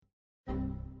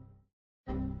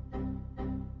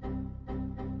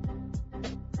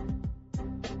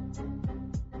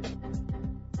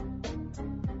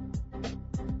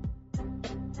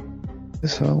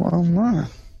So online.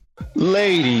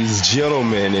 Ladies,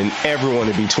 gentlemen, and everyone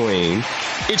in between,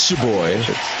 it's your boy,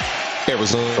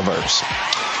 Arizona Verse.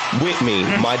 With me,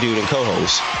 my dude and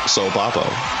co-host, Soul Papo.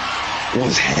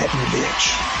 What's happening,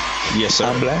 bitch? Yes, sir.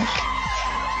 I'm black.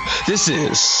 This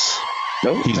is...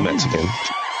 Nope. He's Mexican.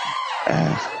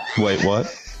 Wait, what?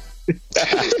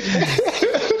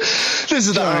 This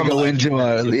is the I'm going to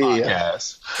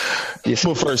podcast. Yes.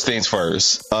 Well, first things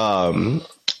first.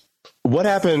 What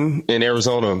happened in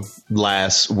Arizona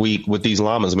last week with these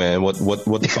llamas, man? What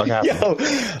the fuck happened? Yo,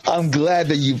 I'm glad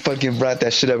that you fucking brought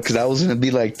that shit up because I was gonna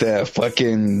be like the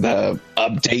fucking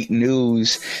update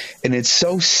news, and it's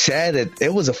so sad that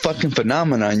it was a fucking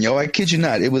phenomenon, yo. I kid you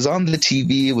not. It was on the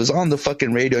TV, it was on the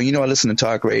fucking radio. You know, I listen to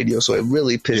talk radio, so it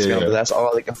really pissed me off. But that's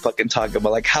all I can fucking talk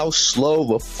about. Like, how slow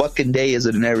of a fucking day is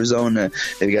it in Arizona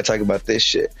that we gotta talk about this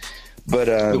shit? But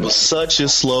it was such a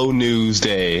slow news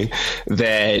day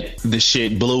that the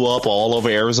shit blew up all over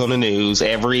Arizona news.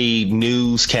 Every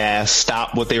newscast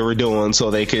stopped what they were doing so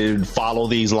they could follow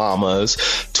these llamas.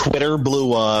 Twitter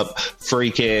blew up.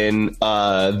 Freaking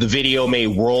the video made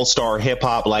World Star Hip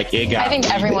Hop like it got. I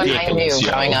think everyone I knew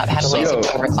growing up had a laser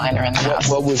recliner in the house.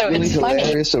 What was so really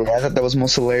hilarious, or I thought that was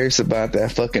most hilarious about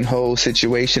that fucking whole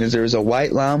situation, is there was a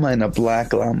white llama and a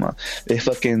black llama. They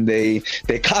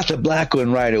caught the black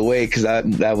one right away because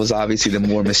that was obviously the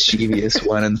more mischievous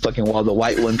one, and fucking while the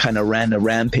white one kind of ran a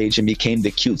rampage and became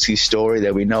the cutesy story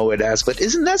that we know it as. But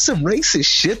isn't that some racist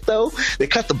shit though? They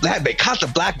caught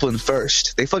the black one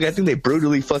first. I think they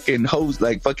brutally fucking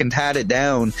had it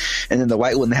down, and then the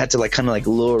white one had to like kind of like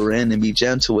lure in and be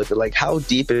gentle with it. Like, how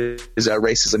deep is that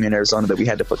racism in Arizona that we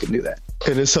had to fucking do that?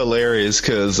 And it's hilarious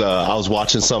because I was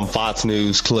watching some Fox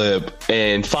News clip,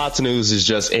 and Fox News is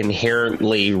just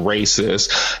inherently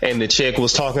racist, and the chick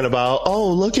was talking about,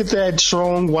 oh, look at that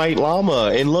strong white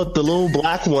llama, and look, the little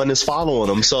black one is following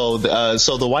him, so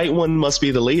the white one must be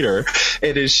the leader.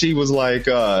 And then she was like,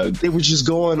 they were just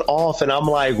going off, and I'm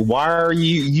like, why are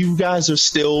you guys are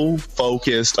still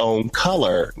focused on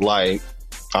color? Like,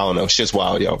 I don't know, shit's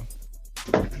wild, yo.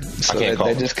 So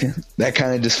that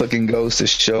kind of just fucking goes to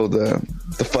show the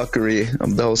fuckery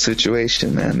of the whole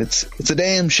situation, man. It's a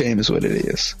damn shame is what it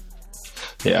is.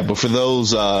 Yeah, but for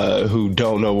those who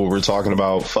don't know what we're talking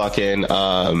about, fucking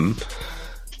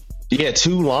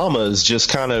two llamas just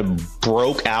kind of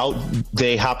broke out.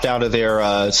 They hopped out of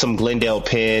their some Glendale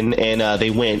pen, and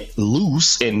they went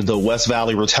loose in the West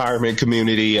Valley retirement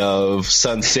community of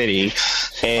Sun City.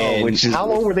 And how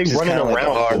long were they running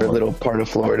around? Like the little part of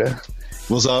Florida.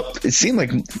 What's up? It seemed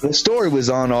like the story was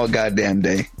on all goddamn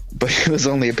day, but it was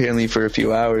only apparently for a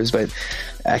few hours. But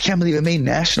I can't believe it made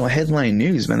national headline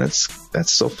news, man. That's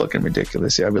so fucking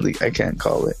ridiculous. Yeah, I can't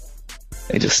call it.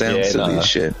 It just sounds silly as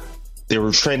shit. They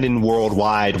were trending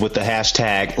worldwide with the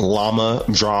hashtag llama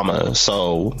drama.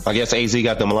 So I guess AZ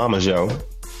got them llamas, yo.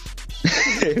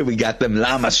 We got them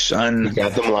llamas, son. We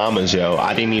got them llamas, yo.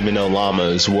 I didn't even know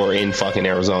llamas were in fucking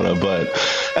Arizona, but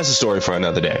that's a story for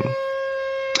another day.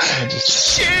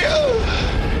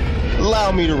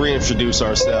 Allow me to reintroduce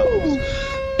ourselves.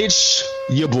 It's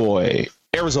your boy,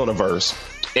 Arizona Verse,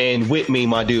 and with me,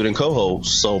 my dude and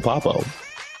co-host, Soul Papo.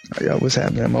 Yo, what's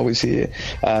happening? I'm always here.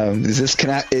 Am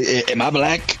I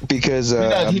black? Because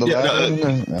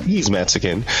he's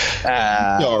Mexican. You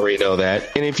already know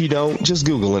that. And if you don't, just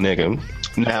Google a nigga.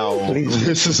 Now,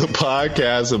 this is a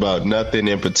podcast about nothing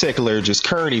in particular, just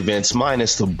current events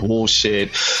minus the bullshit.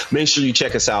 Make sure you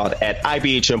check us out at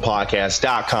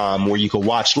ibhmpodcast.com, where you can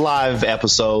watch live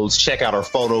episodes, check out our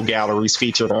photo galleries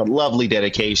featuring our lovely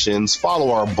dedications,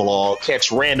 follow our blog,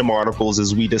 catch random articles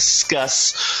as we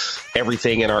discuss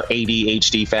everything in our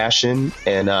ADHD fashion,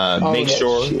 and make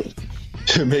sure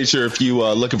if you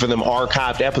looking for them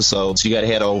archived episodes, you got to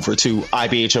head over to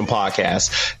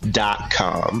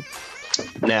ibhmpodcast.com.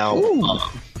 Now,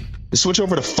 switch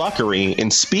over to fuckery.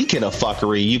 And speaking of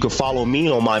fuckery, you can follow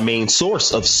me on my main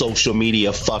source of social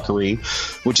media fuckery,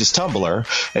 which is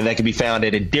Tumblr. And that can be found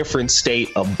at a different state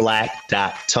of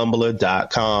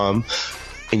black.tumblr.com.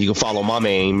 And you can follow my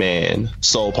main man,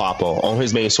 Soul Papo, on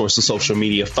his main source of social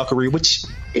media fuckery, which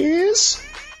is...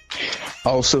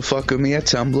 Also fuck with me at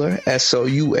Tumblr,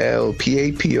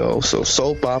 SOULPAPO, so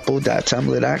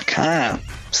soulpapo.tumblr.com.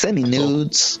 Send me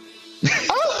nudes.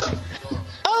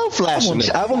 I'll flash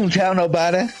I won't tell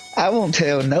nobody.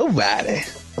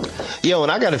 Yo,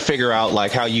 and I got to figure out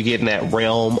like how you get in that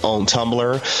realm on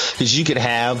Tumblr, because you could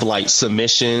have like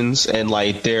submissions and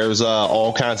like there's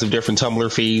all kinds of different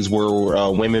Tumblr feeds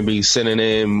where women be sending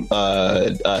in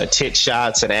tit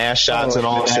shots and ass shots and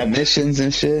all that submissions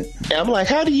and shit. And I'm like,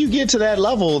 how do you get to that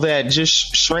level that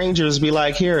just strangers be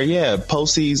like, here, yeah,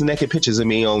 post these naked pictures of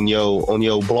me on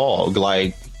your blog?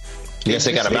 Like, yes,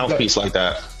 they got a mouthpiece like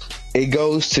that. It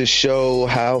goes to show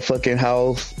how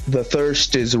the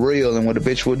thirst is real and what a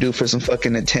bitch will do for some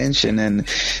fucking attention, and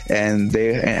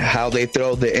how they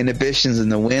throw the inhibitions in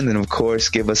the wind, and of course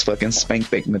give us fucking spank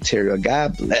bank material.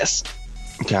 God bless.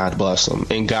 God bless them,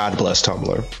 and God bless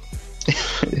Tumblr.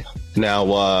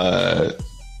 Now,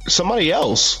 somebody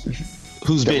else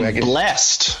who's been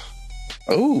blessed.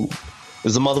 Oh,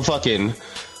 is the motherfucking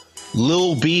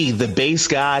Lil B, the bass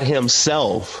god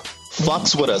himself,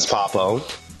 fucks with us, Papo.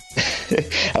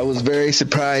 I was very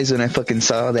surprised when I fucking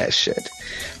saw that shit.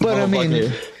 But I mean,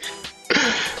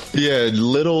 yeah,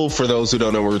 for those who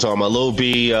don't know what we're talking about, Lil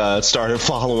B started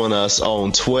following us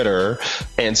on Twitter,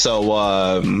 and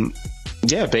so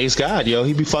yeah, bass god, yo,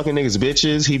 he be fucking niggas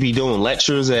bitches. He be doing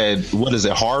lectures at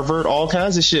Harvard, all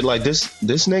kinds of shit. Like this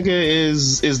nigga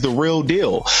is the real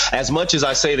deal. As much as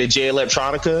I say that Jay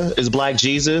Electronica is Black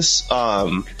Jesus,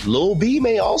 Lil B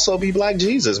may also be Black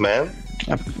Jesus, man.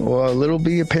 Well, Lil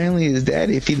B apparently is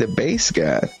daddy if he the bass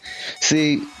god.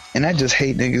 See, and I just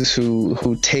hate niggas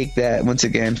who take that, once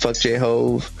again, fuck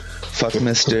J-Hove, fuck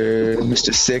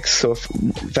Mr. Six, or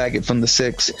faggot from the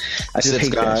Six. I just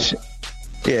hate that shit.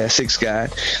 Yeah, Six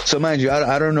God. So mind you,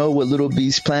 I don't know what Lil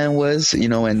B's plan was,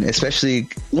 and especially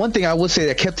one thing I would say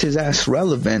that kept his ass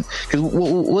relevant, because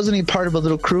wasn't he part of a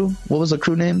little crew? What was the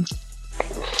crew name?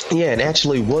 Yeah, and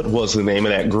actually, what was the name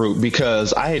of that group?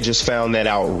 Because I had just found that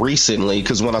out recently,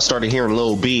 because when I started hearing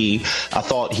Lil B, I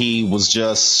thought he was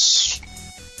just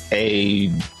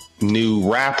a new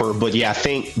rapper. But yeah, I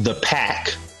think The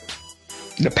Pack.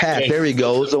 The Pack, there he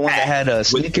goes. The one that had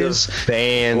sneakers.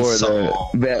 Vans.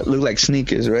 That looked like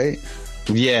sneakers, right?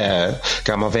 Yeah,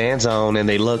 got my Vans on and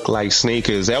they look like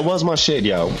sneakers. That was my shit,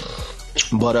 yo.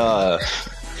 But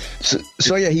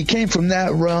So yeah, he came from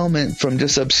that realm and from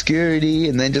just obscurity,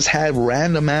 and then just had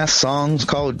random ass songs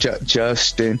called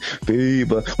Justin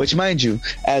Bieber. Which, mind you,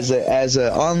 as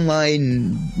a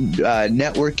online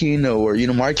networking or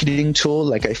marketing tool,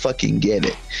 like, I fucking get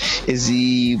it. Is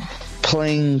he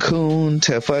playing coon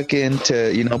to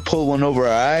pull one over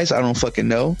our eyes? I don't fucking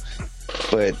know.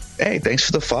 But hey, thanks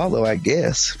for the follow, I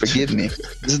guess. Forgive me.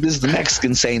 This is the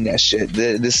Mexican saying that shit.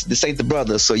 This ain't the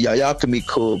brother, so y'all can be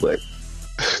cool, but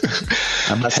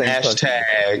I'm not saying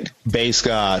hashtag bass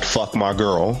god fuck my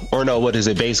girl, or no, what is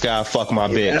it? Bass god fuck my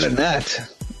bitch. Not that.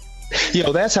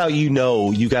 Yo, that's how you know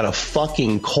you got a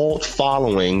fucking cult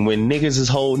following, when niggas is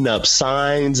holding up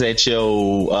signs at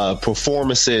your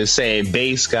performances saying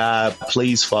bass god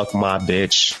please fuck my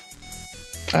bitch.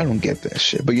 I don't get that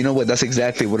shit. But you know what? That's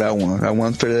exactly what I want. I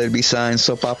want for there to be signs,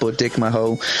 so Papa dick my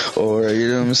hoe, or you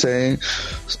know what I'm saying?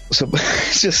 So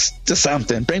just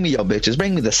something. Bring me your bitches.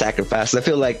 Bring me the sacrifice. I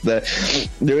feel like there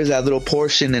is that little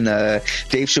portion in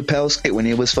Dave Chappelle's skit when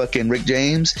he was fucking Rick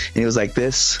James, and he was like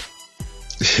this.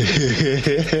 Right.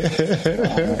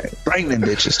 Bring them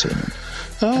bitches to me.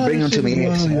 Bring them to me.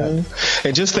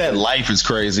 And just that life is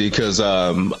crazy, because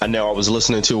I know I was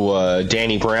listening to a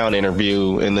Danny Brown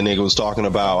interview, and the nigga was talking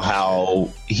about how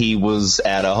he was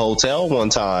at a hotel one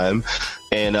time,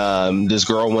 and this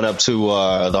girl went up to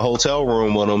the hotel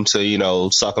room with him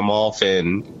to suck him off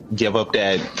and give up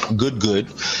that good.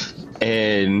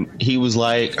 And he was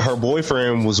like, her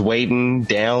boyfriend was waiting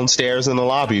downstairs in the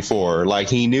lobby for her. Like,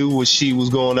 he knew what she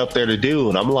was going up there to do.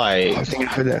 And I'm like, I think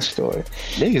I heard that story.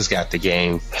 Niggas got the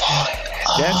game.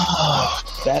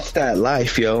 That's that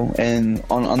life, yo. And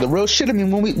on the real shit, I mean,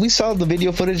 when we saw the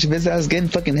video footage of his ass getting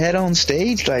fucking head on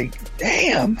stage, like,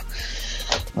 damn.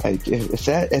 Like, if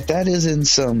that isn't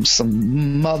some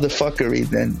motherfuckery,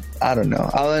 then I don't know.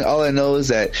 All I know is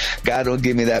that God will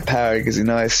give me that power, because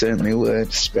I certainly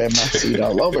would spread my seed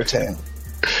all over town.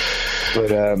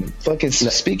 But fucking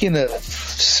speaking of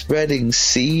spreading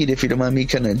seed, if you don't mind me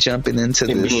kind of jumping into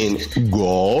this, being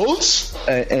gods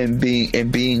and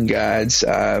being gods,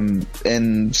 and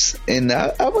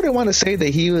I wouldn't want to say that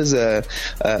he was a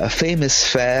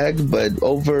famous fag, but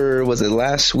was it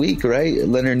last week, right?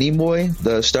 Leonard Nimoy,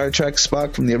 the Star Trek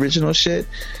Spock from the original shit,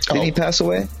 didn't he pass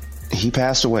away? He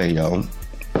passed away, yo.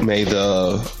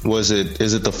 Is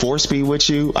it the Force be with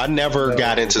you? I never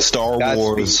got into Star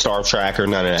Wars, Star Trek, or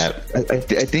none of that.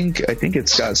 I think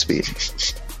it's Godspeed.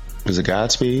 Is it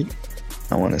Godspeed?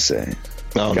 I want to say.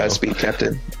 Godspeed,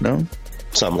 Captain. No,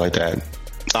 something like that.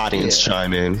 Audience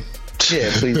chime in.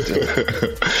 shit, please do.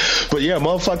 But yeah,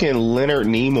 motherfucking Leonard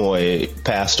Nimoy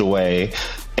passed away,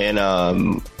 and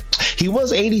he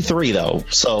was 83 though,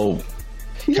 so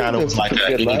kind of was like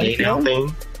a 88 now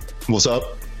thing. What's up?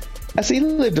 I see he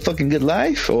lived a fucking good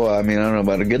life. Or I mean, I don't know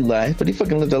about a good life, but he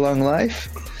fucking lived a long life.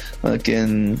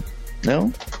 Fucking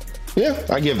no. Yeah,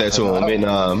 I give that to him.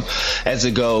 And as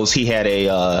it goes, he had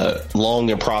a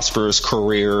long and prosperous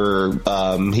career.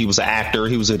 He was an actor,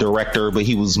 he was a director, but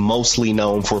he was mostly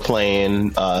known for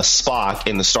playing Spock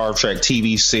in the Star Trek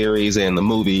TV series and the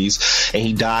movies. And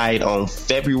he died on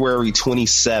February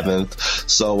 27th.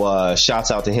 So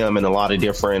shouts out to him and a lot of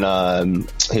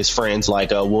different his friends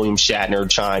like William Shatner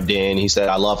chimed in. He said,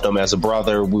 I loved him as a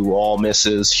brother. We will all miss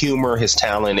his humor, his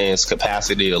talent, and his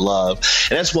capacity to love.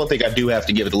 And that's one thing I do have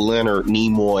to give it to Leonard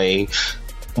Nimoy.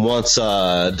 Once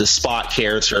the Spock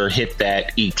character hit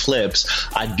that eclipse,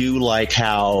 I do like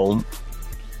how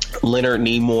Leonard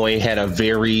Nimoy had a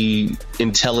very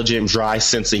intelligent, dry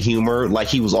sense of humor. Like,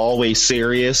 he was always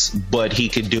serious, but he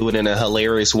could do it in a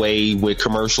hilarious way with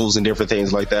commercials and different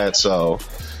things like that. So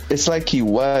it's like he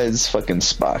was fucking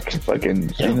Spock.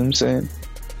 Fucking, you know what I'm saying?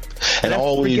 And I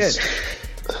always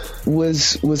forget,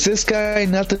 was this guy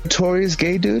not the notorious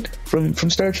gay dude from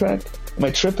Star Trek? Am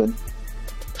I tripping?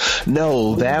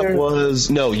 No,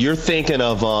 you're thinking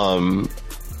of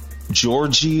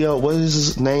Giorgio, what is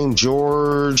his name?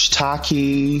 George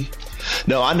Takei.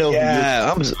 No, I know.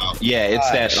 Yeah,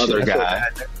 it's that other guy.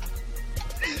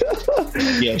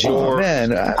 Yeah, George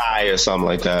Takei or something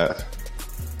like that.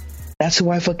 That's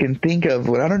who I fucking think of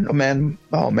when I don't know, man.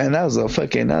 Oh man, that was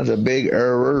a big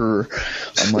error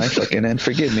on my fucking end.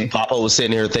 Forgive me. Papa was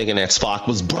sitting here thinking that Spock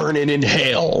was burning in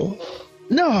hell.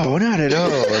 No, not at all.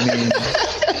 I mean,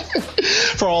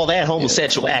 for all that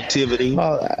homosexual activity.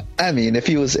 I mean, if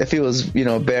he was,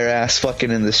 bare ass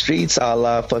fucking in the streets, a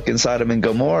la fucking Sodom and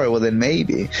Gomorrah, well then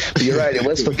maybe. But you're right, it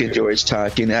was fucking George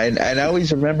talking, and I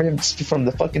always remember him from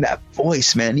the fucking that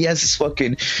voice, man. He has this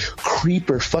fucking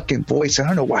creeper fucking voice. I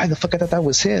don't know why the fuck I thought that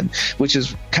was him, which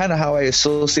is kind of how I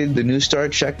associated the new Star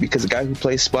Trek, because the guy who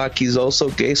plays Spock, he's also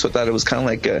gay, so I thought it was kind of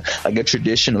like a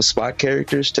tradition of Spock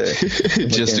characters to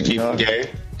just to keep him gay.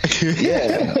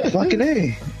 Yeah, fucking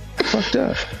A. Fucked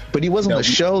up. But he was on the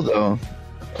show though.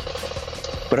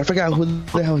 But I forgot who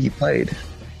the hell he played.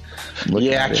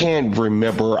 Yeah, I can't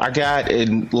remember. I got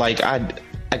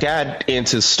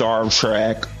into Star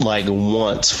Trek like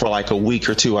once for like a week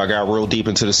or two. I got real deep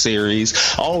into the series.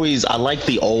 I like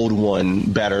the old one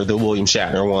better, the William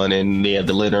Shatner one, and the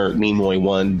Leonard Nimoy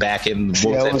one back in the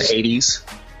 80s.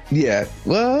 Yeah,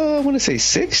 well, I want to say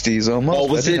 60s almost. Oh,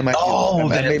 was it?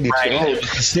 That made me right.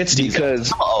 60s.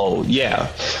 Because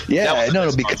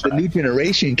because the New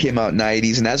Generation came out in the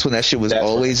 90s, and that's when that shit was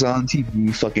always on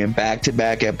TV, fucking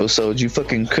back-to-back episodes. You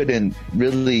fucking couldn't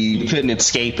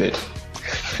escape it.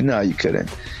 No, you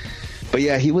couldn't. But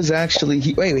yeah, he was actually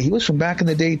he was from back in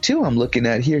the day too. I'm looking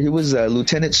at here. He was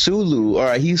Lieutenant Sulu. All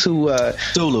right, he's who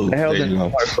Sulu. Held in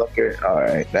motherfucker. All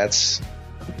right, that's.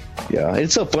 Yeah,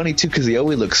 it's so funny too because he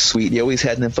always looks sweet. He always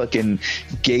had them fucking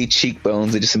gay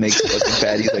cheekbones. It just makes fucking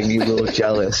fatties like me a little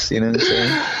jealous. You know what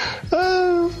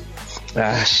I'm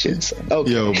saying? Shit. Son.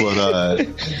 Okay. Yo, but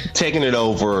taking it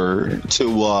over to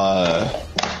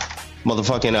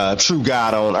motherfucking True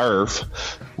God on Earth.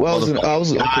 Well, I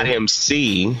was God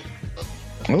MC.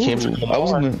 Let's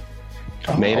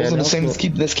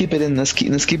keep it in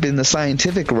the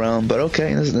scientific realm. But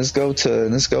okay, let's go to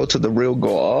the real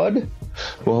God.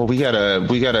 Well, we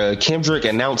gotta Kendrick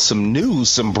announce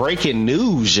some breaking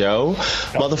news, yo.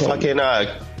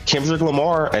 Motherfucking Kendrick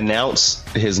Lamar announced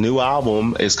his new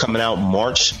album is coming out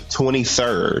March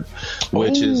 23rd,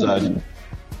 which is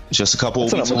just a couple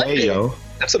of weeks away, yo.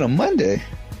 That's on a Monday.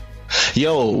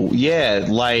 Yo, yeah,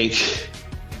 like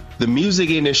the music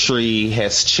industry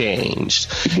has changed.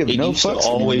 It used to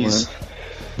always.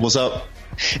 What's up?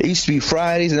 It used to be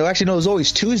Fridays, and it was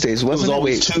always Tuesdays, wasn't it? It was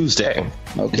always Tuesday.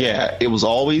 Okay. Yeah, it was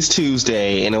always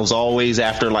Tuesday, and it was always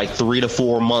after like 3 to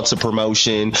 4 months of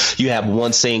promotion. You have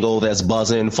one single that's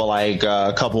buzzing for like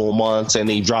a couple of months, and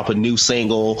then you drop a new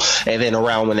single, and then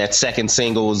around when that second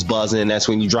single is buzzing, that's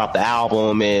when you drop the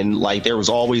album, and like there was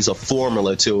always a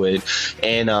formula to it.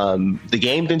 And the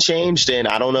game done changed, and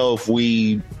I don't know if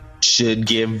we should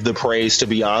give the praise to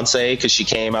Beyonce because she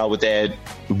came out with that.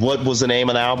 What was the name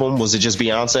of the album? Was it just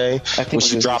Beyonce? When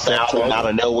she dropped the album out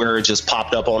of nowhere, it just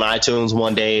popped up on iTunes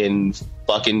one day and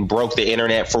fucking broke the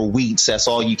internet for weeks. That's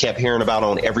all you kept hearing about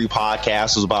on every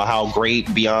podcast was about how great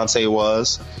Beyonce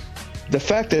was. the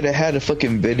fact that it had a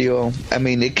fucking video, I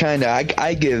mean, it kind of,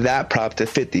 I give that prop to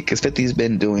 50, because 50's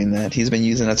been doing that. He's been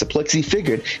using that to plug. He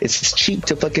figured it's cheap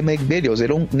to fucking make videos. They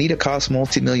don't need to cost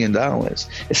multi-million dollars,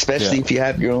 especially if you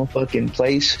have your own fucking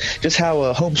place. Just how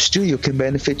a home studio can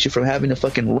benefit you from having to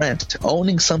fucking rent.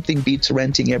 Owning something beats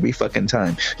renting every fucking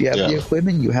time. You have the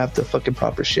equipment, you have the fucking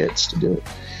proper shits to do it.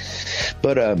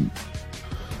 But,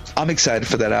 I'm excited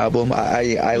for that album.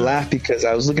 I laugh because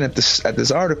I was looking at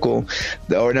this article,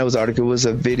 or no, it was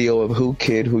a video of Who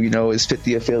Kid, who, you know, is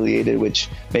 50 affiliated, which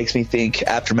makes me think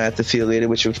Aftermath affiliated,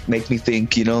 which would make me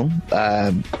think, you know,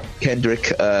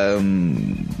 Kendrick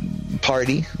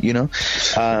party, you know.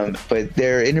 But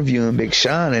they're interviewing Big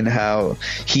Sean and how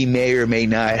he may or may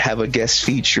not have a guest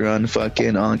feature on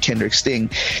Kendrick's thing.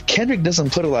 Kendrick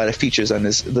doesn't put a lot of features on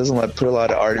this, doesn't put a lot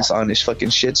of artists on his fucking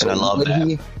shit. So and I love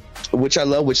that. Which I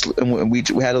love, we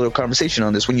had a little conversation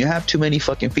on this. When you have too many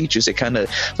fucking features, it kind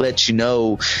of lets you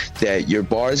know that your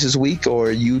bars is weak, or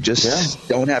you just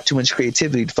don't have too much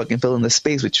creativity to fucking fill in the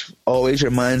space, which always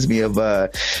reminds me of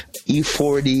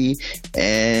E40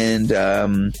 and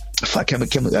the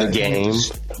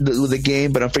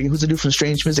game, but I'm forgetting who's the dude from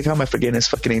Strange Music. How am I forgetting his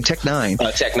fucking name? Tech Nine.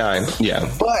 Tech Nine,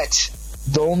 yeah. But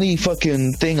the only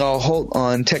fucking thing I'll hold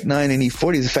on Tech Nine and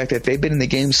E40 is the fact that they've been in the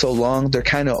game so long, they're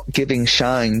kind of giving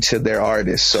shine to their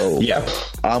artists. So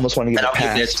I almost want to give it a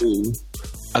pass.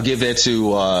 I'll give that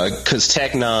to because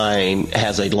Tech Nine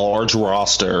has a large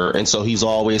roster, and so he's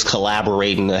always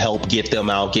collaborating to help get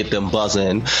them out, get them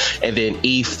buzzing. And then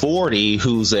E40,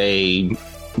 who's a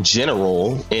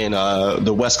general in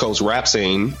the West Coast rap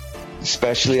scene,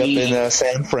 especially up in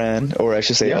San Fran, or I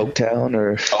should say Oaktown,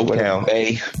 or Oaktown.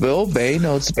 Bay.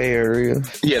 No, it's Bay Area.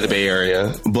 Yeah, the Bay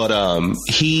Area. But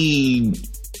he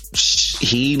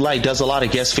like does a lot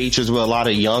of guest features with a lot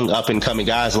of young up and coming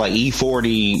guys. Like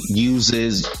E40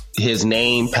 uses his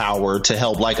name power to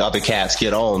help like other cats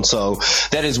get on. So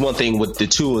that is one thing with the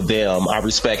two of them. I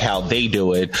respect how they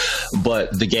do it,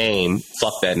 but the game,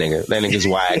 fuck that nigga. That nigga's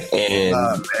whack.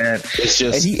 And it's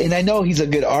just, and I know he's a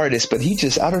good artist, but he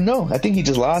just, I don't know. I think he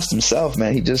just lost himself,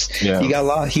 man. He got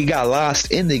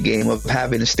lost in the game of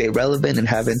having to stay relevant and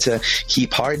having to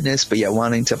keep hardness, but yet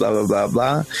wanting to blah, blah, blah,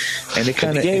 blah. And it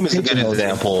kind of, the game is a good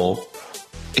example.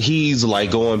 He's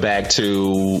like going back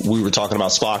to, we were talking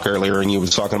about Spock earlier, and you were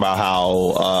talking about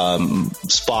how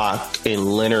Spock and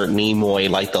Leonard Nimoy,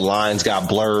 like the lines got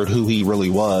blurred who he really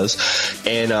was.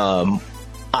 And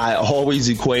I always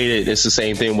equate it's the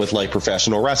same thing with like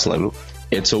professional wrestling.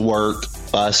 It's a work.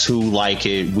 Us who like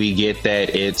it, we get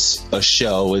that it's a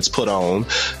show, it's put on,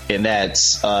 and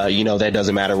that's that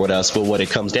doesn't matter with us. But what it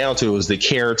comes down to is the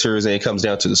characters, and it comes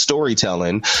down to the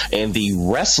storytelling, and the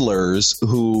wrestlers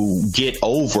who get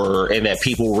over and that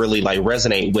people really like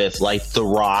resonate with, like The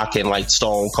Rock and like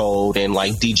Stone Cold and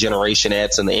like D-Generation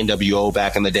X and the NWO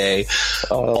back in the day.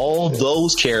 All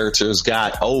those characters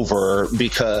got over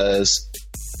because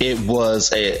it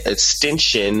was an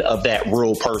extension of that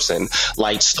real person.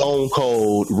 Like Stone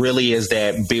Cold really is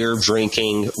that beer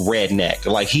drinking redneck.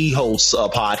 Like he hosts a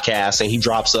podcast and he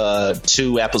drops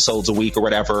 2 episodes a week or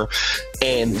whatever.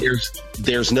 And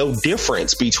there's no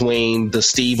difference between the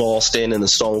Steve Austin and the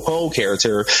Stone Cold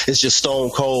character. It's just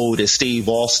Stone Cold is Steve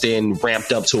Austin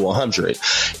ramped up to 100.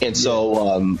 And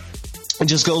so, it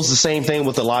just goes the same thing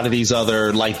with a lot of these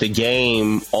other, like the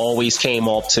game always came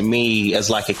off to me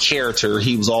as like a character.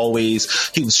 He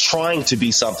was trying to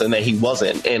be something that he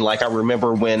wasn't. And like, I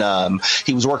remember when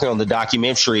he was working on the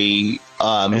documentary,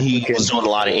 he was doing a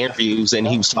lot of interviews, and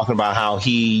he was talking about how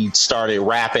he started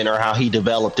rapping, or how he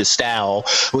developed his style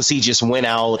was he just went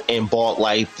out and bought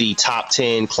like the top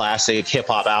 10 classic hip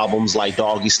hop albums like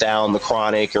Doggy Style and The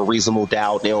Chronic and Reasonable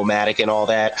Doubt, Illmatic and all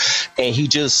that. And he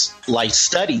just like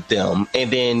studied them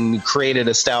and then created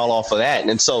a style off of that.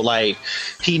 And so like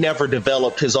he never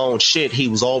developed his own shit. He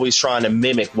was always trying to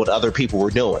mimic what other people were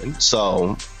doing.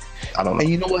 So I don't know. And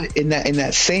you know what? In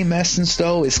that same essence,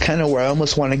 though, is kind of where I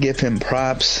almost want to give him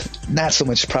props. Not so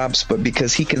much props, but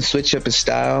because he can switch up his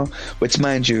style, which,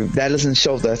 mind you, that doesn't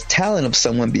show the talent of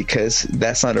someone because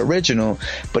that's not original.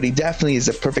 But he definitely is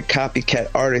a perfect copycat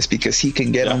artist because he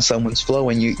can get on someone's flow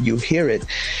and you hear it.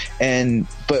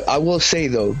 But I will say,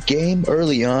 though, Game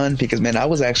early on, because, man, I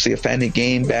was actually a fan of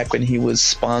Game back when he was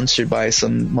sponsored by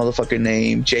some motherfucker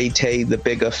named J-Tay, the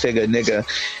bigger figure nigga.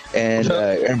 And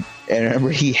I remember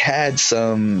he had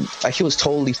some, like, he was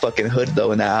totally fucking hood,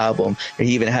 though, in that album. And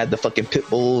he even had the fucking pit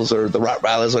bulls or the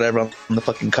Rottweilers, whatever, on the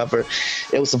fucking cover.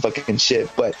 It was some fucking shit.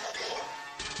 But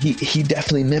he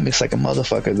definitely mimics like a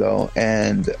motherfucker though,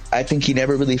 and I think he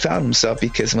never really found himself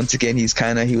because once again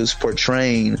he was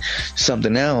portraying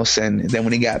something else, and then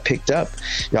when he got picked up,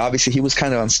 obviously he was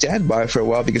kind of on standby for a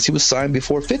while because he was signed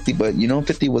before 50, but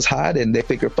 50 was hot and they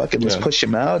figured fuck it, let's push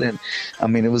him out, and I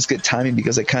mean it was good timing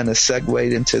because it kind of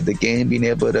segued into the game being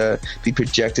able to be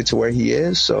projected to where he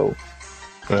is. So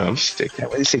I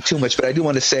can't really say too much, but I do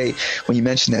want to say when you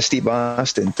mentioned that Steve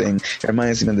Austin thing, it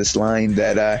reminds me of this line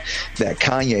that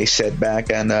Kanye said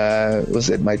back on was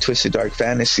it My Twisted Dark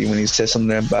Fantasy, when he said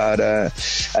something about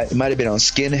it might have been on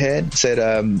Skinhead, said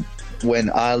when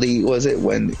Ali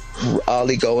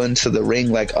go into the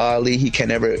ring like Ali, he can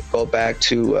never go back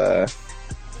to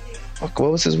what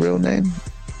was his real name?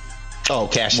 Oh,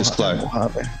 Cassius Clay.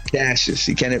 Cassius.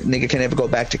 Nigga can never go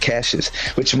back to Cassius.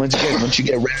 Which once you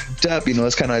get wrapped up,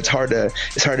 it's hard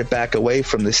to back away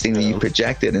from this thing that you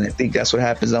projected. And I think that's what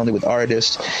happens not only with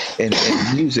artists in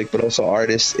music, but also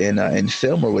artists in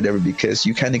film or whatever, because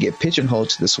you kind of get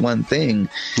pigeonholed to this one thing.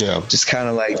 Yeah. Just kind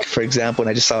of like, for example, and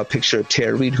I just saw a picture of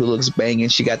Tara Reid who looks banging.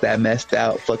 She got that messed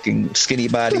out fucking skinny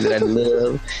body that I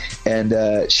love,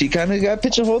 and she kind of got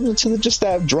pigeonholed into just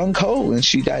that drunk hole, and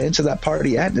she got into that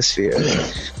party atmosphere.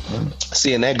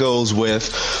 See, and that goes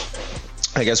with,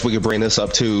 I guess we could bring this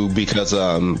up too, because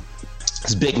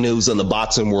it's big news in the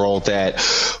boxing world that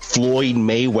Floyd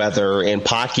Mayweather and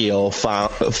Pacquiao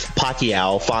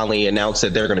finally announced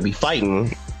that they're going to be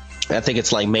fighting. I think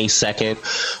it's like May 2nd,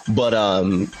 but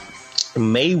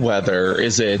Mayweather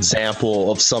is an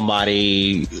example of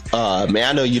somebody, man,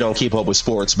 I know you don't keep up with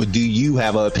sports, but do you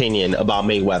have an opinion about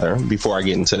Mayweather before I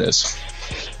get into this?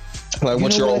 Like,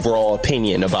 what's your overall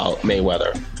opinion about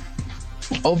Mayweather?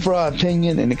 Overall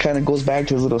opinion, and it kind of goes back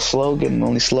to his little slogan, the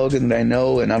only slogan that I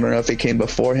know, and I don't know if it came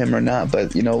before him or not,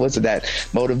 but what's it, that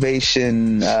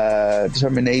motivation,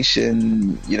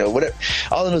 determination, whatever,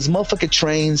 all of those motherfucking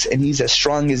trains, and he's as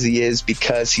strong as he is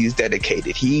because he's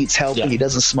dedicated. He eats healthy, he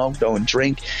doesn't smoke, don't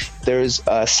drink. There's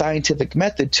a scientific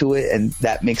method to it, and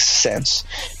that makes sense.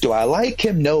 Do I like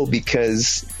him? No,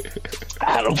 because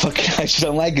I just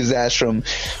don't like his ass from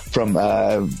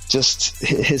just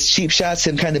his cheap shots,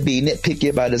 him kind of being nitpicky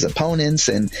about his opponents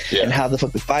and how the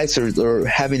fuck the fights are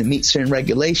having to meet certain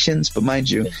regulations. But mind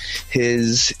you,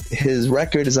 his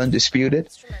record is undisputed,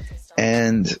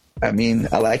 and I mean,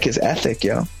 I like his ethic,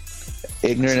 yo.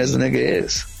 Ignorant as the nigga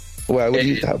is. Well, what do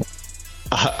you have?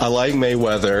 I like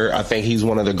Mayweather. I think he's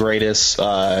one of the greatest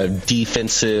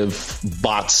defensive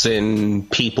boxing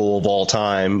people of all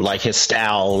time. Like, his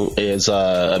style is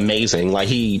amazing. Like,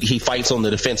 he fights on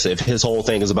the defensive. His whole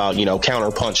thing is about, counter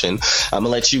punching. I'm gonna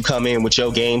let you come in with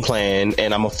your game plan,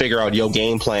 and I'm gonna figure out your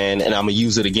game plan, and I'm gonna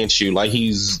use it against you. Like,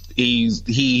 his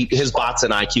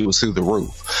boxing IQ is through the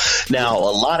roof. Now,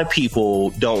 a lot of people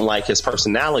don't like his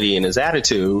personality and his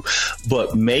attitude,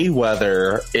 but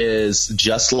Mayweather is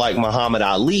just like Muhammad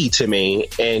Ali to me.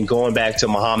 And going back to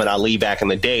Muhammad Ali back in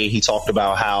the day, he talked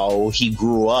about how he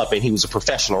grew up and he was a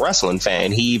professional wrestling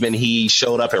fan. He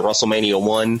showed up at WrestleMania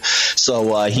 1,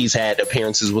 so he's had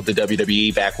appearances with the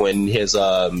WWE back when his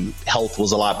health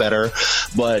was a lot better.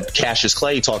 But Cassius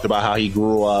Clay talked about how he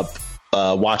grew up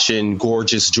watching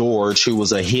Gorgeous George, who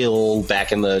was a heel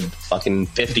back in the fucking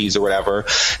 50s or whatever,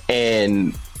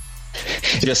 and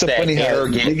just so that funny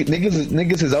arrogant.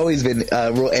 Niggas has always been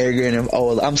real arrogant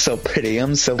and I'm so pretty.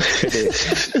 Like,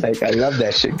 I love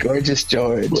that shit. Gorgeous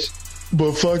George.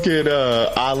 But fucking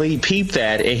Ali peeped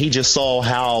that, and he just saw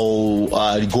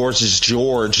how Gorgeous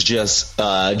George just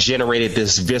generated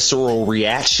this visceral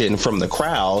reaction from the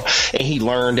crowd, and he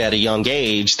learned at a young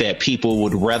age that people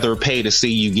would rather pay to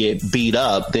see you get beat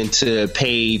up than to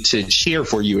pay to cheer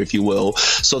for you, if you will.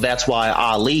 So that's why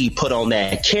Ali put on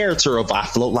that character of I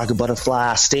float like a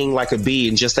butterfly, I sting like a bee,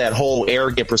 and just that whole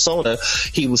arrogant persona.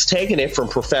 He was taking it from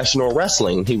professional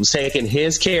wrestling. He was taking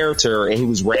his character and he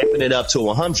was ramping it up to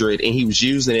 100, and he was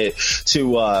using it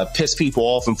to piss people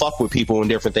off and fuck with people and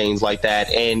different things like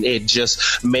that, and it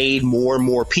just made more and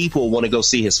more people want to go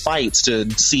see his fights to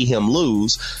see him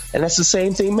lose. And that's the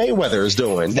same thing Mayweather is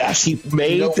doing. He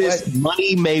made this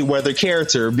Money Mayweather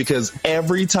character because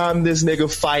every time this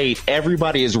nigga fight,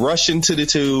 everybody is rushing to the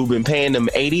tube and paying them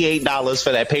 $88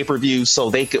 for that pay-per-view so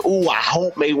they could, I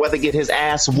hope Mayweather get his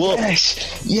ass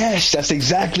whooped. Yes, that's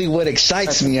exactly what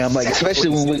excites me. I'm like, especially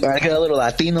when I get a little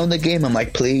Latino in the game, I'm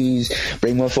like, please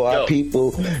bring one for our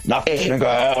people. Knock this nigga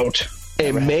out.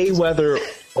 And Mayweather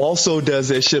also does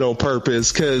that shit on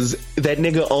purpose because that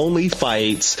nigga only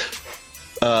fights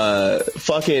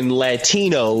fucking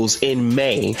Latinos in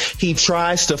May. He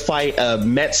tries to fight a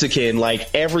Mexican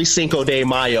like every Cinco de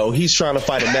Mayo. He's trying to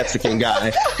fight a Mexican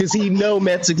guy because he know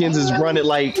Mexicans is running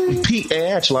like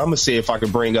actually, I'm gonna see if I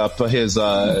can bring up his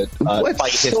fight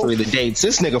history, the dates.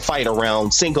 This nigga fight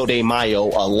around Cinco de Mayo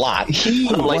a lot.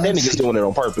 I'm like, that nigga's doing it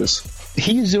on purpose.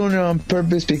 He's doing it on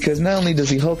purpose because not only does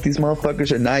he hope these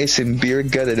motherfuckers are nice and beer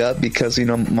gutted up because, you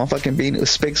know, motherfucking being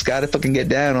Spic's gotta fucking get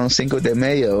down on Cinco de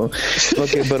Mayo.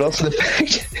 Okay, but also the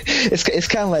fact it's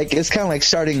kind of like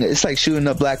starting, it's like shooting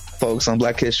up black folks on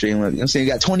Black History. You know what I'm saying?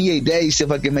 You got 28 days to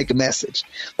fucking make a message.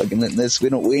 Fucking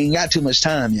we ain't got too much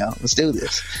time, y'all. Let's do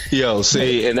this. Yo,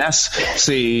 and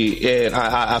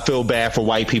I feel bad for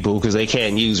white people because they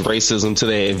can't use racism to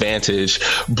their advantage.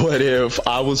 But if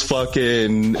I was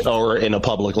fucking, or in a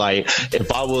public light,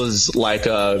 if I was like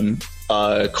a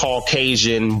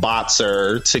Caucasian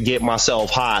boxer to get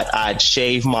myself hot, I'd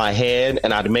shave my head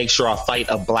and I'd make sure I fight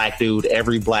a black dude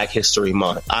every Black History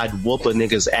Month. I'd whoop a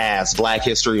nigga's ass Black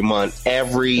History Month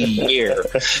every year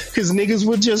because niggas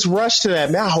would just rush to that.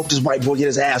 Man, I hope this white boy get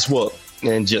his ass whooped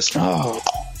and just you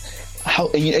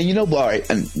know, all right,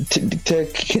 and to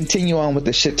continue on with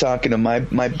the shit talking of my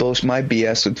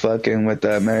BS with fucking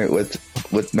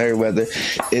with Merriweather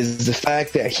is the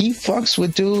fact that he fucks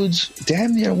with dudes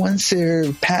damn near once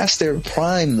they're past their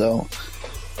prime though,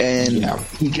 and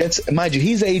he gets, mind you,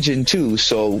 he's aging too,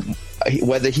 so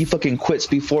whether he fucking quits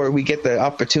before we get the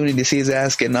opportunity to see his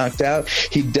ass get knocked out,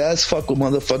 he does fuck with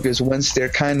motherfuckers once they're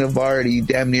kind of already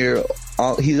damn near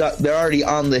they're already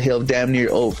on the hill, damn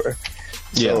near over.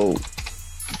 So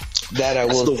that I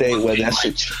will say, whether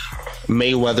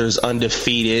Mayweather's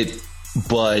undefeated,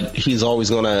 but he's always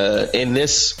gonna. In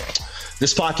this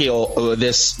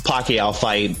Pacquiao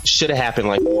fight should have happened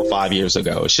like 4 or 5 years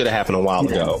ago. It should have happened a while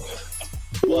ago.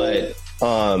 But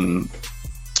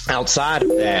outside of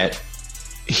that,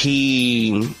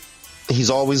 he's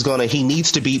always gonna, he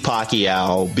needs to beat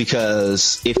Pacquiao,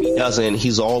 because if he doesn't,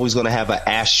 he's always gonna have an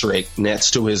asterisk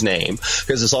next to his name,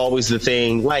 because it's always the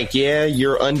thing, like, yeah,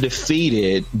 you're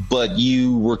undefeated, but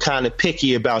you were kind of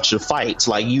picky about your fights.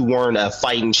 Like, you weren't a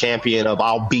fighting champion of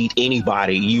I'll beat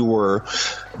anybody. You were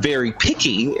very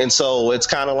picky, and so it's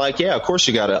kind of like, yeah, of course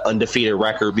you got an undefeated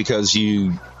record because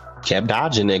you kept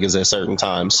dodging niggas at certain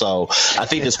times. So I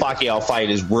think this Pacquiao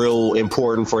fight is real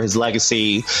important for his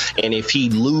legacy, and if he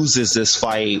loses this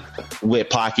fight with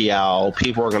Pacquiao,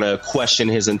 people are going to question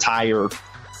his entire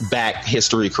back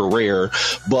history career.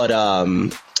 But I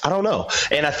don't know.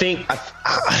 And I think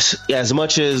as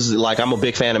much as, like, I'm a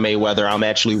big fan of Mayweather, I'm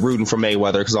actually rooting for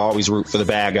Mayweather because I always root for the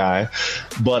bad guy.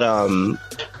 But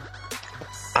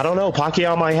I don't know.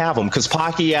 Pacquiao might have him because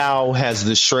Pacquiao has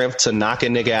the strength to knock a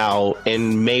nigga out,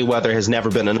 and Mayweather has never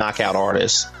been a knockout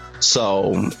artist.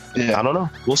 So yeah. I don't know.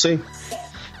 We'll see.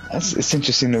 It's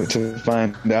interesting to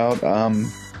find out.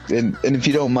 And if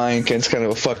you don't mind, it's kind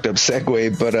of a fucked up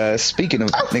segue, but speaking of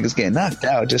niggas getting knocked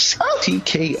out, just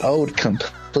TKO'd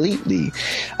completely.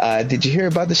 Did you hear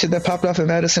about the shit that popped off in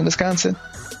Madison, Wisconsin?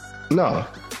 No.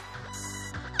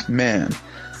 Man.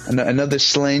 Another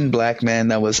slain black man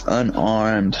that was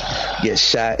unarmed gets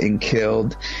shot and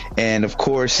killed, and of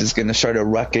course is going to start a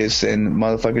ruckus, and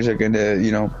motherfuckers are going to,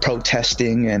 you know,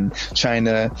 protesting and trying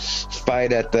to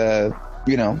fight at the,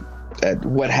 you know, at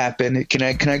what happened. Can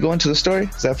I go into the story?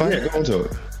 Is that fine? Yeah, go into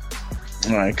it.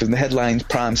 All right, because the headline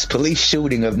prompts police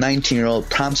shooting of 19-year-old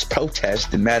prompts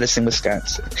protest in Madison,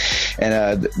 Wisconsin.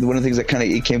 And one of the things that kind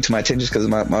of came to my attention is because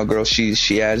my girl, she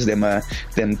has them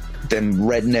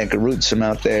redneck roots from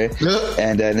out there.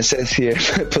 And it says here,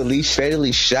 police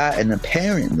fatally shot an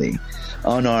apparently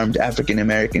unarmed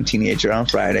African-American teenager on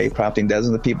Friday, prompting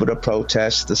dozens of people to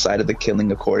protest the site of the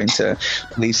killing, according to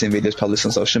police and videos published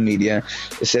on social media.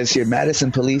 It says here,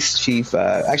 Madison police chief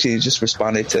actually just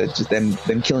responded to just them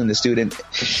killing the student.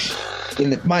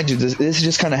 And mind you, this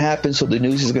just kind of happened, so the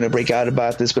news is going to break out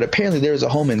about this, but apparently there was a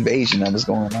home invasion that was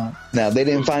going on. Now, they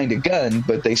didn't find a gun,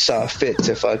 but they saw fit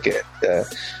to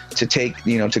to take,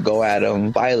 you know, to go at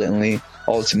him violently,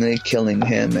 ultimately killing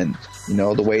him. And you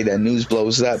know, the way that news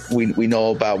blows up, we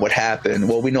know about what happened.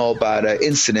 Well, we know about an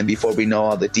incident before we know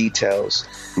all the details.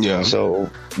 Yeah. So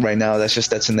right now,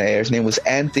 that's in the air. His name was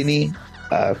Anthony,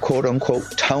 quote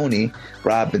unquote, Tony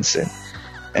Robinson.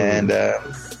 And,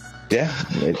 yeah.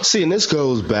 See, and this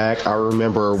goes back. I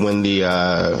remember when the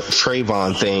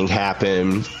Trayvon thing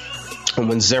happened. And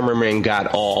when Zimmerman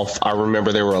got off, I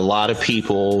remember there were a lot of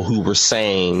people who were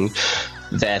saying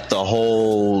that the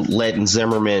whole letting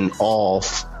Zimmerman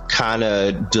off kind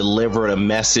of delivered a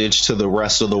message to the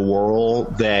rest of the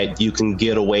world that you can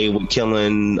get away with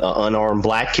killing an unarmed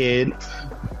black kid.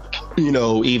 You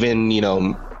know, even, you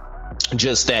know,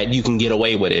 just that you can get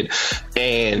away with it.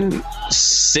 And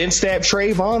since that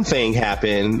Trayvon thing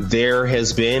happened, there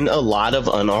has been a lot of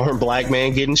unarmed black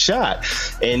men getting shot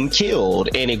and killed.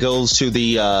 And it goes to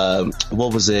the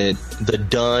what was it, the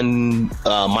Dunn,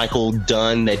 Michael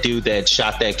Dunn, that dude that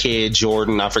shot that kid,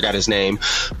 Jordan, I forgot his name,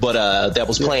 but that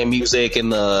was playing music in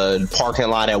the parking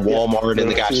lot at Walmart, and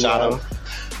the guy shot him.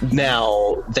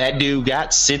 Now, that dude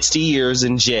got 60 years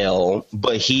in jail,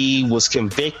 but he was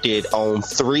convicted on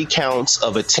 3 counts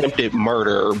of attempted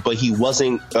murder, but he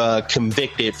wasn't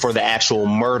convicted for the actual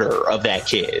murder of that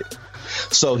kid.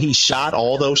 So he shot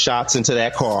all those shots into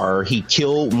that car. He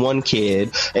killed 1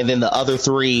 kid, and then the other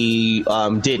 3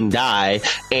 didn't die.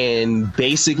 And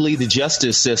basically the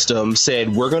justice system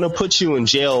said, we're going to put you in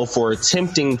jail for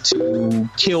attempting to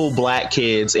kill black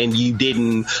kids, and you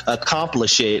didn't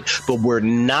accomplish it, but we're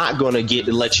not going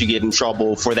to let you get in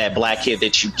trouble for that black kid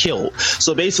that you killed.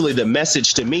 So basically the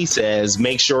message to me says,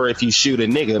 make sure if you shoot a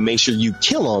nigga, make sure you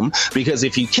kill him, because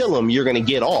if you kill him, you're going to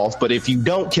get off. But if you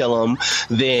don't kill him,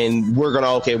 then we're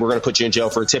going to put you in jail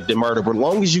for attempted murder. But as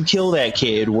long as you kill that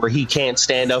kid where he can't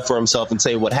stand up for himself and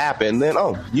say what happened, then,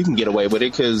 you can get away with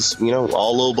it, because,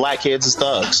 all little black kids is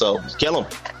thugs. So kill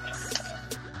them.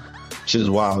 Which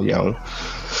is wild, yo.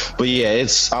 But yeah,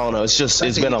 it's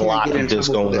been a lot of this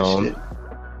going on.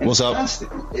 What's up? I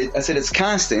said it's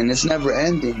constant and it's never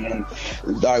ending. And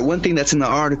one thing that's in the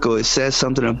article, it says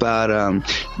something about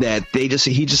that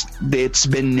it's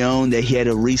been known that he had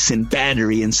a recent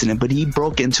battery incident, but he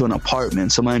broke into an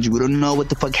apartment. So mind you, we don't know what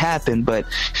the fuck happened, but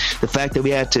the fact that we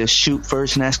had to shoot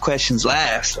first and ask questions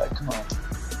last, like, come on.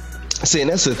 See, and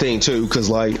that's the thing too,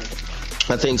 because I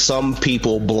think some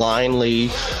people blindly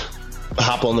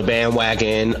hop on the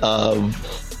bandwagon of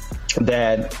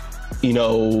that.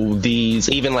 These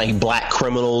even like black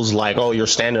criminals, like, you're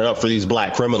standing up for these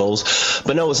black criminals.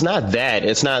 But no, it's not that.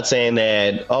 It's not saying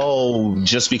that,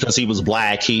 just because he was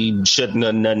black, he shouldn't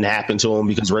have nothing happen to him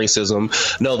because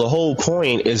racism. No, the whole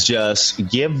point is just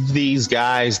give these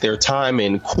guys their time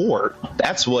in court.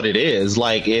 That's what it is.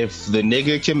 Like, if the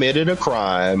nigga committed a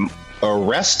crime,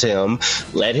 arrest him,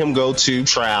 let him go to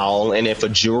trial, and if a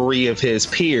jury of his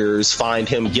peers find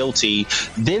him guilty,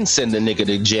 then send the nigga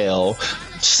to jail,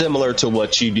 similar to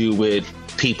what you do with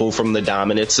people from the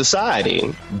dominant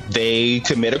society. They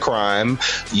commit a crime,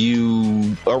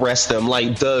 you arrest them,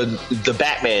 like the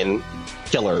Batman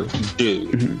killer dude.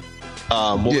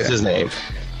 Mm-hmm. What was his name?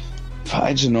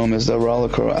 I just know him as the roller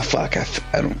coaster. Fuck,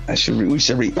 I should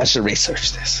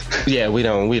research this. Yeah, we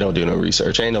don't do no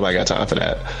research. Ain't nobody got time for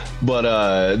that.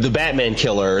 But the Batman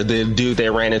killer, the dude that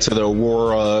ran into the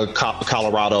Aurora,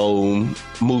 Colorado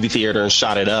movie theater and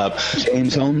shot it up.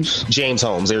 James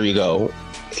Holmes, there you go.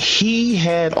 He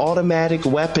had automatic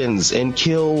weapons and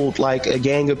killed like a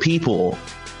gang of people,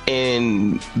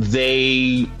 and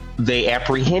they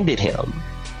apprehended him.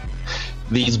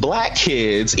 These black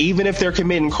kids, even if they're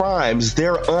committing crimes,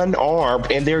 they're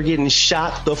unarmed and they're getting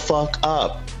shot the fuck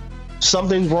up.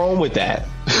 Something's wrong with that.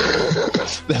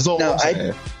 That's all I'm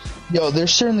saying. There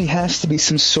certainly has to be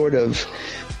some sort of,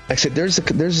 like I said,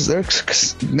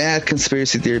 there's mad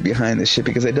conspiracy theory behind this shit,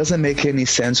 because it doesn't make any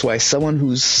sense why someone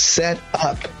who's set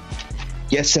up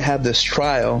gets to have this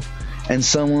trial, and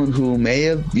someone who may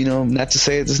have, not to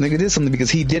say that this nigga did something,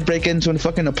 because he did break into a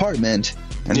fucking apartment,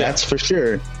 and that's for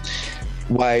sure.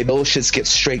 Why those shits get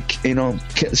straight,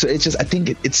 so it's just, I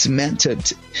think it's meant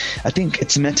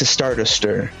to start a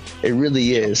stir. It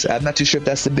really is. I'm not too sure if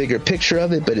that's the bigger picture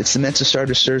of it, but it's meant to start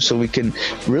a stir so we can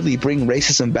really bring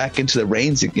racism back into the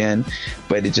reins again.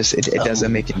 But it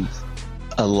doesn't make any.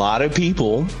 A lot of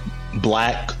people,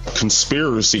 black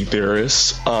conspiracy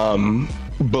theorists,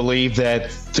 believe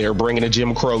that they're bringing a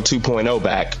Jim Crow 2.0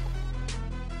 back.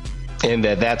 And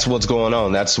that's what's going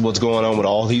on. That's what's going on with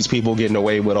all these people getting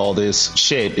away with all this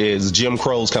shit, is Jim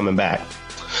Crow's coming back.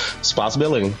 It's a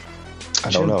possibility.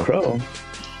 I don't know. Jim Crow?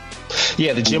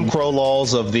 Yeah, the Jim Crow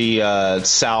laws of the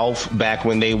South, back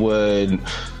when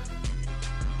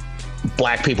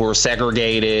black people were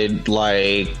segregated,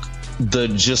 like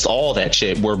just all that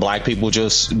shit, where black people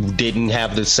just didn't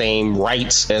have the same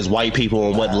rights as white people,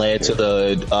 and what led to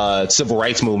the civil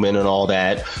rights movement and all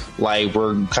that. Like,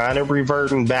 we're kind of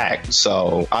reverting back.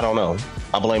 So I don't know.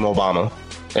 I blame Obama.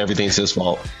 Everything's his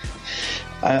fault.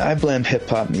 I blame hip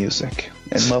hop music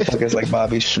and motherfuckers like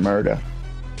Bobby Shmurda.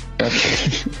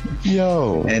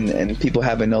 Yo, and people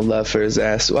having no love for his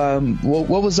ass. What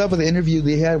was up with the interview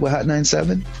they had with Hot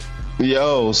 97?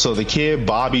 Yo, so the kid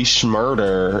Bobby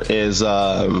Shmurda is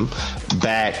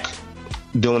back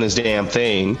doing his damn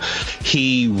thing.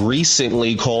 He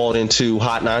recently called into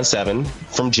Hot 97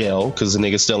 from jail, because the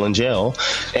nigga's still in jail,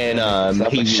 and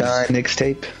he Shine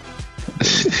mixtape.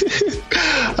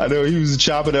 I know he was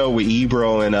chopping up with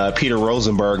Ebro and Peter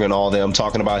Rosenberg and all them,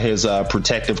 talking about his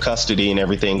protective custody and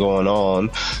everything going on.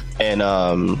 And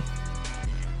I'll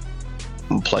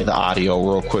play the audio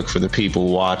real quick for the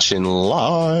people watching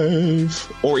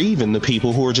live, or even the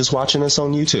people who are just watching us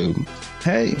on YouTube.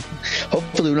 Hey,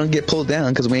 hopefully we don't get pulled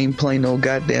down because we ain't playing no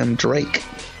goddamn Drake.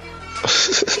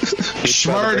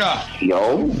 Shmurda.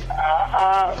 Yo.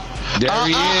 There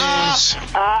he is.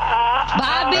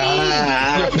 Bobby.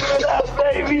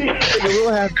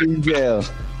 We'll have to in jail.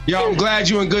 Yo, I'm glad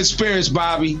you're in good spirits,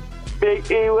 Bobby. Big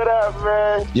E, what up,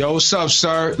 man? Yo, what's up,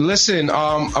 sir? Listen,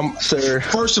 Sir.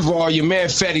 First of all, your man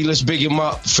Fetty, let's big him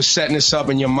up for setting this up,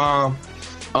 and your mom,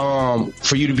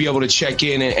 for you to be able to check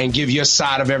in and give your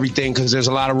side of everything, because there's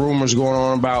a lot of rumors going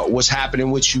on about what's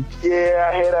happening with you. Yeah,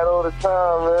 I hear that all the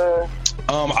time, man.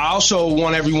 I also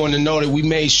want everyone to know that we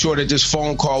made sure that this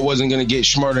phone call wasn't going to get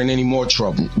Shmurda in any more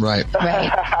trouble. Right.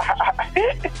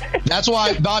 That's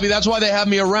why, Bobby, that's why they have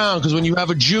me around, because when you have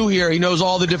a Jew here, he knows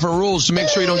all the different rules to make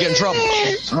sure you don't get in trouble.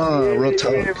 Real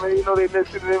talk. Yeah, man, you know they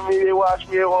listen to me. They watch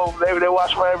me at home. They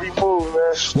watch my every move,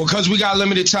 man. Well, because we got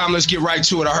limited time, let's get right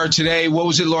to it. I heard today, what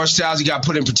was it, Lord Styles? He got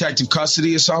put in protective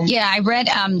custody or something? Yeah, I read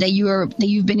that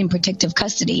you've been in protective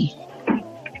custody.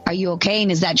 Are you okay?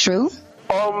 And is that true?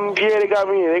 Yeah, they got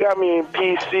me in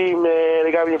PC, man.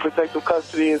 They got me in protective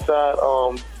custody inside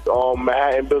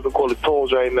Manhattan building called the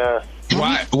Tombs right now.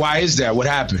 Why is that? What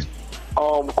happened?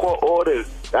 Court orders.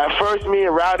 At first, me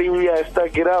and Rowdy, we had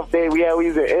stuck it up. We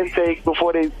was in intake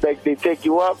before they take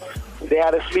you up. They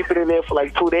had us sleeping in there for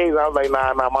like 2 days. I was like,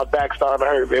 nah, my back's starting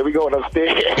to hurt, man. We going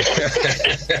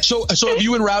upstairs. So have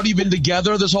you and Rowdy been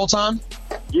together this whole time?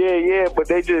 Yeah, but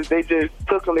they just took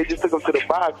him. They just took him to the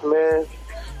box, man.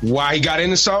 Why, he got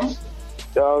into something?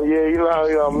 Oh, yeah, you know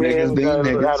how me and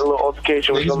had a little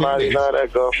altercation with somebody. How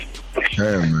that go?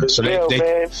 Yeah, man. So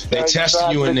they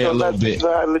tested you in there a little bit.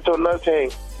 Let your nuts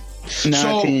hang.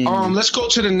 So let's go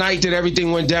to the night that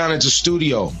everything went down at the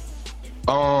studio.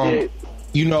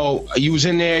 You know, you was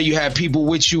in there. You had people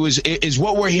with you. Is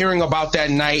what we're hearing about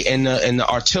that night and the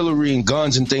artillery and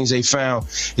guns and things they found?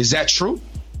 Is that true?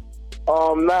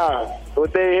 Nah.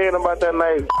 What they hearing about that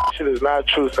night, shit is not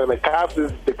true, son. The cops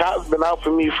been out for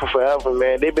me for forever,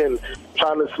 man. They've been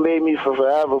trying to slay me for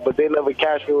forever, but they never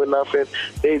catch me with nothing.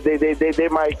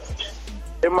 It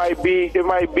might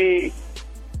be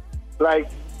like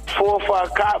 4 or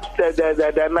 5 cops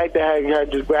that night that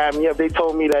had just grabbed me up. They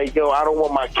told me like, yo, I don't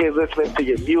want my kids listening to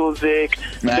your music.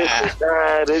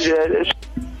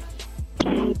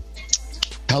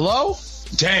 Hello?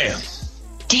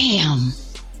 Damn.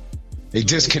 They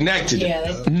disconnected.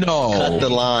 No. Cut the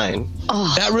line.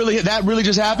 Oh. That really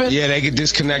just happened? Yeah, they could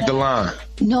disconnect the line.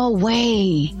 No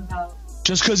way.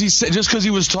 Just because he's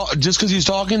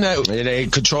talking that. Yeah, they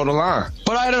control the line.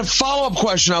 But I had a follow-up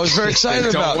question. I was very excited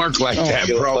about. It don't work like that,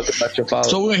 bro.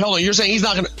 So wait, hold on. You're saying he's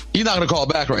not gonna call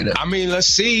back right now? I mean, let's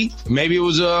see. Maybe it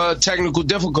was a technical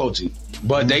difficulty,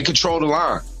 but they control the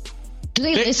line. Do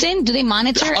they listen? Do they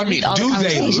monitor? I mean, do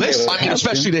they listen? I mean,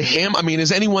 especially to him. I mean,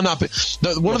 is anyone not?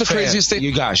 One of the craziest things.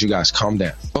 You guys, calm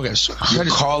down. Okay, so you're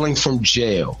calling from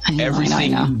jail.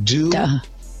 Everything you do,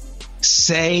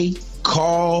 say,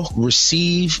 call,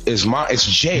 receive it's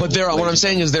jail. But what I'm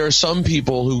saying is there are some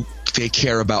people who they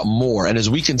care about more. And as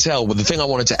we can tell, the thing I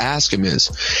wanted to ask him is,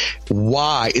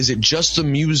 why is it just the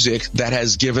music that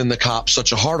has given the cops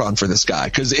such a hard-on for this guy?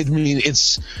 Because I'm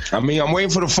waiting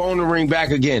for the phone to ring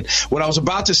back again. What I was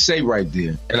about to say right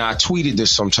there, and I tweeted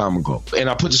this some time ago, and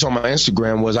I put this on my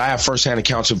Instagram, was I have firsthand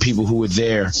accounts of people who were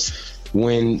there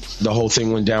when the whole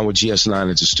thing went down with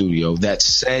GS9 at the studio that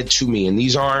said to me, and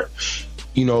these aren't,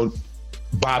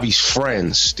 Bobby's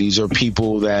friends. These are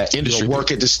people that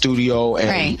work at the studio,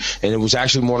 and it was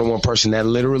actually more than one person that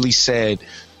literally said,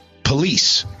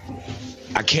 police,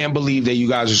 I can't believe that you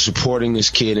guys are supporting this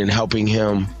kid and helping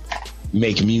him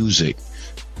make music.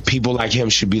 People like him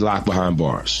should be locked behind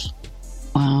bars.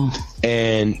 Wow.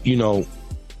 And,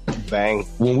 bang.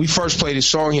 When we first played this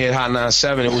song here at Hot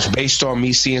 97, it was based on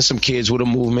me seeing some kids with a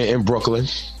movement in Brooklyn.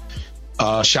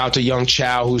 Shout out to Young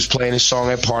Chow, who's playing his song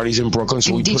at parties in Brooklyn.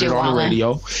 So we put it on the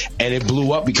radio, and it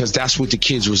blew up because that's what the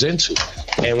kids was into.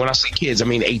 And when I say kids, I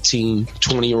mean 18,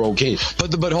 20-year-old kids.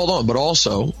 But hold on. But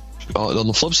also, on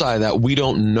the flip side of that, we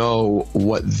don't know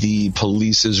what the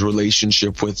police's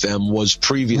relationship with them was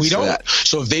previous to that.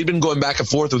 So if they'd been going back and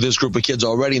forth with this group of kids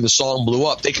already and the song blew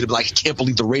up, they could have been like, I can't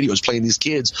believe the radio is playing these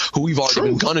kids who we've already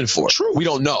been gunning for. True. We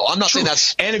don't know. I'm not saying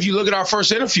that's... And if you look at our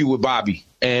first interview with Bobby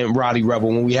and Roddy Rebel,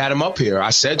 when we had him up here, I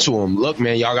said to him, look,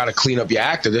 man, y'all got to clean up your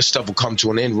act or this stuff will come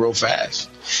to an end real fast.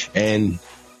 And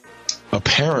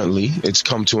apparently it's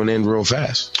come to an end real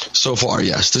fast. So far,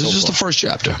 yes. This is just the first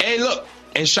chapter. And look,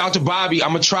 and shout out to Bobby.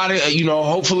 I'm gonna try to,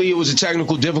 hopefully it was a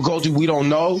technical difficulty. We don't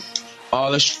know.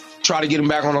 Let's try to get him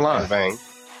back on the line. Bang.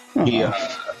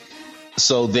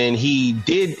 So then he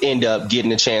did end up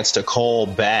getting a chance to call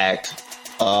back.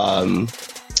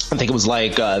 I think it was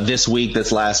like this week,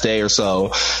 this last day or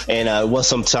so, and it was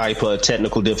some type of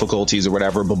technical difficulties or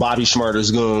whatever. But Bobby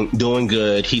Shmurda's doing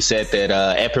good. He said that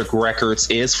Epic Records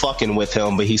is fucking with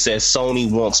him, but he says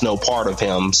Sony wants no part of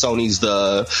him. Sony's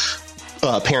the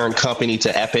parent company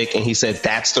to Epic, and he said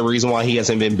that's the reason why he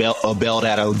hasn't been bailed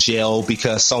out of jail,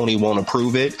 because Sony won't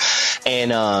approve it.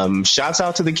 And shouts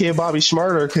out to the kid Bobby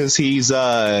Shmurda, because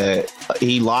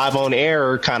he live on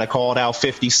air kind of called out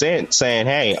 50 Cent saying,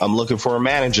 hey, I'm looking for a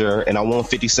manager and I want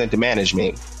 50 Cent to manage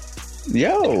me.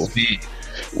 Yo.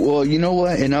 Well, you know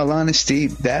what? In all honesty,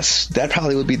 that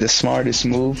probably would be the smartest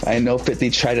move. I know 50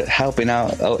 tried helping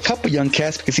out a couple young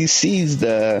cats because he sees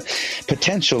the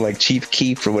potential, like Chief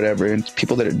Keef or whatever, and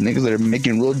people niggas that are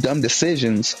making real dumb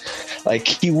decisions. Like,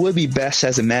 he would be best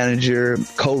as a manager,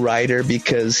 co-writer,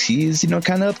 because he's,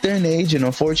 kind of up there in age, and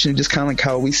unfortunately, just kind of like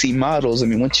how we see models. I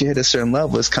mean, once you hit a certain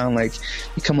level, it's kind of like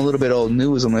become a little bit old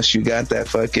news unless you got that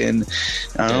fucking,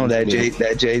 I don't know,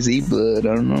 that Jay-Z blood.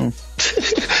 I don't know.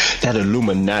 That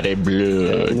Illuminati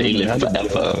blood. They live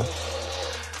forever.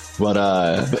 But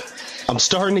I'm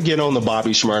starting to get on the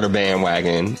Bobby Shmurda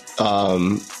bandwagon.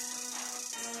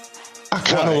 I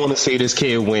kind of want to see this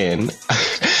kid win.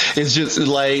 It's just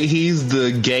like he's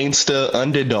the gangsta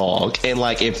underdog, and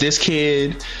like if this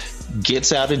kid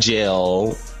gets out of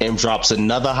jail and drops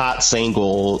another hot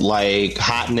single like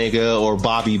Hot Nigga or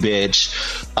Bobby Bitch,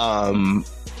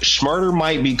 Shmurda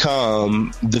might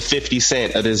become the 50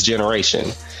 Cent of this generation.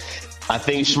 I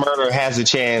think Shmurda has a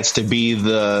chance to be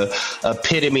the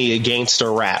epitome of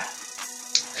gangster rap.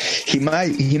 He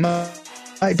might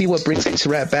be what brings gangster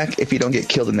rap back if he don't get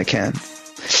killed in the can.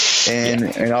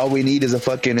 And all we need is a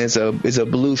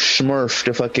blue Smurf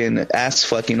to fucking ass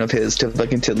fucking of his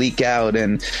to leak out,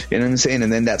 and you know what I'm saying,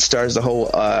 and then that starts the whole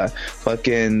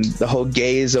the whole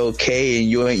gay is okay and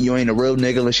you ain't a real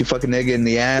nigga unless you fucking nigga in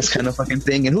the ass kind of fucking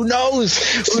thing, and who knows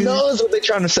what they're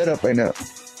trying to set up right now.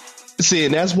 See,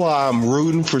 and that's why I'm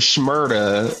rooting for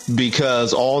Shmurda,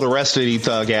 because all the rest of these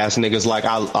thug ass niggas, like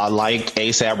I like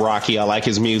A$AP Rocky, I like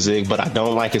his music, but I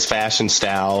don't like his fashion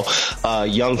style.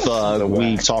 Young Thug,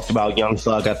 we talked about Young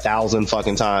Thug 1,000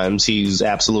 fucking times. He's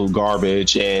absolute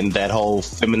garbage, and that whole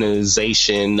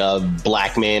feminization of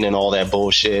black men and all that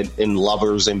bullshit, and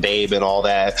Lovers and Babe and all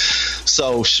that.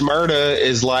 So Shmurda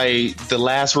is like the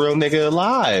last real nigga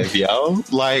alive, yo.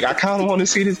 Like, I kind of want to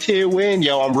see this kid win,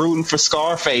 yo. I'm rooting for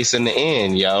Scarface in the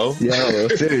end, yo.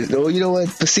 Seriously. Well, you know what?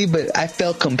 But I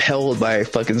felt compelled by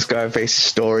fucking Scarface's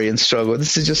story and struggle.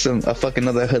 This is just a fucking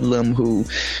other hoodlum who, you know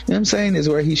what I'm saying, is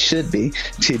where he should be.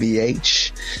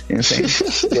 TBH. You know what I'm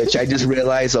saying? Which I just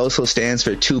realized also stands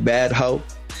for Too Bad Ho.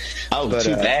 Oh, but,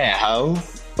 Too Bad Ho.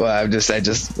 Well,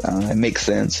 it makes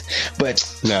sense. But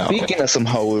speaking of some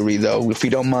hoery, though, if you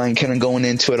don't mind kind of going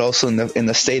into it also in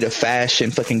the state of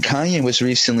fashion, fucking Kanye was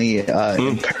recently in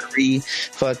Paris,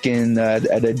 fucking at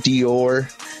a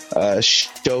Dior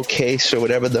showcase or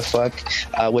whatever the fuck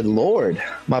with Lorde,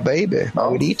 my baby,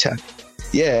 Maurita.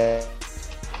 Yeah.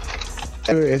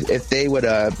 If they would,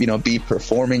 be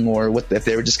performing, or if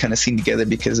they were just kind of seen together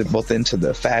because they're both into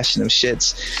the fashion of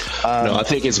shits. No, I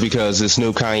think it's because this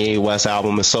new Kanye West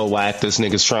album is so whack. This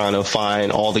nigga's trying to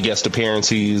find all the guest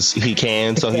appearances he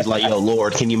can. So he's like, yo,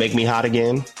 Lorde, can you make me hot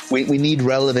again? We need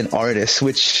relevant artists,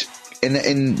 which...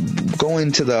 And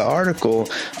going to the article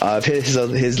of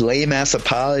his lame ass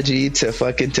apology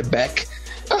to Beck,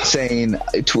 saying, and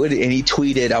he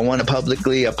tweeted, I want to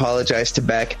publicly apologize to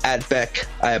Beck, at Beck,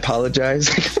 I apologize.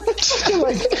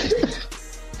 Like,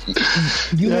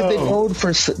 you have been old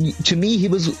to me, he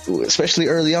was, especially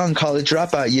early on college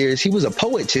dropout years, he was a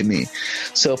poet to me.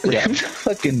 So for him to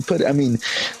fucking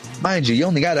mind you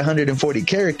only got 140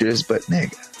 characters, but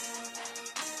nigga.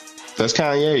 That's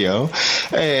Kanye, yo.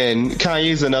 And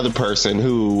Kanye's another person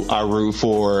who I root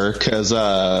for, because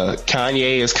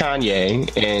Kanye is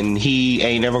Kanye, and he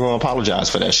ain't never going to apologize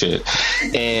for that shit.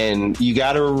 And you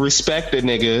got to respect the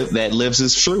nigga that lives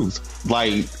his truth.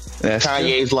 Like, that's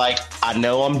Kanye's true. Like, I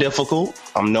know I'm difficult.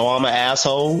 I know I'm an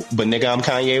asshole, but nigga, I'm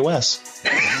Kanye West.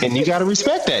 And you got to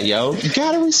respect that, yo. You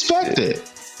got to respect it.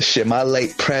 Shit, my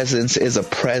late presence is a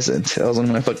present. That was one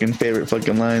of my fucking favorite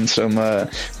fucking lines from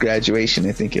Graduation,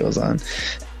 I think it was on.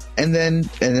 And then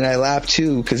I laughed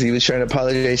too, because he was trying to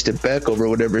apologize to Beck over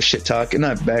whatever shit talking.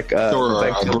 Not Beck,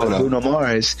 Bruno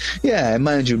Mars. Yeah, and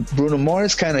mind you, Bruno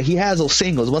Mars he has those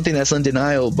singles. One thing that's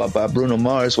undeniable about Bruno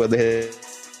Mars, whether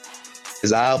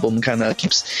his album kind of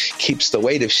keeps the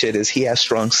weight of shit is he has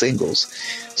strong singles.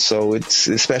 So it's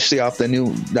especially off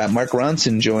that Mark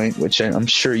Ronson joint, which I'm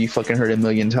sure you fucking heard a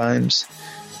million times.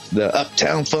 The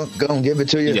Uptown Funk, gonna give it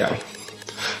to you. Yeah.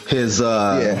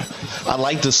 I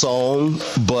like the song,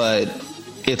 but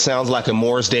it sounds like a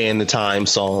Morris Day and the Time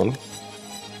song.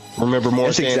 Remember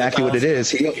Morris Day? That's exactly what it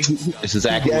is. It's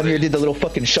exactly what he did the little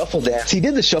fucking shuffle dance. He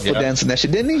did the shuffle dance in that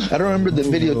shit, didn't he? I don't remember the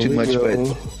video too much,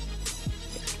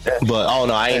 but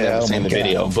I ain't never seen the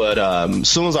video. But as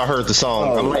soon as I heard the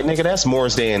song, I'm like, nigga, that's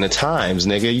Morris Day and the Times,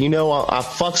 nigga. You know, I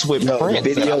fucks with Prince.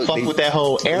 I fuck with that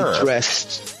whole era.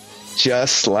 Dressed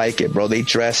just like it, bro. They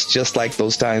dress just like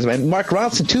those times, man. Mark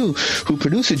Ronson too, who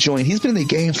produced the joint, he's been in the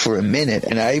game for a minute,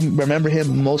 and I remember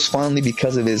him most fondly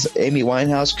because of his Amy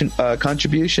Winehouse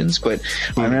contributions. But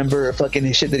I remember fucking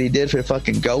his shit that he did for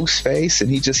fucking Ghostface, and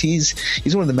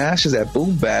he's one of the masters at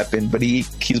boom bap, but he's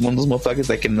one of those motherfuckers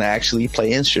that can actually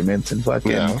play instruments and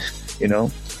fucking you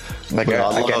know. Like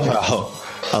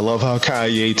I love how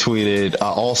Kanye tweeted,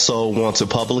 I also want to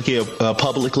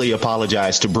publicly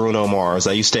apologize to Bruno Mars.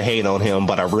 I used to hate on him,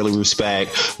 but I really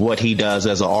respect what he does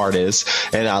as an artist.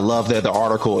 And I love that the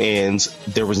article ends,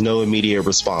 there was no immediate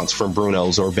response from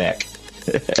Bruno's or Beck.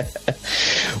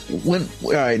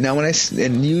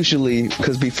 Usually,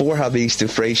 because before how they used to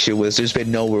phrase shit was, there's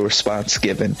been no response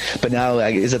given. But now,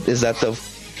 like, is that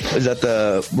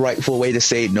the rightful way to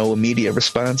say it? No immediate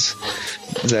response?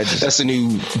 That's a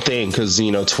new thing because,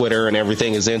 you know, Twitter and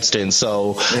everything is instant.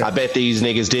 So I bet these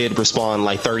niggas did respond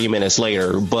like 30 minutes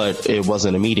later, but it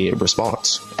wasn't immediate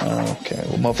response. Okay.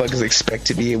 Well, motherfuckers expect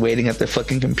to be waiting at their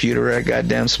fucking computer or a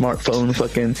goddamn smartphone,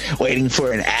 fucking waiting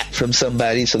for an app from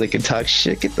somebody so they can talk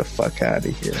shit. Get the fuck out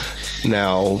of here.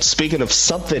 Now, speaking of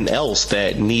something else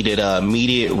that needed an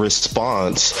immediate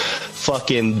response,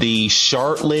 fucking the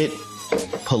Charlotte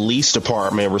Police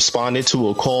Department responded to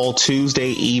a call Tuesday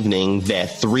evening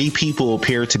that 3 people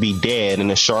appeared to be dead in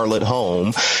a Charlotte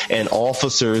home, and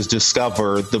officers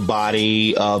discovered the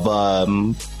body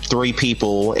of 3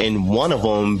 people, and one of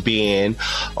them being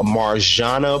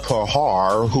Marjana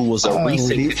Pahar, who was a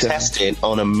recent contestant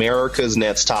on America's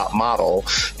Next Top Model,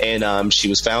 and she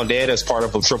was found dead as part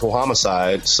of a triple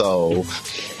homicide. So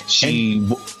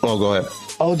go ahead.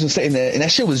 I was just saying that, and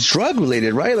that shit was drug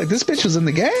related, right? Like, this bitch was in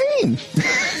the game.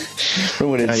 From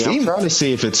what it seemed. I'm trying to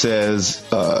see if it says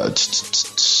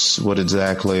what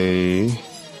exactly.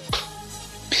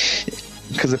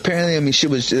 Because apparently, I mean, she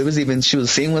was seen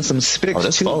with some spics. Oh,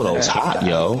 this photo's hot,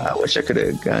 yo. I wish I could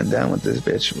have gone down with this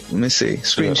bitch. Let me see.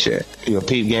 Screen share. Yo,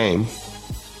 peep game.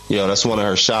 Yo, that's one of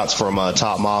her shots from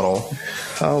Top Model.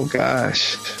 Oh,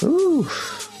 gosh. Ooh.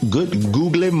 Good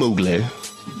googly moogly.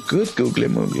 Good googly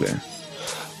moogly.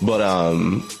 But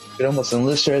it almost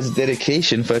enlists her as a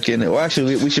dedication. Fucking. Well,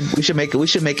 actually, we should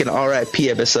make an R.I.P.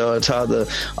 episode to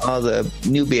all the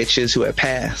new bitches who have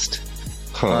passed.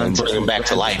 Bring them back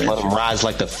to life. Let them rise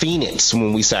like the phoenix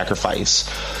when we sacrifice.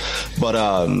 But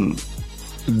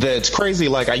that's crazy.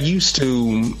 Like, I used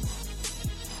to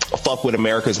fuck with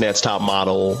America's Next Top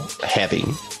Model heavy.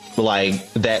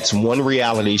 Like, that's one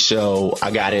reality show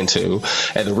I got into,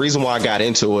 and the reason why I got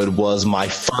into it was my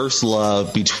first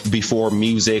love before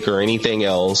music or anything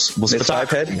else was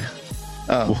photography.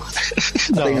 Oh,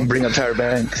 no. They can bring up Tyra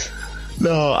Banks.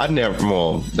 No, I never.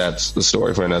 Well, that's the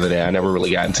story for another day. I never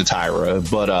really got into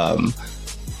Tyra, but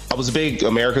I was a big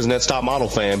America's Next Top Model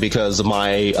fan because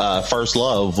my first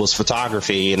love was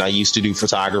photography, and I used to do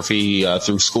photography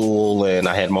through school, and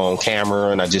I had my own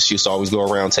camera, and I just used to always go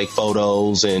around, take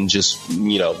photos, and just,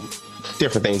 you know,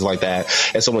 different things like that.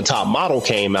 And so when Top Model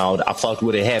came out, I fucked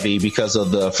with it heavy because of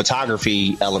the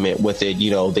photography element with it. You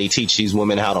know, they teach these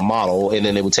women how to model, and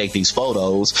then they would take these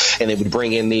photos, and they would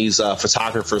bring in these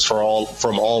photographers from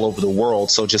all over the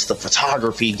world. So just the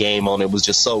photography game on it was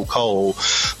just so cold.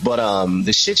 But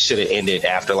the shit should have ended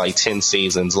after like 10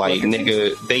 seasons. Like,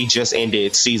 nigga, they just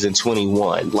ended season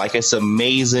 21. Like, it's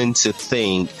amazing to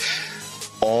think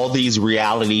all these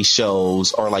reality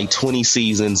shows are like 20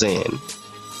 seasons in.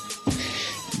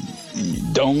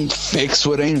 Don't fix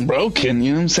what ain't broken.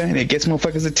 You know what I'm saying? It gets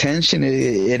motherfuckers' attention.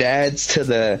 It adds to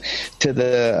the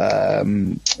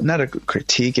not a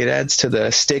critique. It adds to the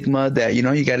stigma that, you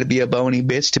know, you got to be a bony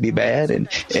bitch to be bad, and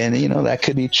you know, that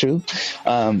could be true.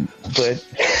 But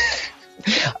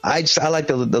I like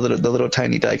the little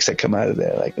tiny dykes that come out of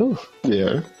there. Like, ooh,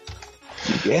 yeah,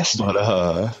 yes.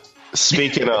 But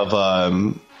speaking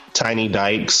of tiny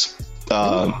dykes,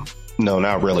 no,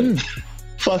 not really.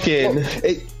 Fucking.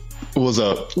 What's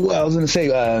up? Well, I was going to say,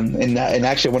 and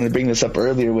actually I wanted to bring this up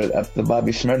earlier with the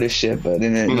Bobby Shmurda shit, but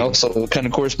then it also kind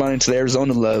of corresponding to the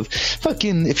Arizona love.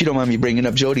 Fucking, if you don't mind me bringing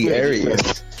up Jodi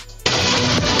Arias.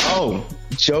 Yo,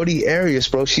 Jodi Arias,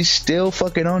 bro, she's still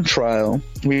fucking on trial.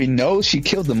 We know she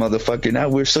killed the motherfucker. Now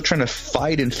we're still trying to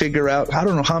fight and figure out, I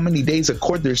don't know how many days of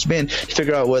court there's been to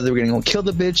figure out whether we're going to go kill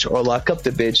the bitch or lock up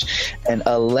the bitch. And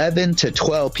 11 to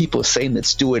 12 people saying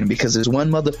let's do it, because there's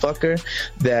one motherfucker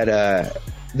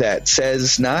that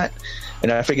says not,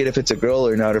 and I forget if it's a girl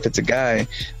or not, or if it's a guy.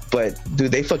 But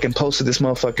dude, they fucking posted this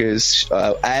motherfucker's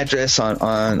address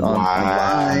online,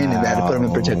 and they had to put him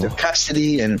in protective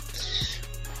custody, and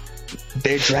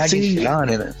they're dragging shit on.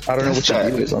 And I don't know what your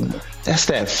view is on that. That's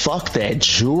that fuck that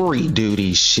jury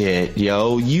duty shit,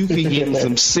 yo. You can get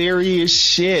some serious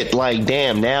shit. Like,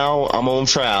 damn, now I'm on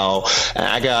trial and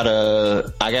I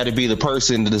gotta be the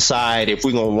person to decide if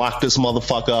we're gonna lock this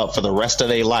motherfucker up for the rest of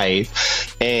their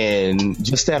life, and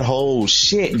just that whole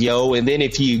shit, yo. And then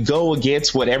if you go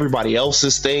against what everybody else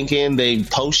is thinking, they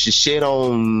post your shit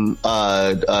on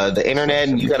the internet,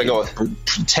 and you gotta go with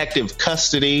protective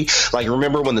custody. Like,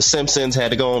 remember when the Simpsons had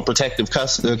to go on protective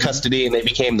custody and they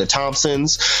became the Thompsons?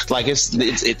 Like, it's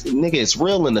nigga, it's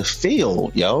real in the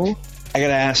field, yo. I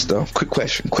gotta ask though, quick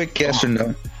question, quick yes or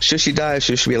no: should she die or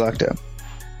should she be locked up?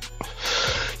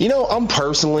 You know, I'm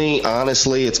personally,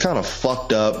 honestly, it's kind of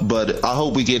fucked up, but I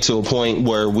hope we get to a point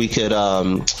where we could,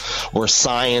 where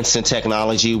science and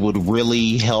technology would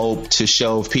really help to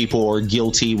show if people are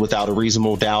guilty without a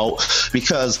reasonable doubt,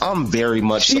 because I'm very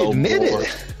much so bored.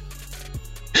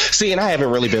 See, and I haven't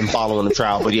really been following the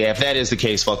trial, but yeah, if that is the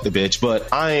case, fuck the bitch.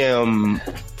 But I am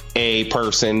a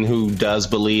person who does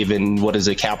believe in, what is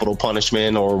it, capital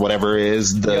punishment or whatever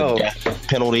is the death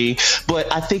penalty.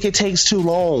 But I think it takes too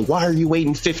long. Why are you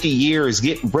waiting 50 years?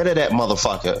 Get rid of that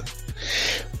motherfucker.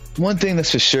 One thing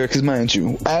that's for sure, because mind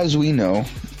you, as we know,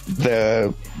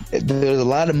 there's a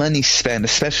lot of money spent,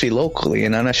 especially locally,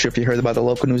 and I'm not sure if you heard about the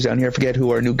local news down here. I forget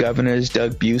who our new governor is,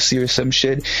 Doug Busey or some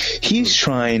shit. He's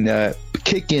trying to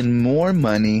kick in more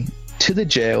money to the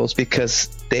jails because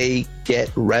they get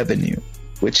revenue,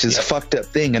 which is a fucked up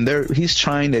thing. And he's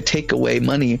trying to take away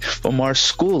money from our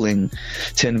schooling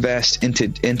to invest into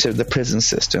the prison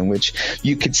system, which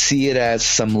you could see it as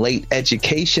some late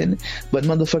education. But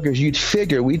motherfuckers, you'd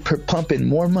figure we'd pump in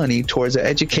more money towards our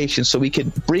education so we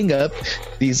could bring up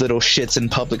these little shits in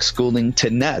public schooling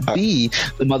to not be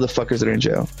the motherfuckers that are in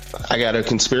jail. I got a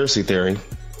conspiracy theory.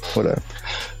 What up?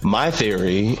 My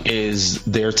theory is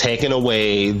they're taking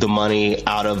away the money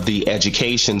out of the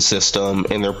education system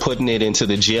and they're putting it into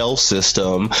the jail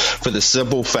system for the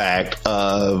simple fact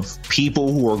of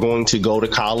people who are going to go to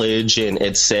college and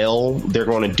excel. They're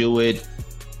going to do it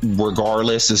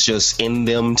regardless. It's just in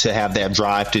them to have that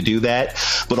drive to do that.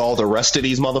 But all the rest of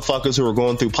these motherfuckers who are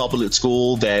going through public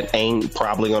school that ain't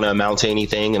probably going to amount to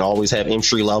anything and always have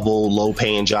entry level, low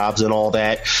paying jobs and all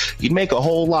that, you'd make a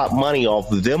whole lot of money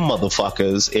off of them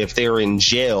motherfuckers if they're in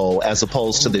jail as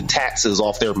opposed to the taxes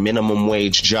off their minimum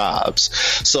wage jobs.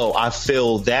 So I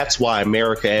feel that's why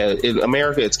America,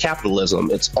 it's capitalism.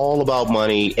 It's all about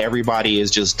money. Everybody is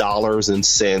just dollars and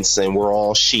cents and we're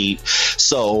all sheep.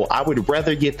 So I would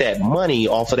rather get that money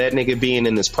off of that nigga being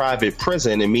in this private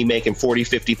prison and me making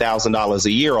 $40,000-$50,000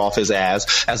 a year off his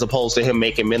ass, as opposed to him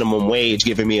making minimum wage,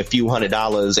 giving me a few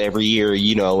 $100s every year,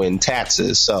 you know, in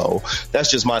taxes. So that's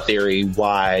just my theory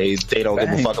why they don't give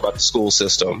a fuck about the school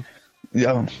system.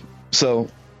 Yeah. So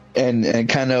and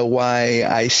kind of why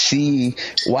I see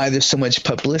why there's so much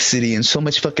publicity and so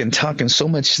much fucking talk and so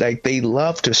much, like, they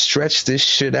love to stretch this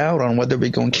shit out on whether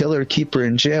we're gonna kill her or keep her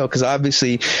in jail, because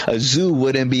obviously a zoo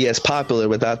wouldn't be as popular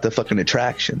without the fucking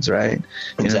attractions, right?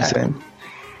 You know what I'm saying?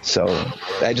 So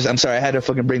I'm sorry, I had to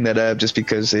fucking bring that up just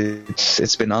because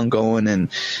it's been ongoing, and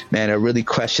man, I really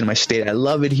question my state. I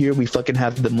love it here. We fucking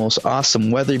have the most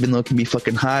awesome weather, even though it can be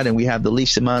fucking hot, and we have the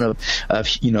least amount of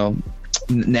you know,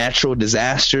 natural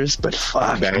disasters, but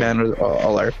fuck, man,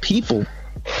 all our people,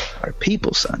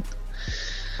 son.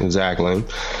 Exactly.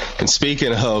 And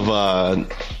speaking of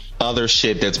other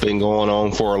shit that's been going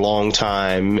on for a long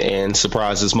time, and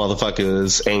surprises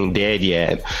motherfuckers ain't dead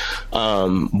yet,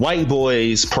 white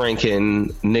boys pranking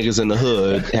niggas in the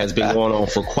hood has been going on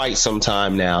for quite some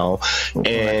time now. One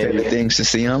of my favorite things to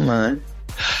see online.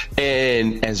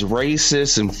 And as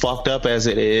racist and fucked up as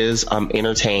it is, I'm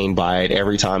entertained by it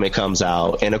every time it comes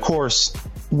out. And of course,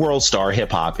 World Star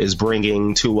Hip Hop is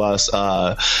bringing to us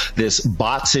this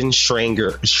Bots and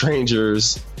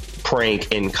Strangers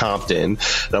prank in Compton.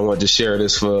 And I wanted to share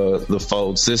this for the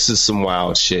folks. This is some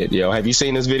wild shit, yo. Have you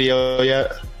seen this video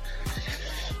yet?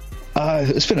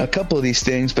 It's been a couple of these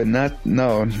things, but not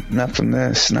from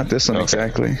this. Not this one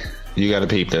exactly. You got to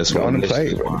peep this one. Go on and play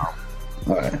it. Wow.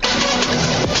 All right. Like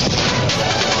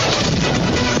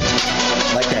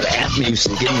that app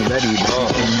music, getting ready, bro.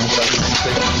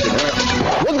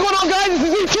 What's going on, guys?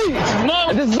 This is ET.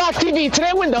 this is Box TV.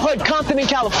 Today we're in the hood, Compton in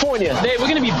California. Today we're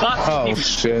gonna be boxing Oh people.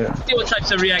 shit! See what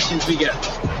types of reactions we get.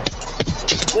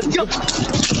 Let's go.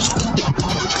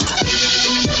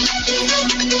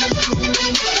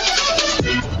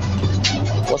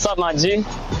 What's up, my G?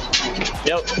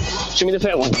 Yo, show me the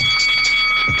fair one.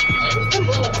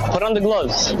 Put on the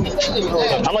gloves.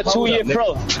 I'm a 2-year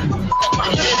pro.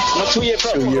 I'm a 2-year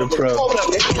pro. 2-year pro.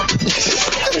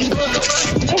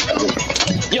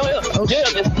 Yo,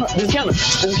 there's a camera.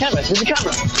 There's a camera. There's a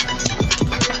camera.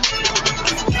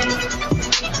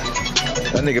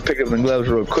 That nigga picked up the gloves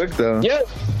real quick though.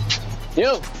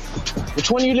 Yo,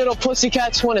 which one of you little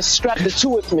pussycats want to scrap the 2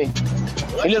 with me?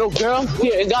 You little girl?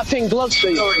 Here, I got pink gloves for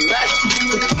you.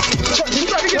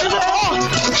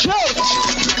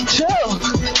 Chill.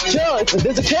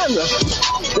 There's a camera.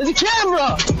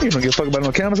 You don't give a fuck about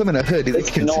no cameras. I'm in a hoodie. They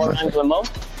can't No see my- orange limo.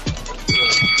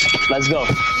 Let's go.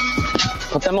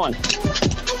 Put them on.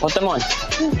 Put them on,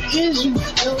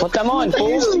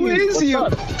 fool.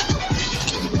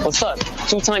 What's up?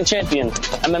 2-time champion,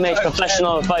 MMA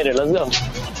professional fighter. Let's go.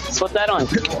 Let's put that on.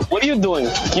 What are you doing?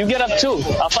 You get up too.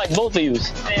 I'll fight both of you.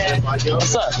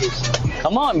 What's up?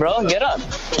 Come on, bro. Get up.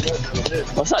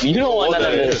 What's up? You don't want none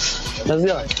of this. Let's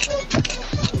go.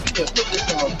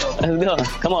 Let's go.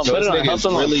 Come on, So put this it on. nigga Help is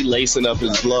him on. really lacing up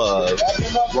his glove.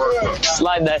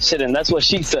 Slide that shit in. That's what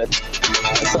she said.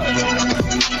 What's up?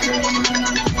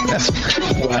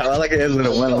 Wow, I like it as in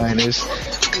a one-liners.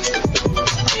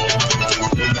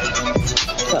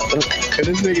 And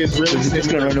this nigga is really He's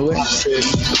gonna run away.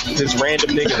 This random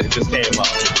nigga that just came up.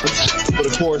 But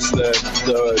of course, the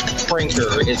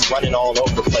pranker is running all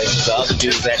over the place. The other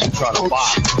dude is actually trying to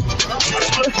box.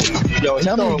 Yo,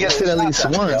 Tell me you gets it at least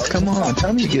once. Come on,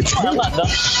 tell me you get I'm it. not done.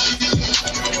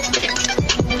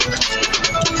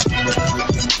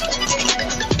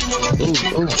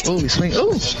 Ooh, he swing.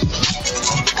 Ooh.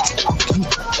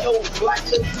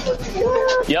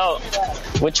 Yo,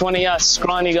 which one of y'all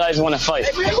scrawny guys want to fight?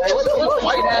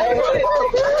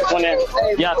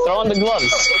 Yeah, throw on the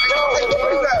gloves.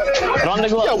 Throw on the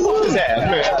gloves. Yo, what is that,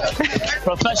 man?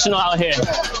 Professional out here.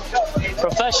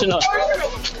 Professional.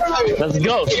 Let's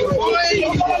go.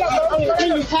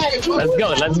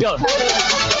 Let's go.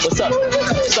 What's up?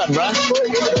 What's up, bro?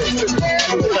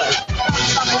 What's up?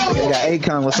 I got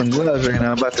Akon with some gloves right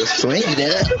now. I'm about to swing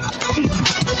that.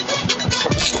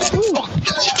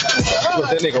 But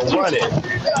that nigga running.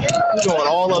 He's going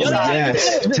all up.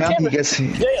 Yes. Tell me he gets.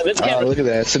 There's Oh, cameras. look at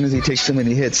that. As soon as he takes too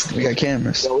many hits, we got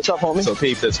cameras. Yo, what's up, homie? So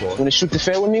peep this one. Wanna shoot the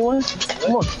fair with me, one?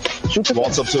 Come on. Shoot the fair.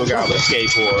 Walks up to a guy with a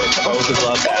skateboard, throws his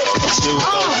gloves at him. Dude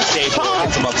throws the skateboard,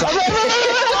 hits him up top.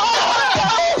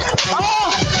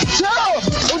 Chill!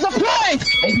 It was a prank!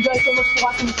 Thank you guys so much for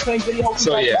watching this prank video.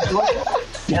 So yeah.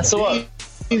 Yeah, so what?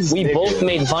 We both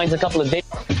made Vines a couple of days.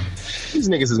 These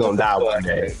niggas is gonna die one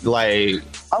day. Like,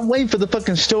 I'm waiting for the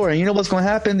fucking story. You know what's going to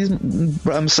happen?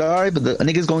 I'm sorry, but the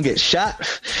nigga's going to get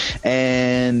shot.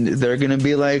 And they're going to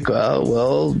be like,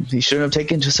 well, he shouldn't have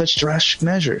taken such drastic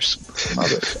measures.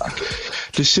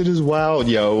 Motherfucker. this shit is wild,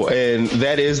 yo. And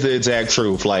that is the exact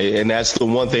truth. Like, and that's the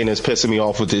one thing that's pissing me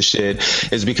off with this shit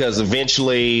is because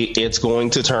eventually it's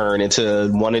going to turn into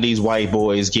one of these white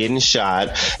boys getting shot.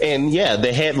 And yeah,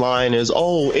 the headline is,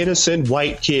 oh, innocent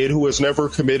white kid who has never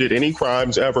committed any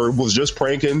crimes ever was just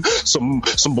pranking some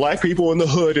black people in the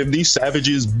hood, and these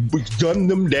savages gunned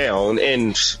them down.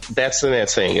 And that's the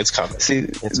next thing. It's coming. See,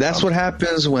 that's what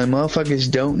happens when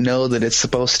motherfuckers don't know that it's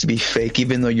supposed to be fake,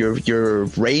 even though you're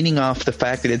rating off the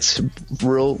fact that it's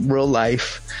real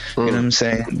life. You know what I'm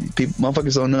saying?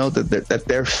 Motherfuckers don't know that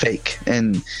they're fake.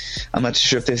 And I'm not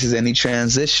sure if this is any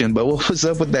transition, but what was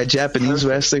up with that Japanese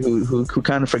wrestler who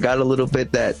kind of forgot a little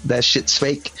bit that shit's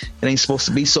fake? It ain't supposed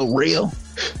to be so real.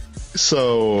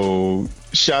 So,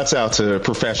 shouts out to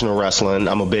professional wrestling.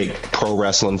 I'm a big pro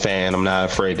wrestling fan. I'm not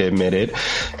afraid to admit it.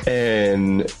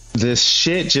 And this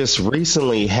shit just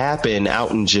recently happened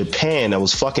out in Japan. That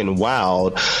was fucking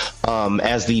wild.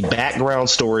 As the background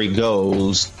story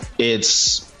goes,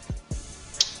 it's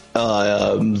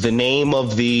the name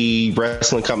of the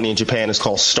wrestling company in Japan is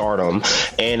called Stardom,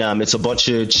 and it's a bunch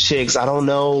of chicks. I don't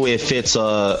know if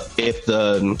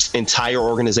the entire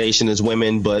organization is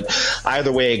women, but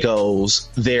either way it goes,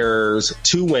 there's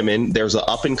two women. There's an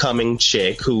up and coming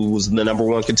chick who's the number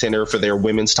one contender for their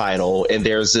women's title, and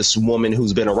there's this woman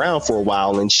who's been around for a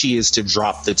while, and she is to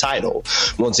drop the title.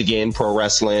 Once again, pro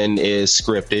wrestling is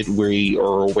scripted. We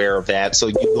are aware of that. So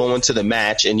you go into the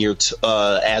match, and you're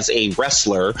as a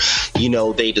wrestler,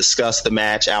 they discussed the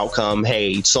match outcome.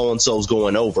 Hey, so-and-so's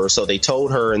going over. So they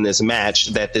told her in this match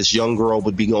that this young girl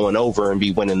would be going over and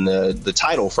be winning the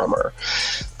title from her.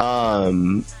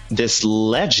 This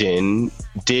legend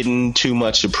didn't too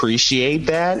much appreciate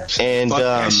that, and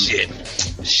that shit.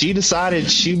 She decided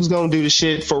she was gonna do the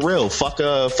shit for real. Fuck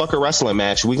a wrestling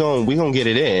match. We gonna get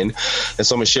it in. And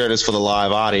so I'm gonna share this for the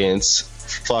live audience.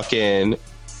 Fucking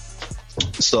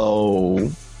so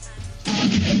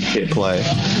hit play.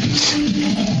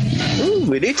 Ooh,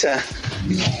 Vidita.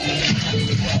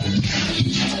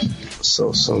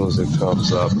 So as soon as it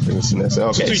comes up, I think it's next.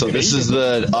 Okay, so this is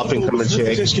the up and coming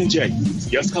chick. Shows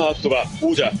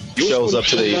up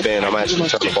to the event. I'm actually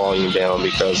turning the volume down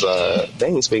because they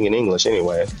ain't speaking English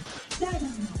anyway.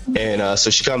 And so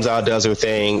she comes out, does her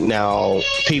thing. Now,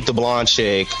 Pete the blonde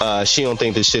chick, she don't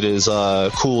think this shit is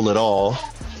cool at all.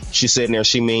 She's sitting there,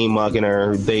 she mean mugging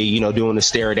her. They, doing the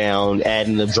stare down,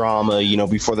 adding the drama,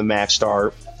 before the match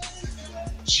start.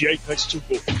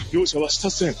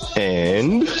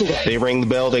 And they ring the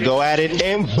bell, they go at it,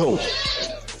 and boom.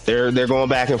 They're going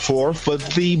back and forth, but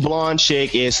the blonde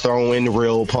chick is throwing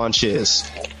real punches.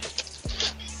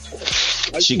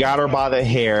 She got her by the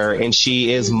hair, and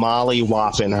she is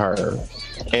molly-whopping her.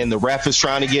 And the ref is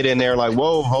trying to get in there like,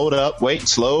 whoa, hold up, wait,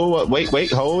 slow,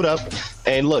 wait, hold up.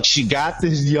 And look, she got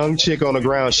this young chick on the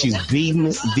ground. She's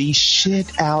beating the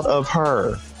shit out of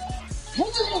her.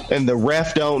 And the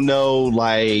ref don't know,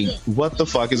 like, what the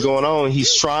fuck is going on.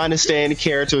 He's trying to stay in the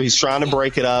character. He's trying to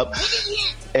break it up.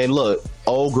 And look,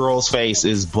 old girl's face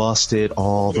is busted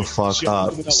all the fuck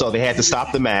up. So they had to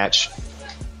stop the match.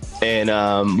 And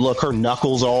look, her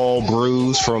knuckles all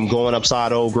bruised from going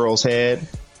upside old girl's head.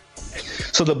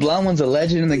 So the blonde one's a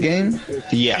legend in the game?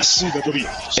 Yes.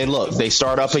 And look, they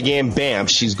start up again. Bam.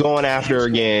 She's going after her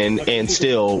again. And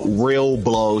still, real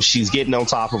blow. She's getting on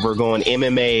top of her, going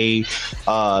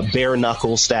MMA, bare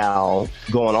knuckle style,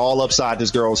 going all upside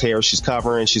this girl's hair. She's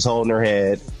covering. She's holding her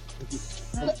head.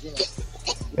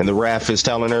 And the ref is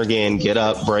telling her again, get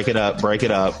up, break it up, break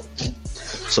it up.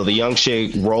 So the young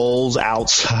chick rolls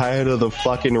outside of the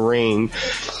fucking ring,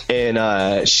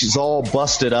 and she's all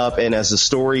busted up. And as the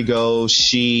story goes,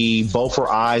 both her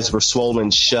eyes were swollen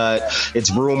shut.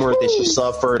 It's rumored that she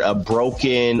suffered a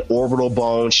broken orbital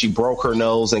bone. She broke her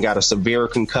nose and got a severe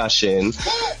concussion.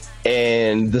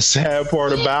 And the sad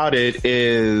part about it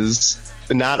is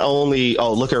not only,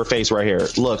 look at her face right here.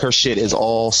 Look, her shit is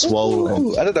all swollen.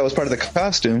 Ooh, I thought that was part of the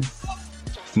costume.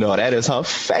 No, that is her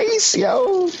face,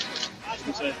 yo.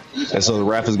 And so the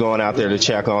ref is going out there to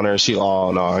check on her.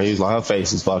 He's like, her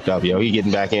face is fucked up, yo. He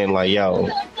getting back in like, yo.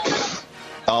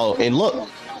 Oh, and look,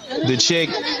 the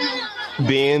chick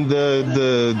being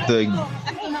the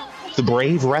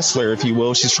brave wrestler, if you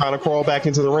will, she's trying to crawl back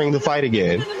into the ring to fight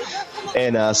again.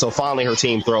 And so finally her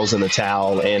team throws in the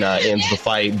towel and ends the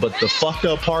fight. But the fucked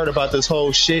up part about this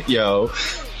whole shit, yo,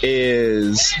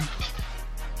 is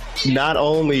not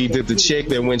only did the chick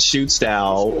that went shoot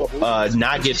style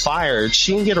not get fired,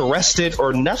 she didn't get arrested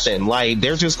or nothing. Like,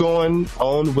 they're just going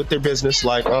on with their business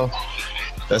like, oh,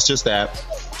 that's just that.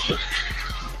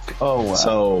 Oh, wow.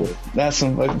 So that's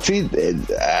some, see,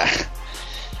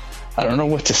 I don't know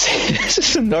what to say. This is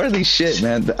some gnarly shit,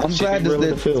 man. I'm glad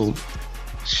that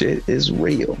shit is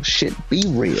real. Shit be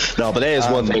real. No, but that is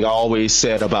one thing I always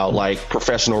said about, like,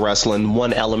 professional wrestling.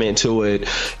 One element to it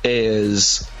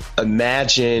is,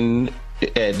 imagine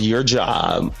at your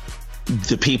job,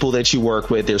 the people that you work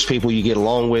with, there's people you get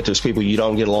along with, there's people you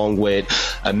don't get along with.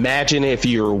 Imagine if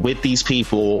you're with these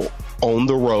people on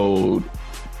the road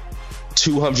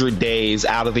 200 days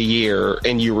out of the year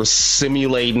and you were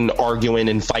simulating arguing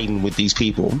and fighting with these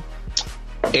people.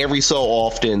 Every so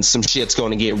often, some shit's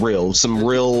going to get real. Some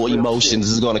real emotions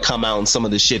is going to come out in some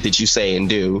of the shit that you say and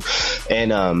do.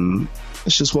 And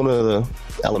it's just one of the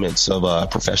elements of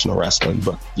professional wrestling.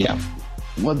 But yeah.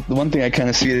 One thing I kind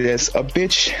of see it as a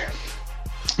bitch,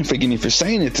 forgive me for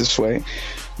saying it this way,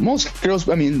 most girls,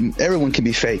 I mean, everyone can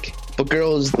be fake. But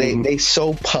girls, they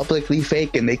so publicly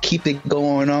fake and they keep it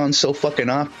going on so fucking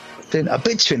often. A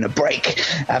bitch finna break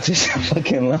after so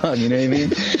fucking long, you know what I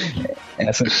mean? And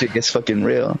that's when shit gets fucking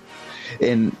real.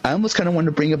 And I almost kind of want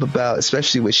to bring up about,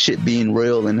 especially with shit being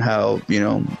real and how, you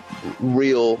know,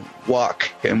 real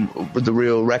walk and the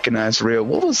real recognize real.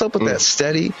 What was up with that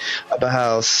study about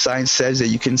how science says that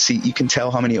you can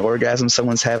tell how many orgasms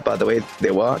someone's had by the way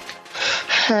they walk?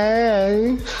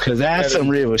 Hey, because that's some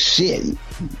real shit.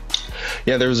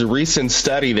 Yeah, there was a recent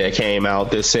study that came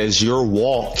out that says your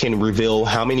walk can reveal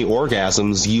how many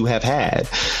orgasms you have had.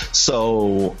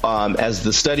 So, as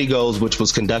the study goes, which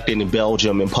was conducted in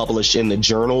Belgium and published in the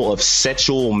Journal of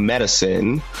Sexual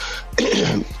Medicine,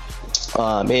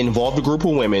 It involved a group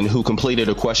of women who completed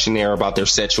a questionnaire about their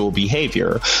sexual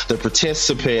behavior. The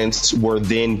participants were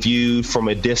then viewed from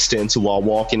a distance while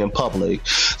walking in public.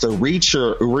 The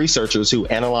researchers who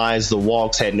analyzed the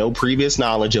walks had no previous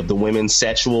knowledge of the women's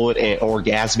sexual and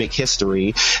orgasmic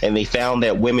history, and they found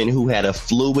that women who had a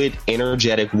fluid,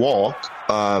 energetic walk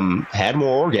had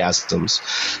more orgasms.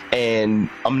 And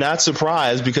I'm not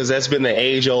surprised, because that's been the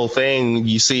age-old thing.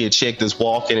 You see a chick that's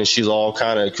walking and she's all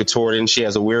kind of contorted and she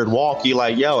has a weird walk. You're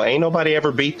like, yo, ain't nobody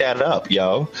ever beat that up,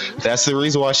 yo. That's the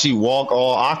reason why she walk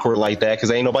all awkward like that,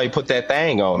 because ain't nobody put that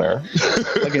thing on her.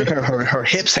 Look at her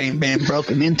hips ain't been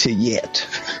broken into yet.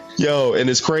 Yo, and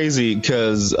it's crazy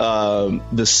because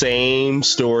the same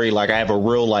story, like I have a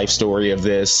real life story of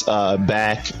this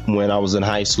back when I was in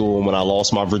high school and when I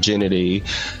lost my virginity.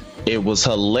 It was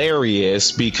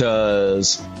hilarious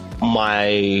because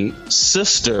my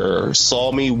sister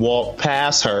saw me walk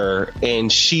past her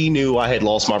and she knew I had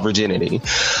lost my virginity.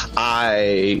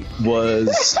 I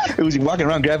was... It was you walking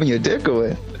around grabbing your dick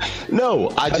away? No,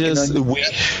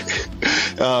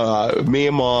 me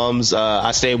and moms,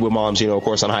 I stayed with moms, of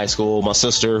course, in high school. My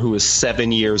sister, who is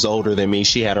 7 years older than me,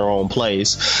 she had her own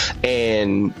place.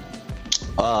 And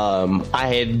I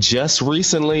had just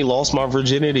recently lost my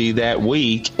virginity that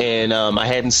week, and I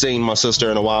hadn't seen my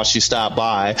sister in a while. She stopped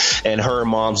by, and her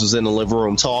mom's was in the living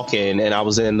room talking, and I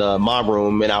was in my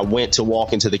room, and I went to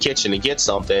walk into the kitchen to get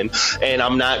something,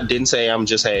 and didn't say I'm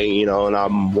just, hey, and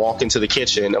I'm walking to the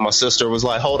kitchen, and my sister was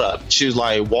like, hold up. She was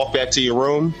like, walk back to your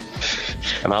room.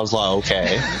 And I was like,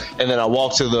 okay. And then I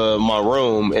walked to my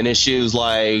room, and then she was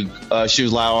like,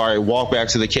 all right, walk back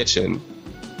to the kitchen.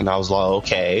 And I was like,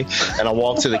 okay. And I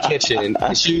walked to the kitchen,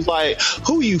 and she was like,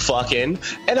 who you fucking?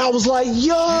 And I was like,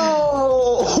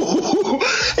 yo.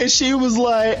 And she was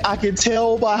like, I could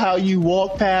tell by how you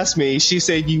walked past me. She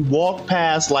said, you walked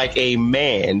past like a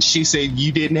man. She said,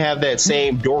 you didn't have that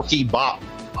same dorky bop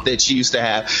that she used to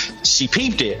have. She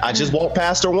peeped it. I just walked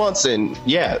past her once, and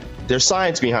yeah, there's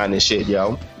science behind this shit,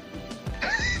 yo.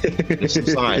 There's some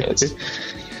science.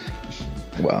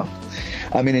 Wow.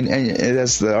 I mean, and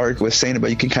as the article was saying about,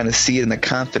 you can kind of see it in the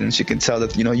confidence. You can tell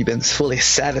that, you've been fully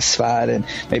satisfied, and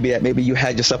maybe you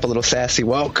had yourself a little sassy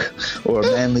walk or a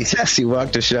manly sassy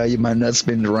walk to show you my nuts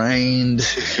been drained,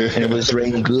 and it was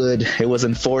drained good. It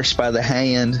wasn't forced by the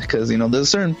hand, because,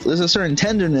 there's a certain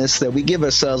tenderness that we give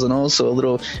ourselves, and also a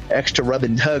little extra rub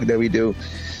and tug that we do.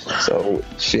 So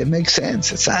shit makes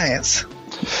sense. It's science.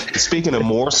 Speaking of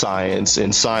more science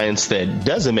and science that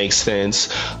doesn't make sense,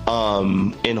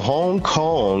 in Hong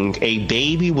Kong, a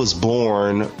baby was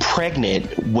born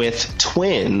pregnant with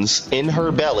twins in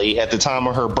her belly at the time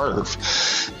of her birth.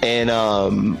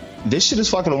 And this shit is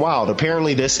fucking wild.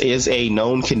 Apparently, this is a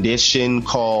known condition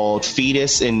called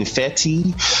fetus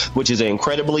infetti, which is an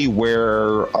incredibly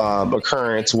rare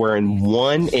occurrence wherein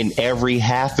 1 in every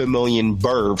 500,000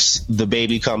 births, the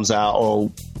baby comes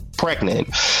out pregnant.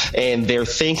 And they're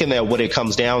thinking that what it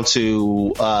comes down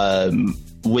to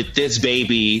with this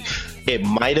baby, it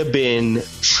might have been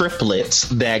triplets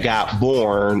that got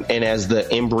born, and as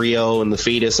the embryo and the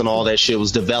fetus and all that shit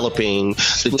was developing,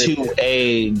 the 2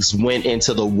 eggs went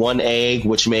into the 1 egg,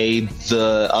 which made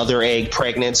the other egg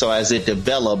pregnant. So as it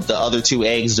developed, the other 2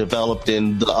 eggs developed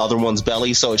in the other one's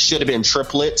belly. So it should have been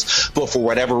triplets, but for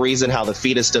whatever reason, how the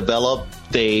fetus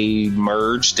developed, they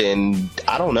merged, and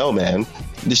I don't know, man.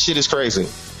 This shit is crazy.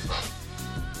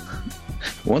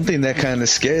 One thing that kind of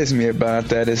scares me about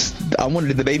that is, I wonder,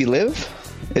 did the baby live?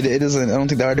 It doesn't. I don't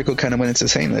think the article kind of went into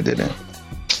saying that, did it?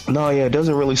 No, yeah, it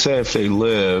doesn't really say if they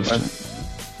lived.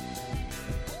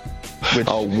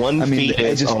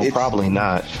 Fetus. Probably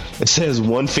not. It says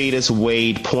 1 fetus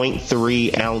weighed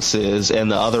 0.3 ounces,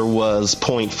 and the other was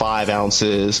 0.5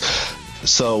 ounces.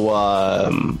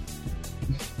 So,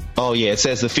 oh yeah, it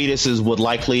says the fetuses would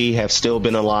likely have still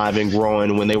been alive and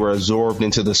growing when they were absorbed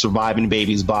into the surviving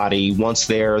baby's body. Once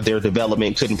their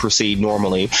development couldn't proceed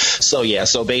normally. So yeah,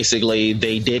 so basically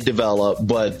they did develop,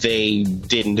 but they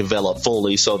didn't develop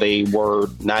fully. So they were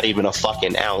not even a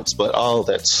fucking ounce. But oh,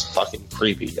 that's fucking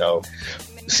creepy, yo.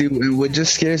 See, what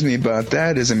just scares me about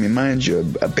that is, mind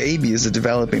you, a baby is a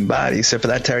developing body. So for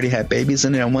that to already have babies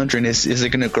in it, I'm wondering, is it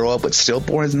going to grow up with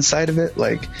stillborns inside of it?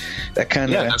 Like, that kind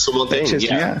of... Yeah, that's the one thing.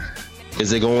 Yeah.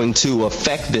 Is it going to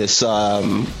affect this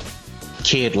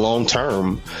kid long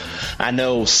term? I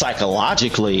know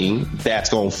psychologically that's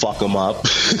going to fuck them up.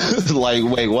 Like,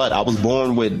 wait, what? I was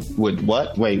born with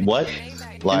what? Wait, what?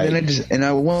 Like, and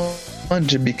I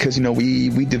wonder because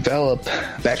we develop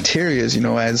bacteria as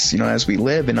we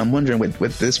live, and I'm wondering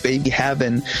with this baby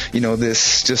having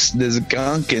this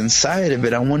gunk inside of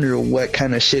it, I wonder what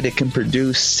kind of shit it can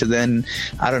produce to then,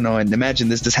 I don't know, and imagine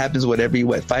this happens every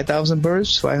 5,000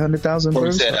 births, 500,000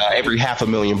 births, every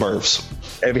 500,000 births.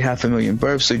 Every 500,000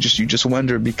 births. So you just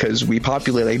wonder, because we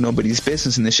populate like nobody's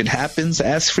business and this shit happens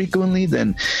as frequently,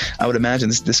 then I would imagine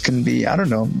this can be, I don't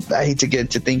know, I hate to get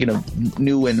to thinking of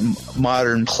new and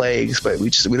modern plagues, but we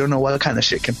don't know what kind of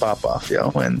shit can pop off,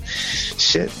 and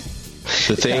shit.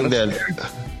 The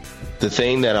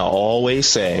thing that I always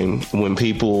say when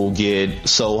people get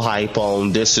so hype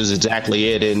on this is exactly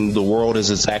it and the world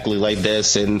is exactly like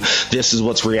this and this is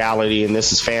what's reality and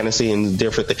this is fantasy and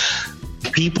different things.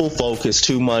 People focus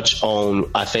too much on,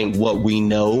 I think, what we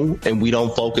know, and we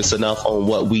don't focus enough on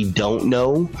what we don't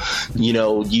know.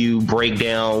 You break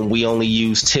down, we only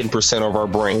use 10% of our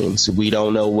brains. We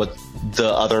don't know what the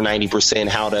other 90%,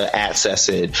 how to access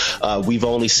it. We've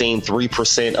only seen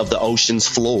 3% of the ocean's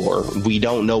floor. We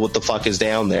don't know what the fuck is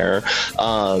down there.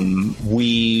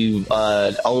 We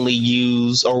only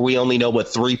know what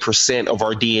 3% of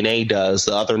our DNA does.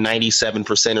 The other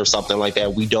 97% or something like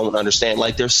that, we don't understand.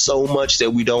 Like, there's so much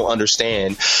that we don't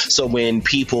understand. So when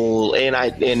people,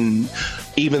 and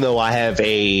even though I have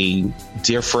a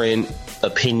different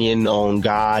opinion on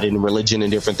God and religion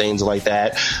and different things like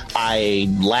that, I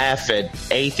laugh at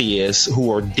atheists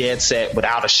who are dead set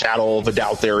without a shadow of a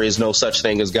doubt there is no such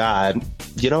thing as God.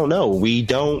 You don't know. We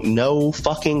don't know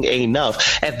fucking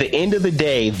enough. At the end of the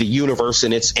day, the universe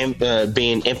and its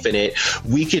being infinite,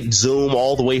 we could zoom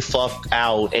all the way fuck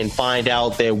out and find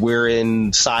out that we're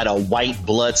inside a white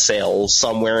blood cell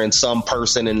somewhere in some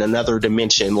person in another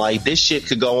dimension. Like, this shit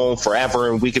could go on forever,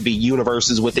 and we could be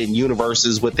universes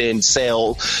within cells.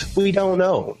 We don't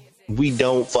know. We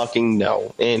don't fucking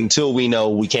know. And until we know,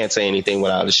 we can't say anything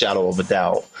without a shadow of a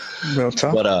doubt. Real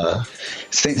talk. But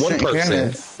one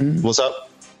person. What's up?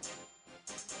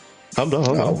 I'm done.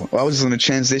 I was just going to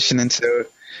transition into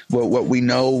what we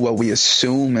know, what we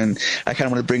assume, and I kind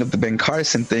of want to bring up the Ben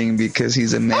Carson thing because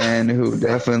he's a man who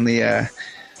definitely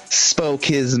spoke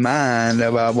his mind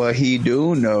about what he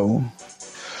do know.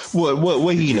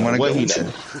 What he know? What he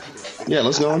know? Yeah,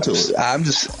 let's go into it.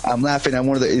 I'm laughing at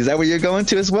one of the. Is that where you're going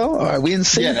to as well? All right, we in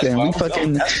sync then.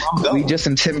 We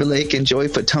Justin Timberlake and Joey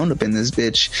Fatone up in this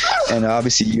bitch, and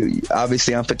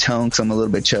obviously I'm Fatone because I'm a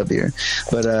little bit chubbier.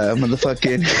 But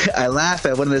motherfucking, I laugh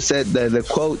at one of the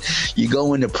quote: "You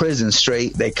go into prison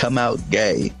straight, they come out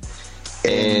gay."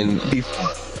 And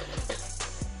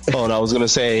I was going to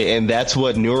say, and that's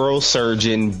what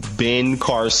neurosurgeon Ben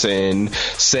Carson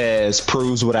says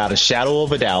proves without a shadow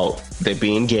of a doubt that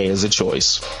being gay is a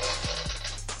choice.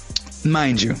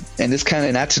 Mind you, and this kind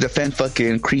of not to defend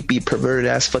fucking creepy, perverted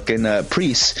ass fucking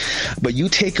priests, but you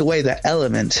take away the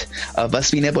element of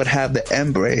us being able to have the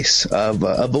embrace of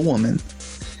a woman,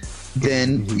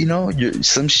 then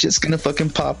some shit's gonna fucking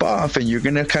pop off, and you're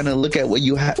gonna kind of look at what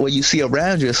you see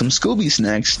around you, some Scooby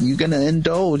snacks. You're gonna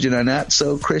indulge in a not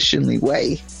so Christianly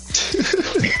way.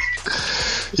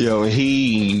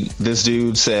 This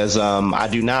dude says, I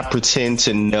do not pretend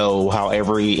to know how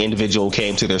every individual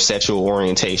came to their sexual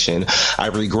orientation. I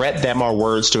regret that my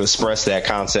words to express that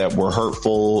concept were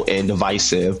hurtful and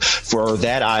divisive. For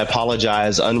that, I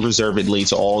apologize unreservedly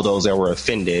to all those that were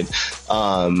offended.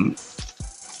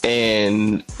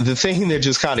 And the thing that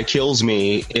just kind of kills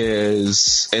me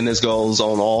is, and this goes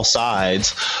on all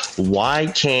sides, why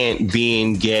can't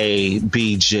being gay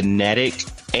be genetic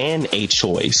and a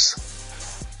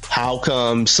choice? How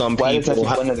come some people... Why does it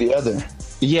have to be one or the other?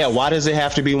 Yeah, why does it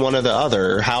have to be one or the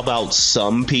other? How about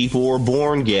some people are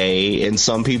born gay and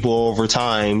some people over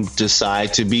time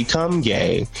decide to become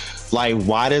gay? Like,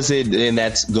 why does it, and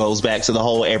that goes back to the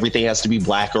whole everything has to be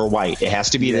black or white. It has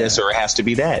to be this or it has to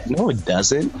be that. No, it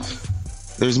doesn't.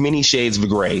 There's many shades of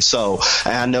gray. So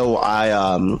I know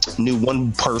I knew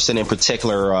one person in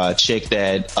particular, a chick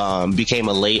that became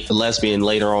a lesbian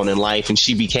later on in life, and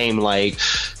she became like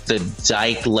the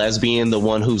dyke lesbian, the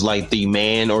one who's like the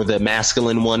man or the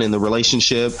masculine one in the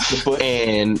relationship.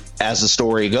 And as the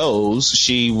story goes,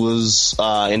 she was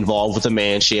involved with a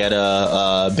man. She had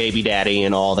a baby daddy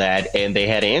and all that, and they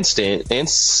had an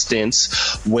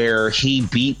instance where he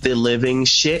beat the living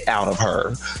shit out of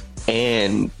her.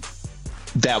 And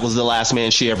that was the last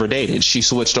man she ever dated. She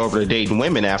switched over to dating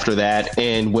women after that,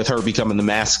 and with her becoming the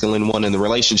masculine one in the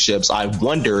relationships, I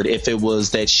wondered if it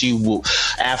was that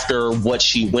after what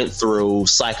she went through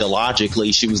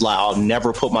psychologically, she was like, I'll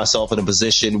never put myself in a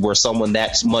position where someone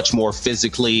that's much more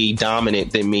physically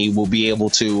dominant than me will be able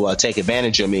to take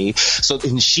advantage of me. So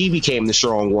she became the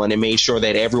strong one and made sure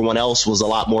that everyone else was a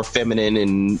lot more feminine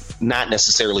and not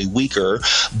necessarily weaker,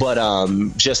 but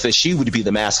just that she would be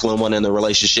the masculine one in the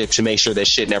relationship to make sure that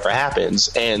shit never happens.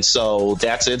 And so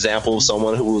that's an example of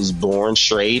someone who was born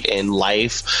straight and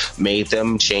life made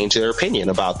them change their opinion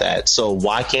about that. So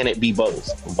why can't it be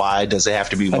both? Why does it have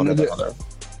to be one or the other?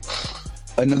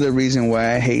 Another reason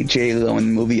why I hate J-Lo in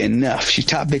the movie enough. She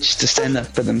taught bitches to stand up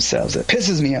for themselves. It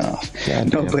pisses me off.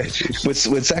 No, but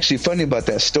what's actually funny about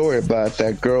that story about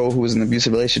that girl who was in an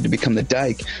abusive relationship to become the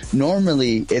dyke,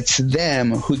 normally it's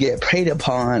them who get preyed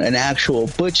upon an actual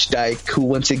butch dyke who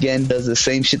once again does the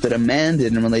same shit that a man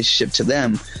did in relationship to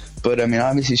them. But I mean,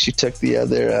 obviously she took the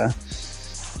other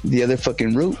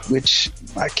fucking route, which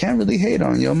I can't really hate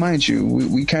on. Mind you,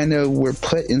 we kind of were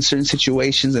put in certain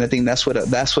situations, and I think that's what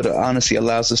honestly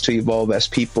allows us to evolve as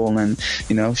people, and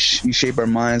you shape our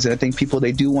minds. And I think people,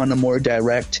 they do want a more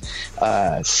direct,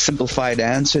 simplified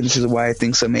answer. This is why I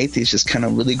think some atheists just kind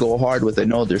of really go hard with it.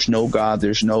 No, there's no God,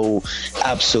 there's no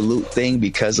absolute thing,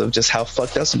 because of just how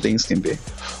fucked up some things can be.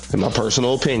 And my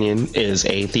personal opinion is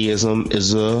atheism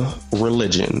is a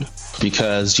religion,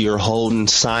 because you're holding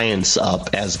science up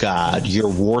as God. You're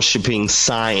worshiping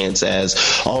science as,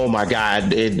 oh my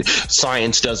God,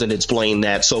 science doesn't explain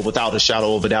that. So without a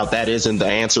shadow of a doubt, that isn't the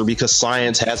answer, because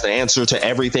science has the answer to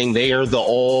everything. They are the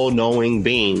all-knowing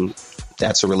being.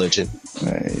 That's a religion.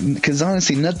 Because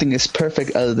honestly, nothing is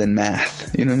perfect other than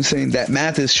math. You know what I'm saying? That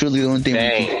math is truly the only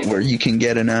thing where you can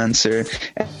get an answer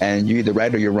and you're either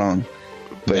right or you're wrong.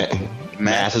 But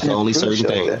math is the only certain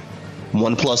thing.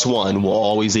 1 + 1 will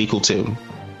always equal 2.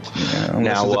 Yeah,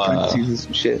 now,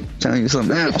 some shit telling you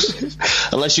something else.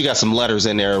 Unless you got some letters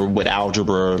in there with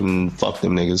algebra, and fuck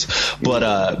them niggas.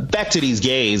 But back to these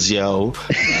gays, yo.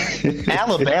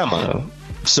 Alabama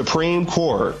Supreme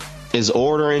Court is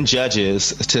ordering judges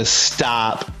to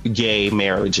stop gay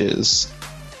marriages.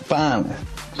 Finally.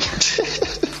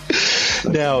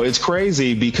 Now, it's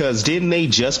crazy because didn't they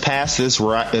just pass this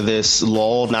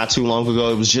law not too long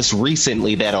ago? It was just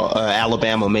recently that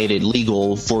Alabama made it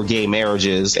legal for gay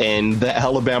marriages, and the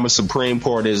Alabama Supreme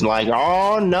Court is like,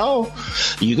 oh no,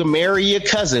 you can marry your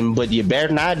cousin, but you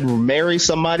better not marry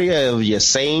somebody of your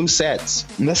same sex.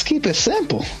 Let's keep it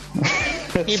simple.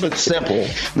 Keep it simple.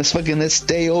 Let's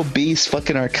stay obese,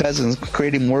 fucking our cousins,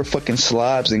 creating more fucking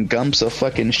slobs and gumps of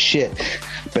fucking shit.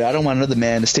 But I don't want another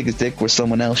man to stick his dick where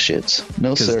someone else shits.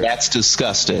 No, sir. That's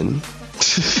disgusting.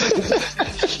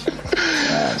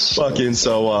 Fucking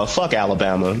fuck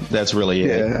Alabama. That's really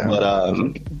it. Yeah.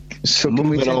 But so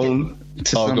moving on to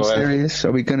something serious.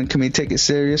 Can we take it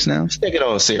serious now? Let's take it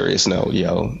on a serious note,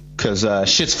 yo. Because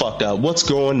shit's fucked up. What's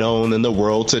going on in the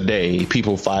world today?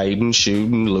 People fighting,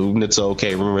 shooting, looting. It's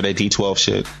okay. Remember that D12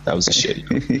 shit? That was a shit.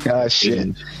 Yeah,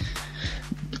 shit.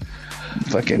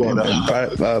 Fucking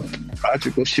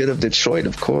prodigal shit of Detroit,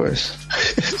 of course.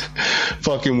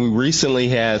 Fucking, we recently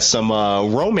had some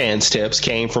romance tips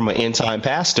came from an end-time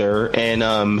pastor,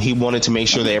 and he wanted to make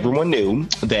sure that everyone knew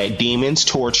that demons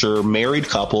torture married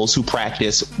couples who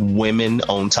practice women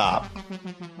on top.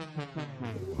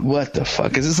 What the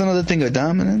fuck? Is this another thing of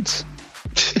dominance?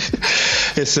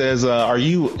 It says, are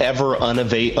you ever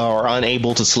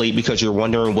unable to sleep because you're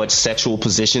wondering what sexual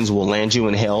positions will land you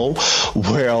in hell?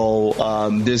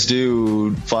 Well, this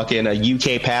dude, fucking a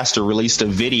UK pastor, released a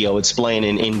video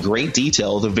explaining in great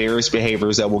detail the various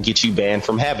behaviors that will get you banned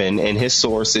from heaven, and his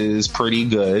source is pretty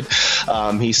good.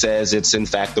 He says it's in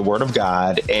fact the word of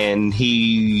God, and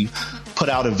he put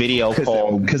out a video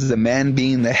called... Because the man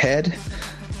being the head?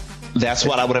 That's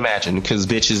what I would imagine, because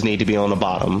bitches need to be on the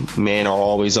bottom. Men are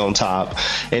always on top.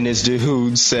 And this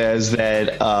dude says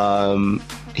that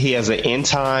he has an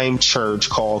end-time church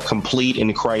called Complete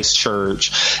in Christ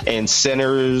Church, and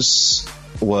sinners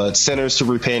to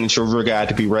repent and children of God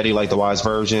to be ready like the wise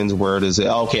virgins. Where is it?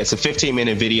 Okay, it's a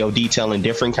 15-minute video detailing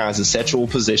different kinds of sexual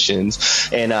positions,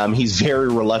 and he's very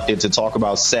reluctant to talk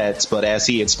about sex, but as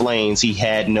he explains, he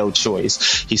had no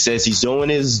choice. He says he's doing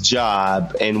his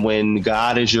job, and when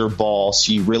God is your boss,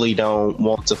 you really don't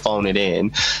want to phone it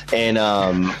in. And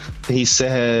He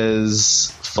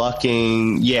says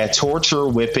fucking, torture,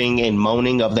 whipping, and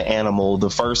moaning of the animal. The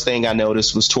first thing I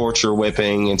noticed was torture,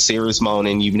 whipping, and serious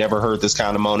moaning. You've never heard this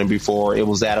kind of moaning before. It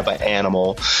was that of an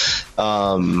animal.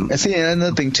 I see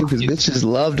another thing too, because bitches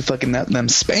loved fucking them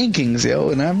spankings, yo.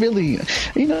 And I really,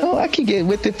 I can get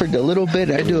with it for a little bit.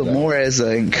 I do it more as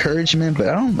an encouragement, but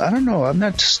I don't know. I'm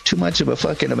not too much of a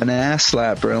fucking of an ass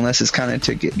slapper unless it's kind of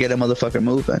to get a motherfucker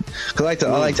moving. Cause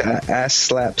I like to ass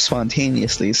slap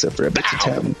spontaneously. So for a bitch to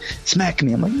tell me, smack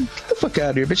me, I'm like, get the fuck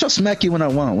out of here, bitch. I'll smack you when I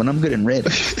want, when I'm good and ready.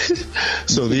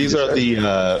 So these are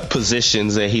the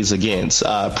positions that he's against.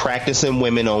 Practicing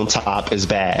women on top is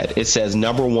bad. It says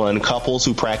number 1, couples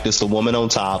who practice the woman on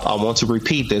top. I want to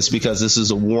repeat this because this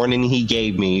is a warning he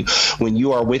gave me. When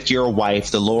you are with your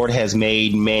wife, the Lord has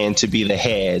made man to be the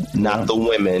head, not the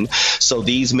women. So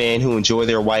these men who enjoy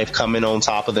their wife coming on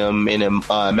top of them in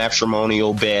a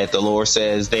matrimonial bed, the Lord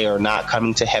says they are not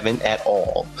coming to heaven at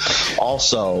all.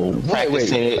 Also,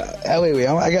 wait.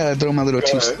 I gotta throw my little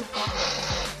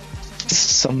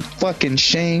some fucking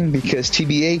shame because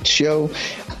TBH, yo.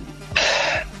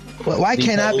 Why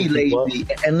can't I be lazy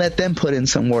and let them put in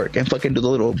some work and fucking do the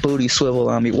little booty swivel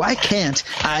on me? Why can't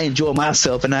I enjoy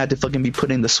myself and I have to fucking be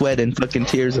putting the sweat and fucking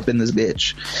tears up in this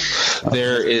bitch?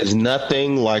 There is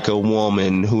nothing like a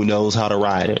woman who knows how to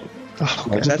ride it. Oh,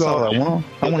 that's all I want.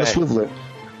 I want a swiveler.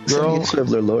 Girl,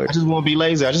 swiveler, Lord. I just want to be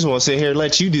lazy. I just want to sit here and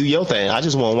let you do your thing. I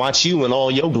just want to watch you in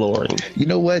all your glory. You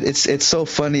know what? It's so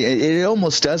funny. It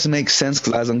almost does make sense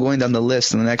because as I'm going down the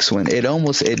list in the next one, it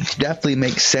definitely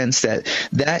makes sense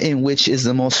that in which is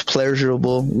the most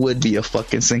pleasurable would be a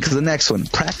fucking sin. Because the next one,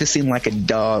 practicing like a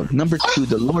dog. Number 2,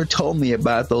 the Lord told me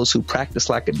about those who practice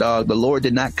like a dog. The Lord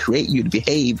did not create you to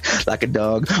behave like a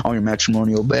dog on your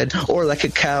matrimonial bed or like a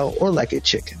cow or like a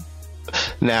chicken.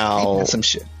 Now, that's some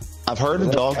shit. I've heard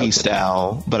of doggy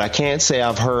style, but I can't say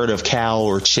I've heard of cow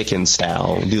or chicken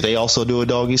style. Do they also do a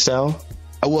doggy style?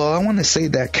 Well, I want to say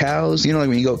that cows, like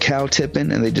when you go cow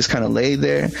tipping and they just kind of lay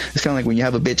there. It's kind of like when you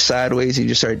have a bitch sideways, you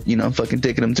just start, fucking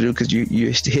taking them through because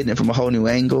you're hitting it from a whole new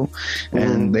angle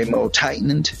and they more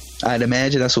tightened. I'd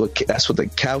imagine that's what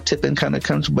the cow tipping kind of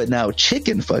comes. But now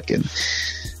chicken fucking.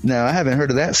 No, I haven't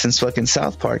heard of that since fucking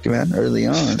South Park, man, early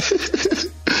on.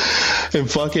 And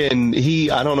fucking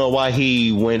I don't know why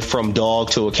he went from dog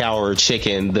to a cow or a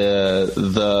chicken.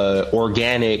 The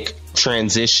organic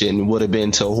transition would have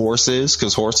been to horses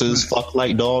because horses fuck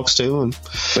like dogs too.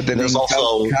 But then there's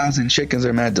also cows and chickens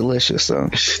are mad delicious. So,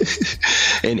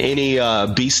 and any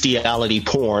bestiality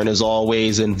porn is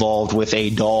always involved with a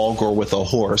dog or with a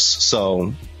horse.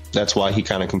 So that's why he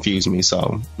kind of confused me.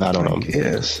 So I don't know.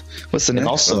 Yes. What's the next? And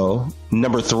also,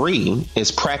 number 3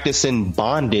 is practicing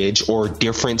bondage or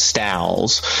different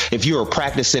styles. If you are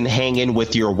practicing hanging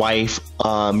with your wife,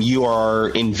 you are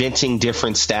inventing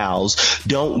different styles.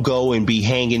 Don't go and be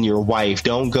hanging your wife.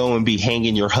 Don't go and be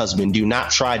hanging your husband. Do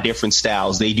not try different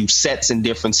styles. They do sets and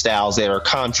different styles that are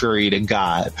contrary to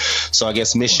God. So I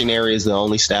guess missionary is the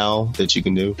only style that you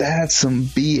can do. That's some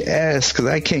BS because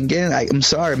I can't get it. I'm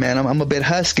sorry, man. I'm a bit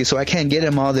husky, so I can't get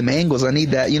him all them angles. I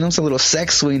need that, some little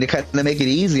sex swing to kind of make it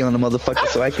easy on the motherfucker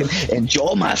so I can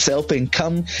enjoy myself and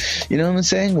come, what I'm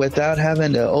saying, without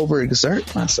having to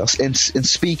overexert myself. And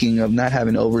speaking of not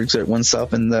having to overexert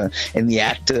oneself in the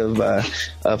act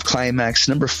of climax,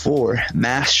 number 4,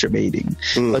 masturbating.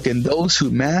 Look, and those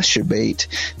who masturbate,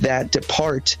 that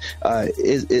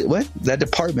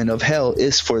department of hell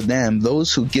is for them.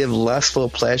 Those who give lustful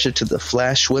pleasure to the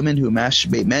flesh, women who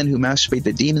masturbate, men who masturbate,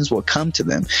 the demons will come to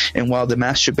them. And while the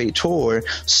masturbator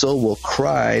soul will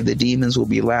cry, the demons will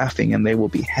be laughing and they will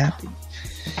be happy.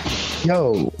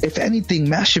 Yo, if anything,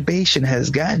 masturbation has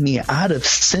gotten me out of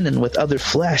sinning with other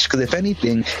flesh. Because if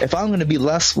anything, if I'm going to be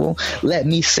lustful, let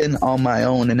me sin on my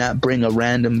own and not bring a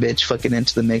random bitch fucking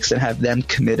into the mix and have them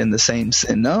commit in the same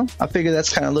sin. No? I figure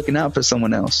that's kind of looking out for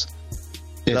someone else.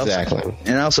 Exactly.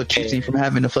 And also keeps me from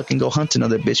having to fucking go hunt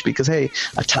another bitch because, hey,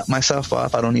 I top myself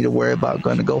off. I don't need to worry about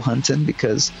going to go hunting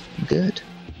because I'm good.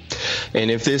 And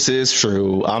if this is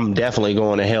true, I'm definitely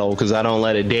going to hell because I don't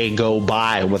let a day go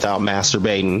by without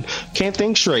masturbating. Can't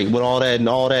think straight with all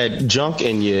that junk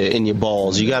in your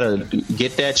balls. You gotta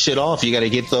get that shit off. You gotta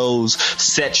get those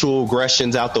sexual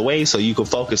aggressions out the way so you can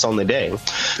focus on the day.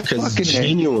 Because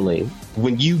genuinely,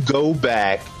 when you go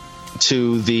back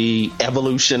to the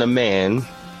evolution of man,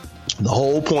 the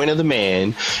whole point of the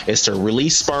man is to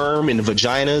release sperm in the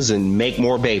vaginas and make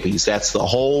more babies. That's the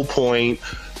whole point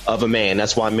of a man.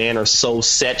 That's why men are so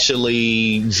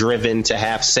sexually driven to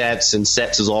have sex, and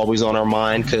sex is always on our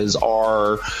mind because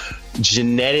our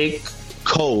genetic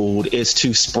code is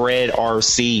to spread our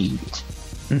seed.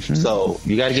 So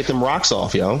you got to get them rocks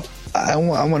off, yo. I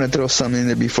want to throw something in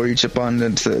there before you jump on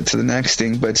to the next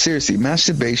thing. But seriously,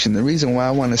 masturbation, the reason why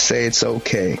I want to say it's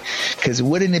okay, because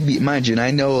wouldn't it be, mind you, and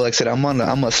I know, like I said,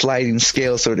 I'm a sliding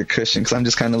scale sort of Christian, because I'm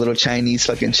just kind of little Chinese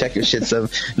fucking checker shits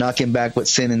of knocking back with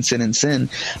sin and sin and sin.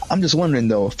 I'm just wondering,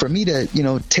 though, for me to,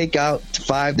 take out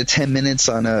 5 to 10 minutes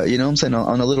on a,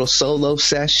 on a little solo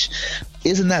sesh,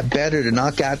 isn't that better to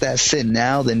knock out that sin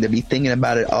now than to be thinking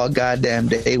about it all goddamn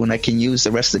day when I can use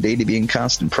the rest of the day to be in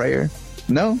constant prayer?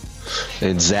 No?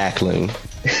 Exactly.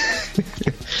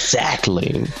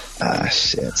 Exactly. Ah,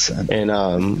 shit, son. And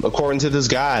according to this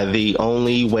guy, the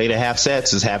only way to have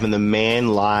sex is having the man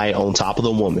lie on top of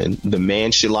the woman. The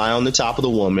man should lie on the top of the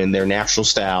woman, their natural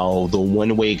style, the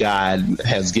one way God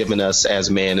has given us as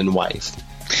man and wife.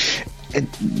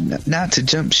 And not to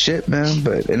jump shit, man,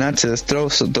 but and not to throw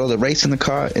the race in the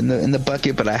car in the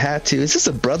bucket, but I had to. Is this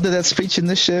a brother that's preaching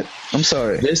this shit? I'm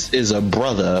sorry. This is a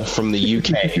brother from the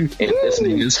UK, and this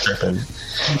nigga's tripping.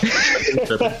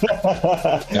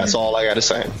 That's all I gotta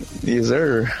say. Yes,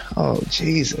 sir. Oh,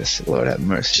 Jesus, Lord have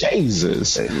mercy.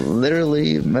 Jesus,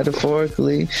 literally,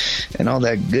 metaphorically, and all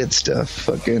that good stuff.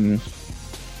 Fucking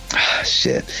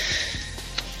shit.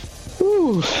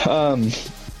 Ooh.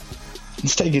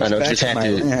 Let's take it I know, back just to had my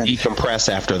to land. decompress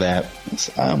after that.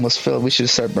 I almost feel we should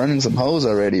start burning some hoes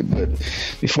already, but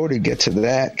before we get to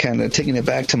that, kind of taking it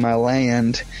back to my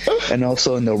land, and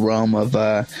also in the realm of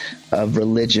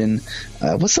religion,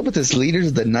 what's up with this leader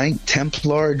of the Knight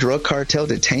Templar drug cartel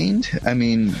detained? I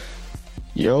mean,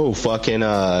 yo, fucking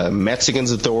Mexican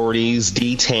authorities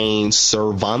detained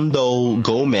Servando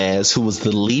Gomez, who was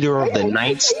the leader of the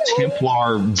Knights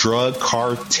Templar drug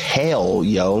cartel,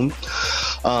 yo.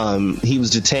 He was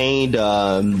detained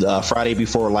Friday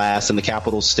before last in the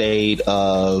capital state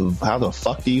of, how the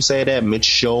fuck do you say that?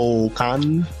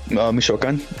 Michoacan?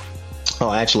 Michoacan.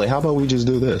 Oh, actually, how about we just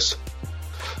do this?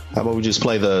 How about we just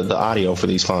play the audio for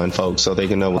these fine folks so they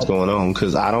can know what's going on?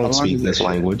 Because I don't speak this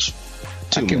language.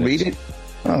 I can read it.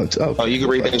 Oh, you can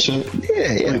read that shit?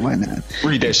 Yeah, why not?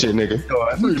 Read that shit, nigga.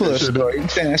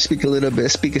 I speak a little bit. I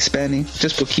speak Spanish,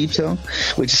 just poquito,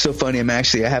 which is so funny.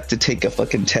 I have to take a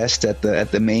fucking test at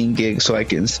the main gig so I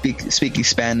can speak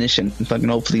Spanish and fucking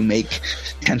hopefully make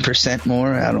 10%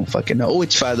 more. I don't fucking know.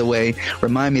 Which, by the way,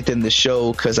 remind me at the end of the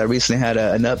show, because I recently had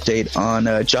an update on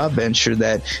a job venture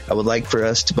that I would like for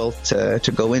us to both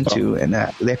to go into, and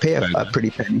they pay a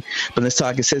pretty penny. But let's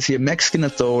talk. It says here, Mexican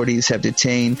authorities have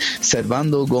detained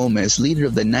Servando Gomez, leader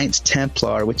of the Knights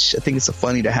Templar, which I think it's so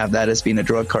funny to have that as being a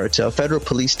drug cartel. Federal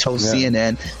police told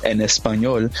CNN and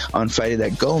Espanol on Friday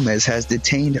that Gomez has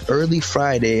detained early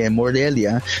Friday in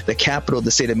Morelia, the capital of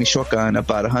the state of Michoacan,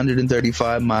 about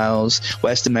 135 miles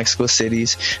west of Mexico City.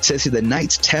 Says here the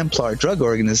Knights Templar drug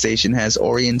organization has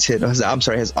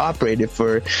operated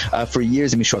for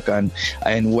years in Michoacan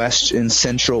in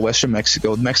central western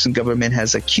Mexico. The Mexican government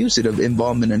has accused it of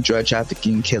involvement in drug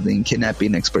trafficking, killing,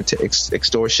 kidnapping,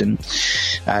 extortion.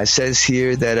 It says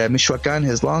here that Michoacan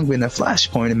has long been a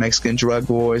flashpoint in Mexican drug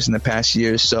wars in the past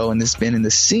year or so, and has been in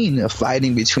the scene of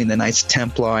fighting between the Knights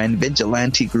Templar and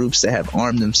vigilante groups that have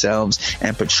armed themselves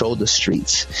and patrolled the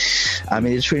streets. I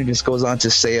mean, it really just goes on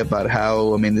to say about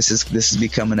how, I mean, this is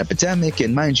become an epidemic,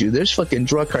 and mind you, there's fucking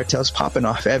drug cartels popping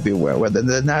off everywhere, whether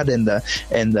they're not in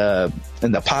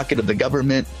the pocket of the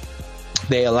government.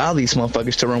 They allow these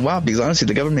motherfuckers to run wild because honestly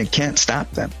the government can't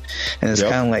stop them, and it's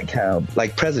kind of like how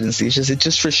presidency, it's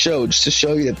just for show, just to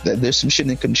show you that there's some shit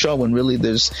in control when really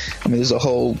there's a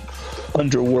whole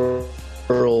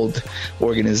underworld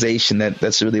organization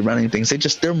that's really running things.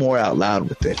 They're more out loud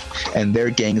with it, and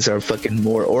their gangs are fucking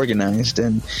more organized,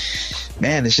 and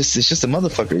man, it's just a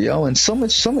motherfucker, yo. And so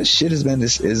much shit has been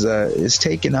is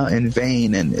taken out in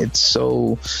vain, and it's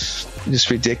so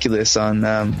just ridiculous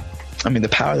on I mean, the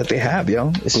power that they have,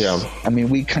 yo. I mean,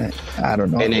 I don't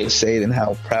know how to say it, and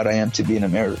how proud I am to be an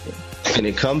American. And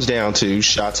it comes down to,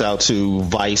 shouts out to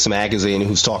Vice Magazine,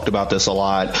 who's talked about this a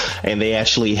lot, and they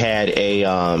actually had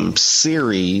a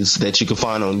series that you can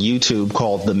find on YouTube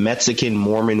called The Mexican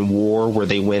Mormon War, where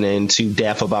they went into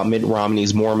depth about Mitt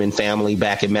Romney's Mormon family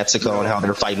back in Mexico and how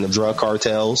they're fighting the drug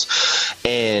cartels.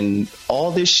 And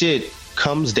all this shit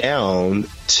comes down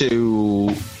to,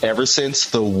 ever since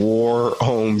the war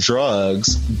on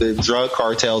drugs, the drug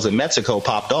cartels in Mexico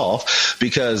popped off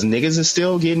because niggas is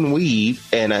still getting weed,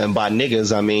 and by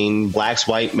niggas I mean blacks,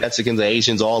 white, Mexicans,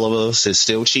 Asians, all of us is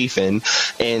still chiefing,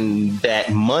 and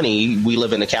that money, we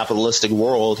live in a capitalistic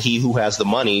world, he who has the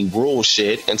money rules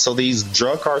shit, and so these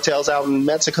drug cartels out in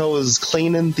Mexico is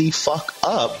cleaning the fuck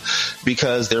up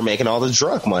because they're making all the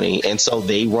drug money, and so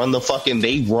they run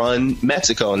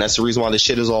Mexico, and that's the reason why this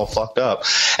shit is all fucked up.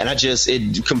 And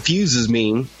it confuses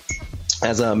me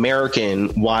as an American,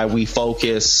 why we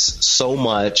focus so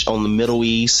much on the Middle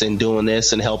East and doing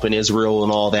this and helping Israel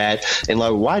and all that. And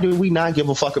like, why do we not give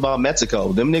a fuck about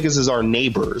Mexico? Them niggas is our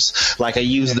neighbors. Like I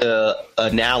use the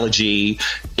analogy,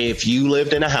 if you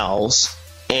lived in a house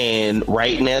and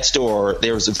right next door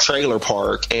there was a trailer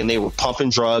park and they were pumping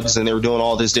drugs and they were doing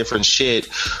all this different shit,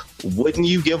 wouldn't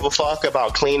you give a fuck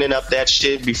about cleaning up that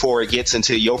shit before it gets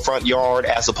into your front yard,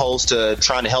 as opposed to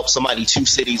trying to help somebody 2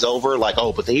 cities over? Like,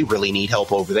 oh, but they really need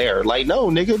help over there. Like, no,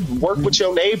 nigga, work with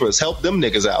your neighbors, help them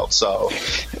niggas out. So,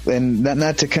 and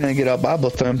not to kind of get out Bible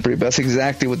thumpery, but that's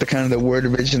exactly what the kind of the word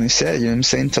originally said. You know what I'm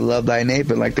saying? To love thy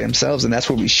neighbor like themselves, and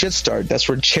that's where we should start. That's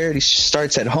where charity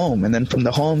starts, at home, and then from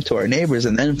the home to our neighbors,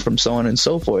 and then from so on and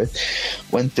so forth.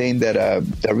 One thing that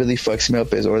really fucks me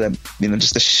up is, or that, you know,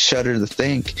 just a shudder to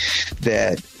think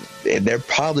that they're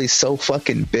probably so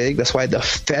fucking big. That's why the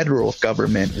federal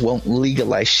government won't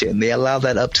legalize shit, and they allow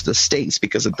that up to the states,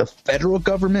 because if the federal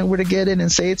government were to get in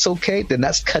and say it's okay, then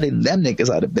that's cutting them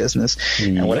niggas out of business.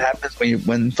 And what happens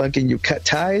when fucking you cut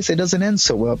ties? It doesn't end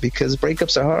so well, because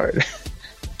breakups are hard.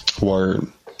 Word.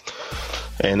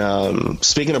 And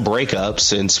speaking of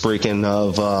breakups and speaking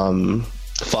of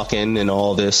fucking and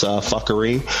all this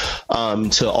fuckery,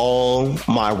 to all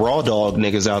my raw dog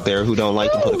niggas out there who don't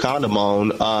like to put a condom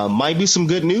on, might be some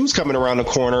good news coming around the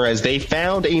corner, as they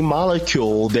found a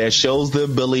molecule that shows the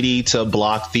ability to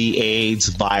block the AIDS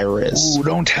virus. Ooh,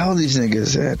 don't tell these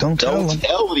niggas that. Don't tell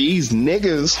these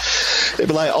niggas. They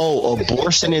be like, oh,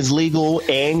 abortion is legal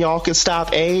and y'all can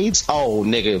stop AIDS? Oh,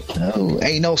 nigga. No,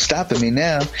 ain't no stopping me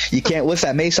now. You can't, what's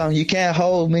that Mace song? You can't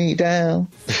hold me down.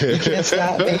 You can't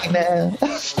stop me now.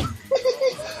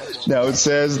 Now, it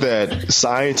says that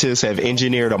scientists have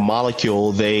engineered a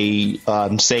molecule they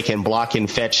say can block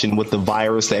infection with the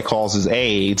virus that causes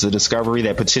AIDS, a discovery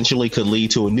that potentially could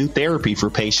lead to a new therapy for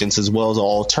patients, as well as an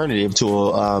alternative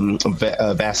to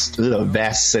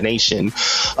vaccination.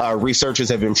 Researchers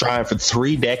have been trying for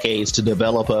 3 decades to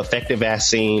develop an effective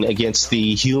vaccine against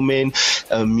the human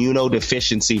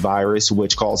immunodeficiency virus,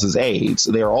 which causes AIDS.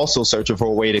 They are also searching for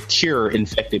a way to cure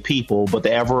infected people, but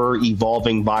the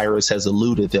ever-evolving virus has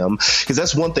eluded them. Because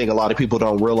that's one thing a lot of people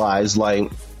don't realize, like,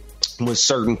 with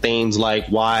certain things, like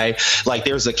why, like,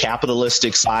 there's a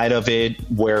capitalistic side of it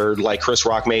where, like, Chris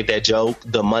Rock made that joke,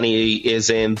 the money is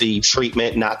in the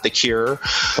treatment, not the cure.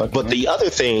 But the other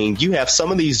thing, you have some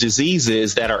of these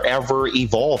diseases that are ever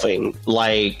evolving.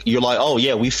 Like, you're like, oh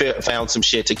yeah, we found some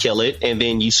shit to kill it, and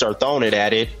then you start throwing it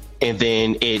at it, and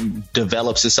then it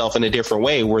develops itself in a different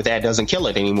way where that doesn't kill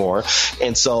it anymore.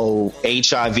 And so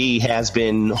HIV has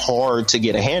been hard to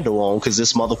get a handle on, because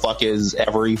this motherfucker is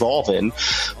ever evolving.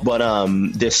 But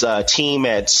this team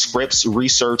at Scripps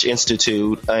Research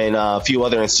Institute and a few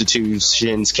other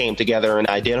institutions came together and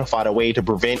identified a way to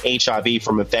prevent HIV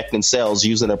from infecting cells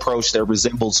using an approach that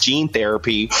resembles gene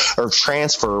therapy or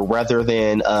transfer rather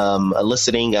than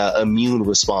eliciting an immune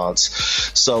response.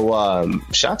 So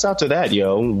shouts out to that,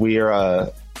 yo.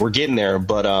 We're getting there,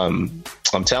 but I'm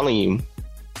telling you,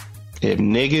 if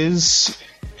niggas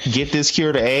get this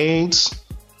cure to AIDS,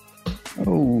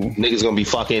 niggas gonna be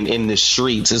fucking in the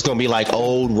streets. It's gonna be like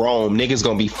old Rome. Niggas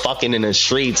gonna be fucking in the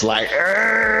streets like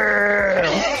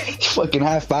fucking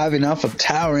high-fiving off of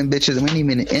towering bitches. We ain't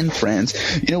even in France.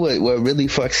 You know what really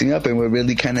fucks me up, and what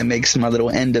really kind of makes my little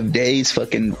end of days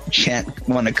fucking chant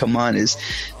want to come on, is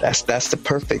that's the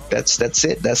perfect. That's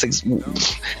it.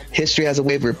 History has a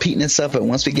way of repeating itself, and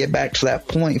once we get back to that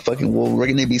point, fucking, we're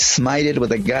gonna be smited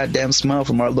with a goddamn smile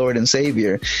from our Lord and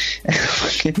Savior,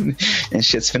 and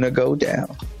shit's gonna go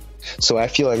down. So I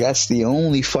feel like that's the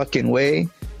only fucking way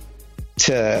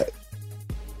to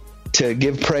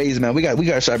give praise, man. We got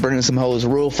to start burning some hoes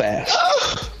real fast.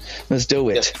 Let's do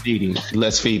it.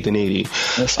 Let's feed the needy.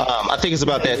 I think it's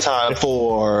about that time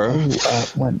for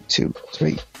 1, 2,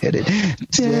 3. Hit it.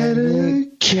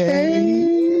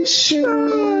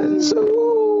 Dedications.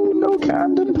 Ooh, no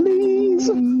condom, please.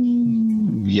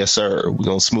 Yes, sir. We're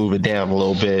going to smooth it down a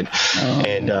little bit.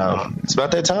 And it's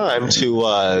about that time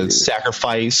to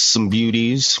sacrifice some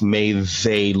beauties. May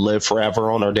they live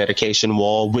forever on our dedication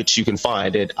wall, which you can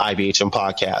find at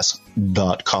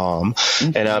ibhmpodcast.com.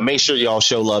 And make sure y'all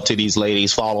show love to these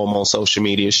ladies. Follow them on social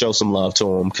media. Show some love to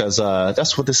them, because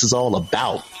that's what this is all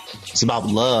about. It's about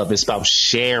love. It's about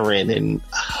sharing. And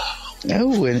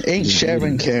and ain't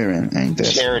sharing Karen. Ain't that?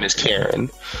 Sharing is Karen.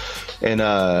 And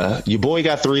your boy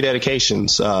got 3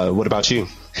 dedications. What about you?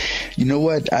 You know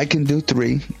what? I can do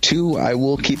 3. 2, I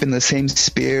will keep in the same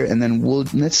spirit, and then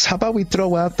how about we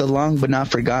throw out the long but not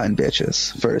forgotten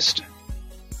bitches first?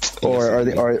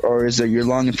 Or is it your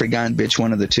long and forgotten bitch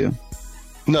one of the 2?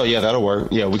 No, yeah, that'll work.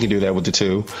 Yeah, we can do that with the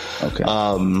 2. Okay.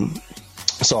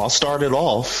 So I'll start it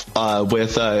off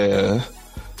with a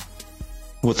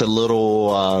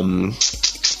little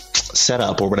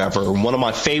setup or whatever. One of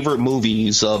my favorite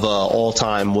movies of all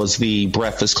time was The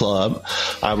Breakfast Club.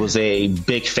 I was a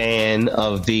big fan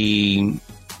of the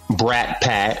Brat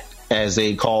Pack, as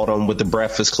they called them, with The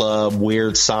Breakfast Club,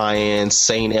 Weird Science,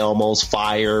 St. Elmo's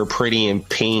Fire, Pretty in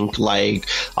Pink. Like,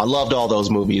 I loved all those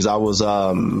movies. I was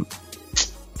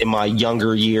in my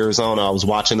younger years on, I was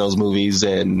watching those movies,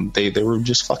 and they were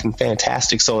just fucking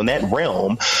fantastic. So in that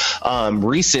realm,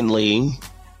 recently,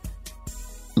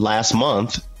 last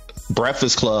month,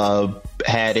 Breakfast Club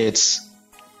had its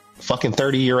fucking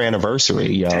 30-year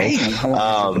anniversary, yo.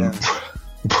 Damn,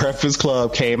 Breakfast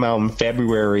Club came out in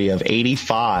February of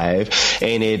 '85,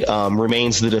 and it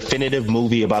remains the definitive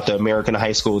movie about the American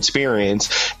high school experience.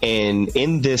 And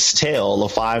in this tale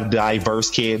of 5 diverse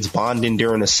kids bonding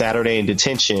during a Saturday in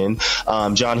detention,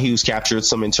 John Hughes captured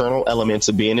some internal elements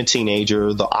of being a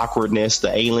teenager, the awkwardness,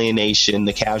 the alienation,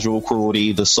 the casual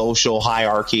cruelty, the social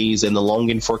hierarchies, and the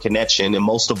longing for connection, and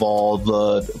most of all,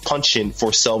 the penchant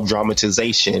for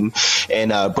self-dramatization.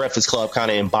 And Breakfast Club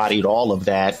kind of embodied all of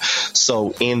that.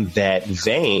 So in that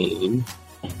vein,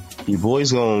 you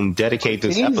boys gonna dedicate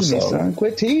this episode. Me, son.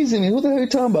 Quit teasing me. Who the hell are you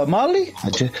talking about, Molly?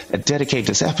 I dedicate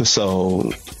this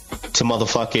episode to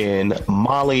motherfucking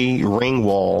Molly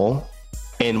Ringwald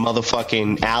and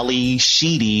motherfucking Ali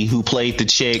Sheedy, who played the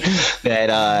chick that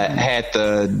had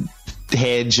the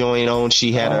head joint on.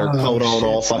 She had her coat on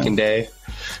all fucking day.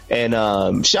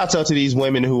 And shouts out to these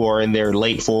women who are in their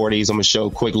late 40s. I'm going to show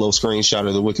a quick little screenshot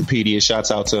of the Wikipedia.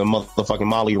 Shouts out to motherfucking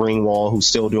Molly Ringwald, who's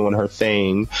still doing her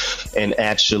thing. And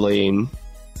actually,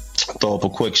 throw up a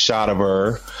quick shot of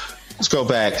her. Let's go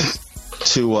back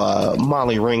to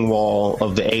Molly Ringwald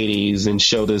of the 80s and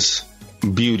show this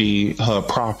beauty her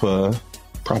proper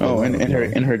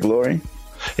in her glory.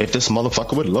 If this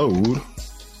motherfucker would load.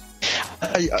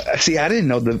 See, I didn't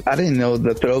know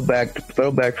the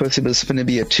throwback pussy was going to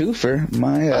be a twofer.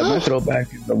 My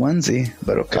throwback is the onesie,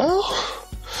 but okay.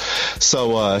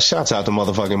 So shouts out to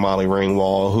motherfucking Molly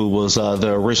Ringwald, who was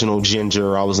the original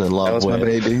Ginger I was in love with. That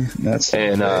was my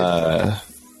baby.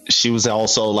 She was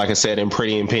also, like I said, in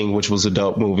Pretty in Pink, which was a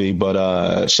dope movie.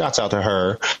 But shouts out to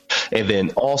her. And then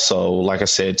also, like I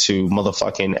said, to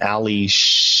motherfucking Ali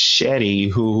Sheedy,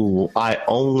 who I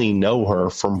only know her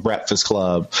from Breakfast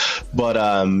Club.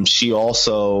 But she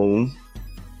also...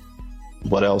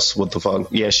 What else? What the fuck?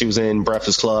 Yeah, she was in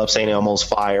Breakfast Club, St. Elmo's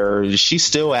Fire. She's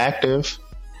still active.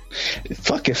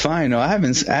 Fuck if I know. I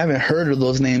haven't heard of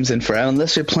those names in forever,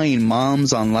 unless you're playing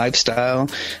moms on Lifestyle.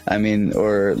 I mean,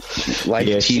 or like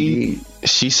TV.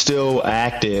 She's still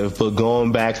active, but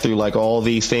going back through like all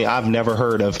these things, I've never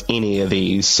heard of any of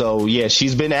these. So yeah,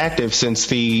 she's been active since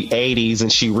the 80s, and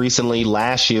she recently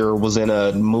last year was in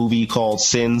a movie called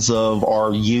Sins of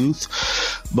Our Youth.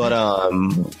 But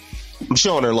I'm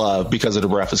showing her love because of the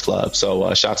Breakfast Club.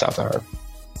 So shouts out to her.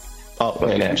 Oh,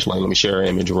 and actually, let me share her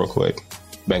image real quick.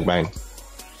 Bang, bang.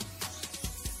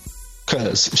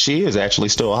 Because she is actually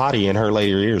still a hottie in her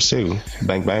later years, too.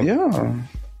 Bang, bang. Yeah.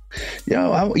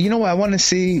 You know what? I want to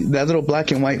see that little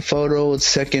black and white photo,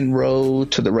 second row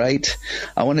to the right.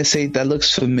 I want to say that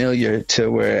looks familiar to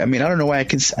where, I mean, I don't know why I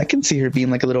can see her being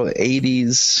like a little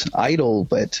 80s idol,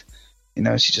 but, you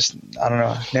know, she just, I don't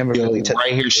know. Never really.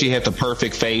 Right here, she had the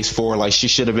perfect face for, like, she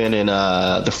should have been in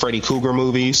the Freddy Krueger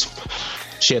movies.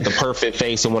 She had the perfect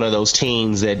face of one of those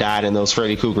teens that died in those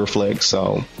Freddy Krueger flicks.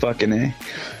 So fucking A.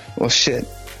 Well, shit.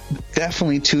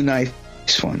 Definitely two nice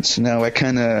ones. No, I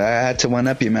had to one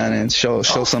up you, man, and show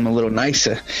something a little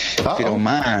nicer, if you don't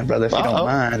mind, brother. If you don't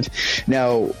mind.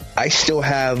 Now, I still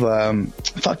have you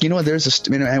know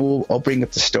what? I'll bring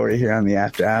up the story here on the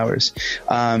After Hours.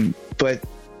 But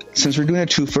since we're doing a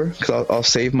twofer, because I'll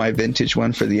save my vintage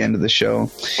one for the end of the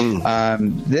show.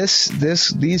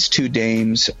 These two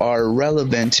dames are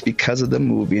relevant because of the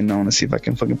movie, and I want to see if I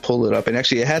can fucking pull it up. And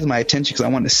actually, it has my attention because I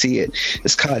want to see it.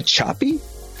 It's called Choppy.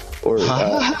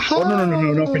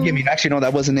 No, forgive me. Actually, no,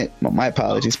 that wasn't it. Well, my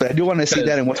apologies, but I do want to see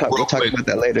that, and we'll talk about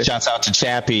that later. Shouts out to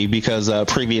Chappie because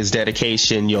previous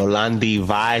dedication, Yolandi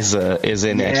Visor is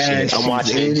in that shit. I'm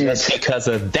watching it just because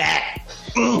of that.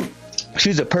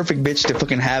 She's a perfect bitch to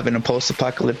fucking have in a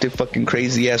post-apocalyptic fucking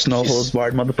crazy-ass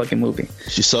no-holds-barred motherfucking movie.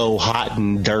 She's so hot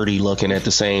and dirty looking at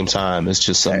the same time. It's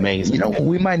just amazing. You know,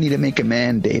 we might need to make a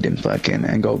mandate and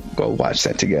go watch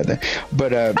that together.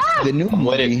 But the new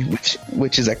movie,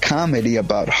 which is a comedy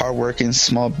about hardworking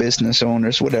small business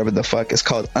owners, whatever the fuck, is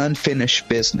called Unfinished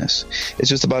Business. It's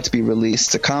just about to be released.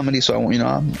 It's a comedy, so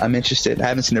I'm interested. I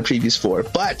haven't seen the previews for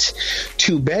it. But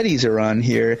two Bettys are on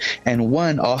here, and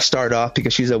one I'll start off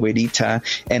because she's a Weddita. Atlanta,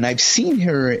 and I've seen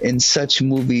her in such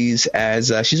movies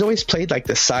as she's always played like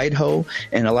the side hoe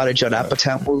in a lot of Judd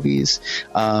Apatow movies.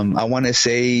 I want to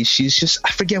say she's just,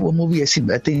 I forget what movie I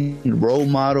seen. I think Role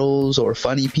Models or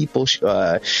Funny People.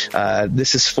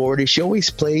 This is 40. She always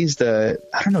plays I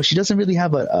don't know. She doesn't really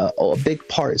have a big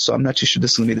part, so I'm not too sure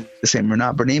this is going to be the same or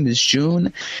not. Her name is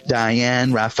June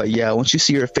Diane Raphael. Once you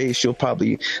see her face, you'll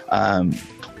probably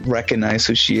recognize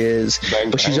who she is.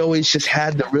 But she's always just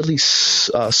had the really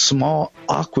small,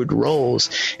 awkward roles,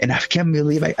 and I can't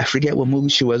believe I forget what movie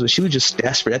she was, but she was just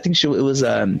desperate. I think it was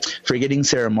Forgetting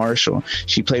Sarah Marshall.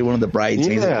 She played one of the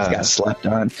bridesmaids that got slept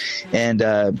on, and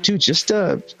dude, just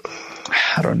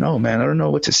I don't know, man. I don't know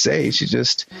what to say. She's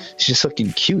just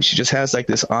fucking cute. She just has like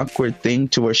this awkward thing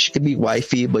to where she could be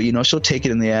wifey, but she'll take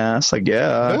it in the ass. Like,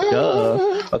 yeah,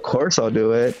 duh. Of course I'll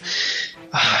do it.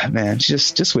 Man,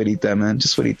 just Suerita, man.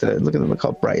 Just Suerita. Look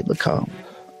how bright. Look how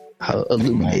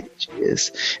illuminated she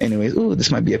is. Anyways,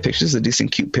 this might be a picture. This is a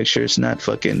decent, cute picture. It's not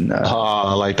fucking.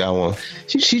 I like that one.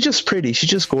 She's just pretty. She's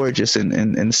just gorgeous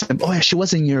and simple. Oh yeah, she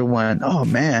was in Year One. Oh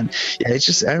man, yeah. It's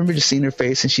just I remember just seeing her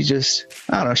face, and she just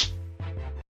I don't know.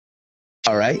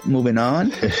 All right, moving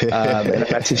on. And I'm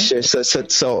not too sure.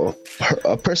 So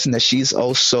a person that she's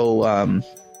also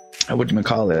what do you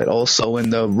call it? Also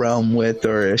in the realm with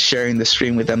or sharing the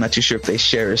stream with. I'm not too sure if they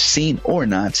share a scene or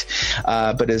not.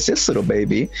 But it's this little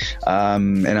baby,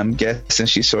 and I'm guessing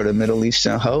she's sort of Middle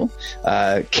Eastern hoe.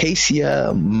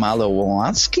 Kasia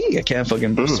Malawansky. I can't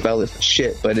fucking spell it for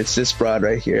shit, but it's this broad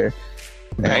right here.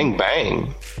 Bang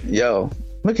bang. Yo,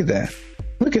 look at that.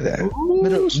 Look at that.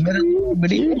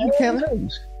 You can't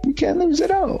lose. You can't lose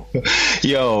at all.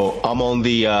 Yo, I'm on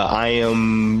the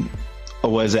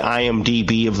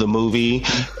IMDb of the movie,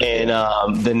 and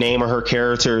the name of her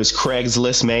character is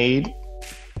Craigslist Maid.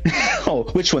 Oh,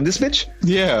 which one? This bitch?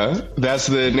 Yeah, that's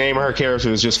the name of her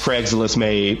character, is just Craigslist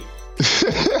Maid.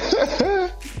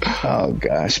 Oh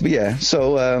gosh, but yeah.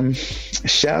 So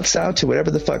shouts out to whatever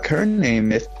the fuck her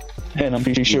name is. And I'm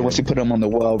pretty sure once we put them on the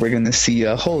wall, we're going to see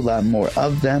a whole lot more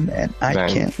of them, and I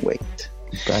can't wait.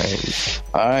 Bang.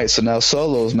 All right, so now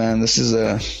solos, man. This is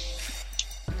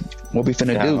what we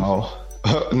finna do.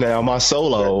 Now my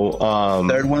solo,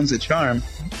 third one's a charm,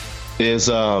 is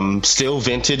still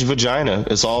vintage vagina.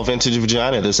 It's all vintage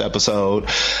vagina this episode.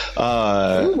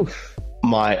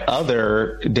 My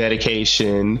other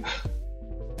dedication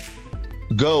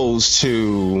goes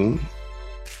to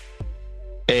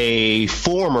a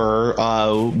former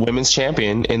women's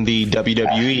champion in the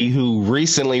WWE who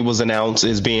recently was announced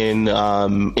as being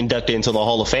inducted into the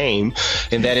Hall of Fame,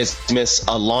 and that is Miss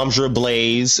Alundra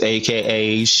Blaze,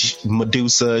 aka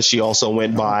Medusa. She also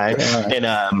went by,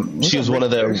 and she was one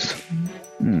of the.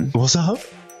 What's up?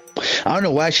 I don't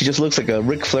know why she just looks like a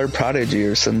Ric Flair prodigy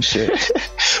or some shit.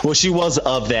 Well, she was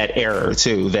of that era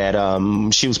too. That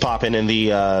she was popping in the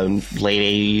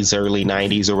late 80s, early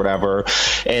 90s, or whatever.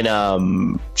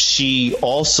 And she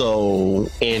also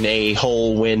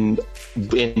in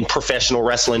professional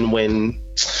wrestling when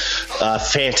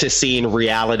fantasy and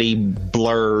reality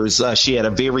blurs. She had a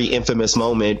very infamous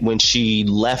moment when she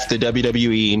left the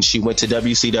WWE and she went to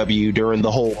WCW during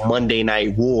the whole Monday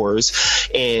Night Wars,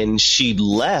 and she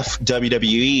left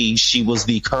WWE. She was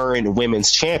the current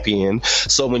women's champion.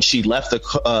 So when she left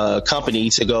the company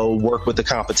to go work with the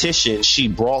competition, she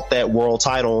brought that world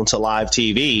title onto live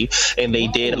TV, and they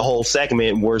did a whole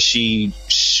segment where she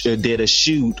did a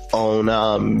shoot on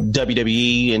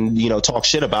WWE and talk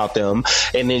shit about them,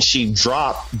 and then she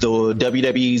dropped the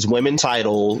WWE's women's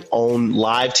title on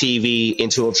live TV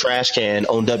into a trash can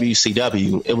on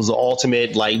WCW. It was the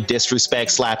ultimate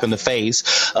disrespect slap in the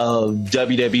face of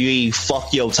WWE.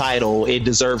 Fuck your title. It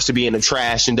deserves to be in the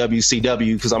trash in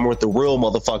WCW because I'm with the real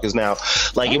motherfuckers now.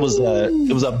 It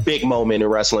was a big moment in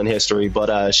wrestling history.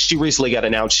 But she recently got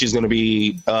announced she's going to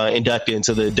be inducted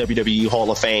into the WWE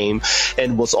Hall of Fame.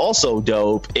 And what's also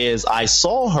dope is I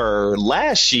saw her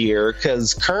last year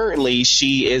because currently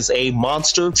she is a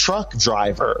monster truck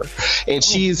driver, and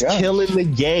she's killing the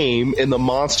game in the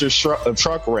monster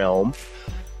truck realm.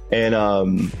 And let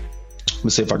me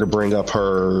see if I could bring up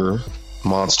her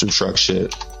monster truck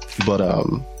shit. But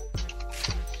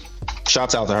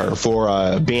shouts out to her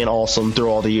for being awesome through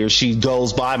all the years. She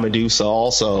goes by Medusa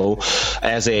also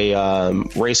as a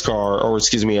race car, or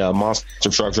excuse me, a monster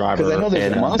truck driver. Because I know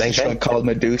there's a monster truck called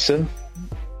Medusa.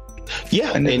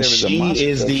 Yeah, and she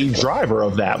is the driver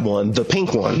of that one, the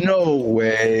pink one. No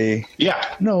way. Yeah.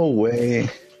 No way.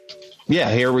 Yeah,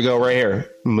 here we go right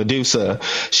here. Medusa.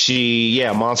 She,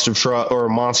 Monster Truck or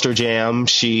Monster Jam.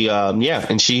 She,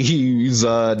 and she's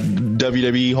a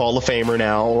WWE Hall of Famer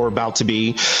now, or about to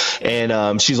be.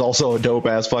 And she's also a dope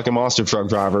ass fucking monster truck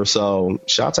driver. So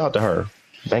shouts out to her.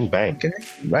 Bang bang. Okay,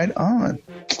 right on.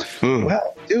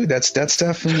 Wow, dude, that's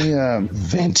definitely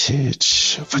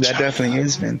vintage. That definitely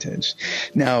is vintage.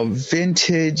 Now,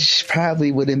 vintage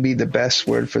probably wouldn't be the best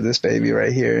word for this baby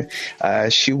right here.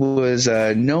 She was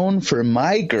known for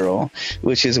My Girl,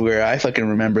 which is where I fucking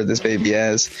remember this baby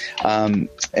as. And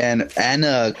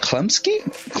Anna Chlumsky.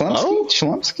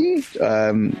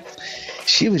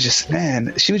 She was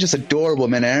just adorable,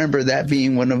 man. I remember that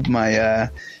being one of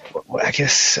my I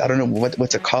guess I don't know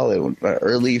what to call it.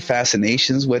 Early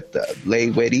fascinations with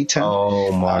Lady Time.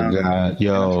 Oh my god,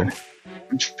 yo!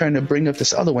 I'm trying to bring up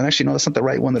this other one. Actually, no, that's not the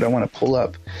right one that I want to pull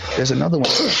up. There's another one.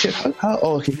 Shit.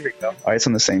 Oh, here we go. All right, it's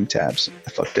on the same tabs.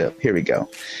 I fucked up. Here we go.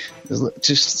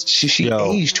 Just she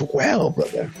aged well,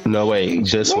 brother. No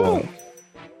wait, this one.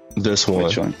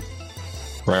 Which one?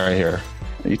 Right here.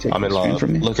 I'm in love.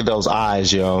 From me? Look at those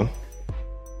eyes, yo.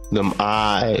 Them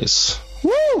eyes.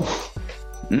 Woo!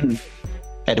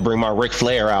 Had to bring my Ric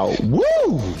Flair out.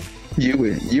 Woo!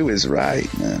 You is right,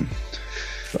 man.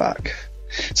 Fuck.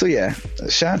 So yeah,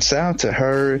 shouts out to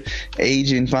her,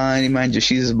 aging fine. Mind you,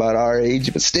 she's about our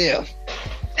age, but still.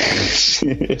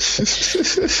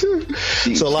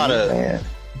 So a lot of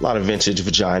vintage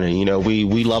vagina. You know,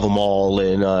 we love them all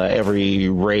in every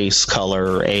race,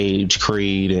 color, age,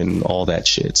 creed, and all that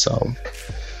shit. So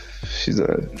she's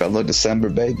a fellow December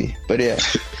baby. But yeah.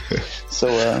 So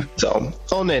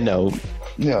on that note, I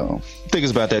think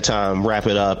it's about that time. Wrap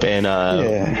it up, and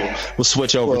we'll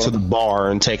switch over to the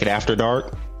bar and take it after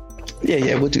dark.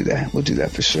 Yeah, we'll do that. We'll do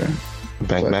that for sure.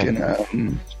 Bang.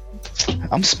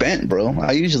 I'm spent, bro.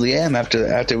 I usually am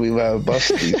after we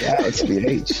busted these out. It's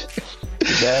BH.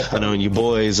 I know you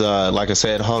boys, like I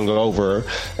said, hung over.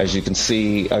 As you can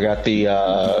see, I got the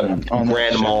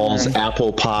Grandma's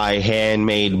apple pie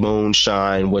handmade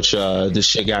moonshine, which this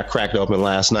shit got cracked open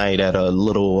last night at a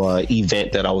little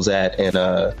event that I was at, and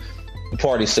the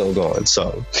party's still going.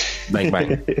 So, bang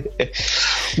bang.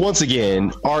 Once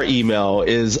again, our email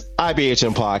is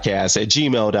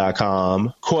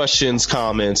ibhnpodcast@gmail.com. Questions,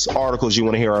 comments, articles you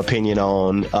want to hear our opinion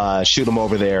on, shoot them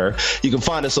over there. You can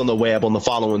find us on the web on the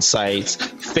following sites: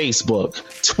 Facebook,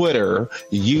 Twitter,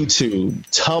 YouTube,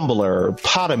 Tumblr,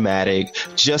 Podomatic.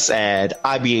 Just add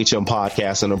IBHM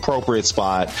Podcast in an appropriate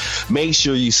spot. Make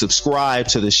sure you subscribe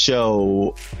to the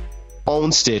show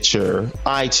on Stitcher,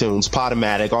 iTunes,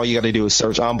 Podomatic. All you got to do is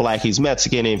search I'm Black, He's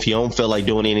Mexican. And if you don't feel like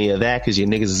doing any of that because your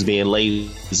niggas is being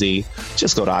lazy,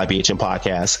 just go to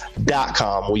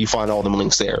IBHMpodcast.com where you find all them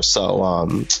links there. So,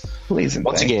 please,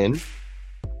 once again,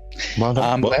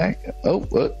 I'm Black.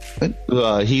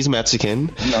 He's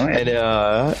Mexican. No, and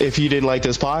if you didn't like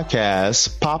this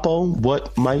podcast, Papo,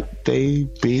 what might they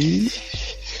be?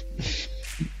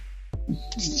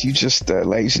 You just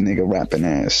lazy nigga rapping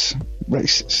ass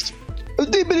racist.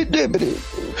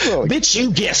 Bitch,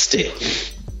 you guessed it.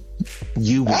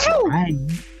 You was right.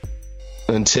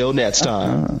 Until next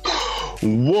time.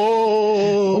 Whoa.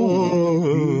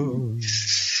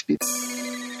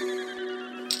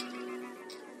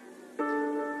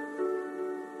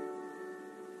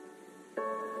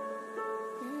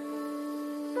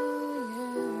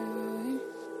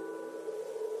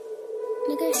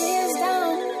 Nigga, hands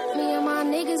down. Me and my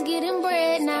niggas getting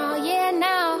bread now. Yeah,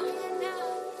 now.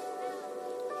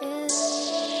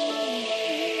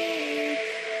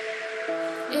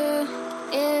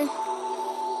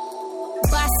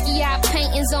 Basquiat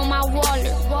paintings on my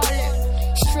wallet.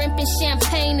 Shrimp and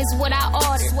champagne is what I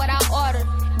ordered.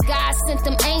 God sent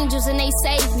them angels and they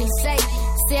saved me.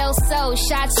 Sales sold,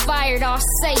 shots fired, all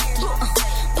safety.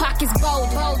 Pockets bold,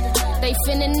 they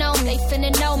finna know me.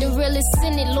 The realest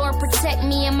in it, Lord protect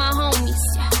me and my homies.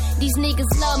 These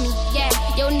niggas love me, yeah.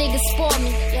 Yo niggas for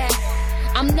me, yeah.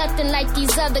 I'm nothing like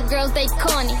these other girls, they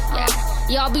corny, yeah.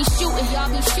 Y'all be shooting,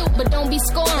 but don't be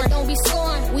scoring.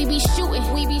 We be shooting,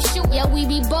 yeah, we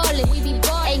be ballin'.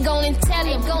 Ain't gonna tell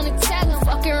him,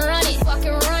 fucking run it.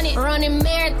 Running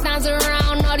marathons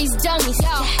around all these dummies.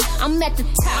 I'm at the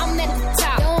top,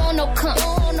 don't want no comp.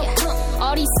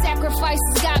 All these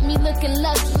sacrifices got me looking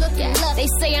lucky. They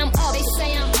say I'm up,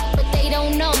 but they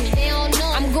don't know me.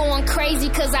 I'm going crazy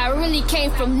cause I really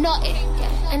came from nothing.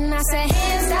 And I said,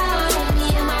 hands down,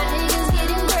 me and my niggas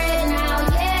getting bread now.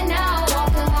 Yeah, now.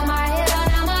 Walking with my head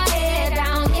down, my head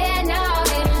down. Yeah, now.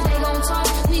 Haters, they gon'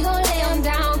 talk, we gon' lay them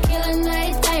down. Killing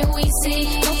everything we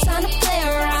see. No time to play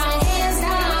around. Hands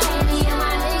down, me and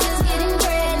my niggas getting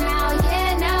bread now.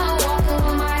 Yeah, now. Walking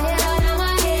with my head down,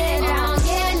 my head down.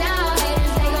 Yeah, now.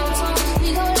 Haters, they gon' talk,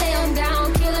 we gon'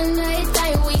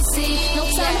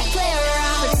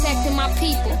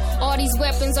 people. All these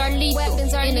weapons are lethal.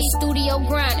 In the studio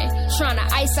grinding, trying to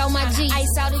ice out my G.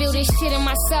 Feel this shit in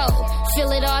my soul.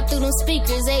 Feel it all through them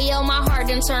speakers. Ayo, my heart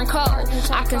done turn cold.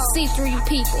 I can see through you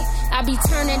people. I be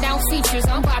turning down features.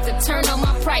 I'm about to turn up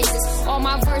my prices. All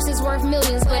my verses worth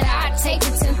millions, but I take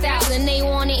it 10,000. They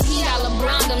wanted heat, I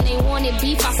LeBron them. They wanted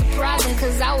beef, I surprised them.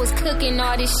 Cause I was cooking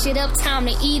all this shit up. Time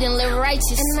to eat and live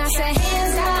righteous. And I said,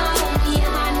 hands down. Me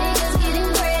and my niggas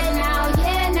getting bread now.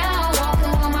 Yeah, now.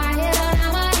 Walking with my head up,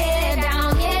 now my head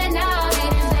down. Yeah, now.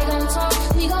 They gon' talk,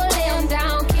 we gon' lay them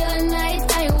down. Killing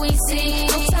everything we see.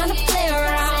 No time to play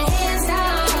around. Hands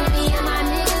down. Me and my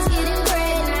niggas getting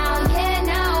bread now. Yeah,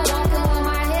 now. Walking with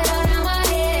my head up, now my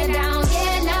head down.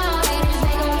 Yeah, now.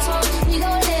 They gon' talk, we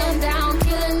gon' lay them down.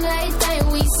 Killing everything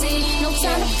we see. No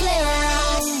time to play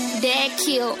around. Dad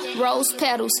killed, rose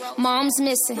petals, mom's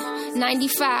missing.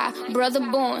 95, brother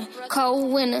born,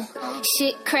 cold winter.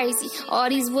 Shit crazy, all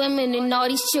these women and all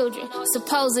these children.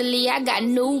 Supposedly I got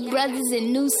new brothers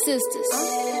and new sisters.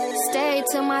 Stayed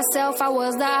to myself, I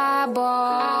was the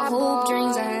eyeball. Hoop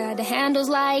dreams, I had the handles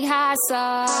like high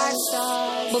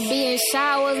sauce. But being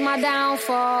shy was my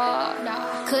downfall.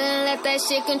 Couldn't let that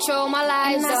shit control my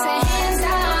life. And I said, hands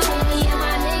down.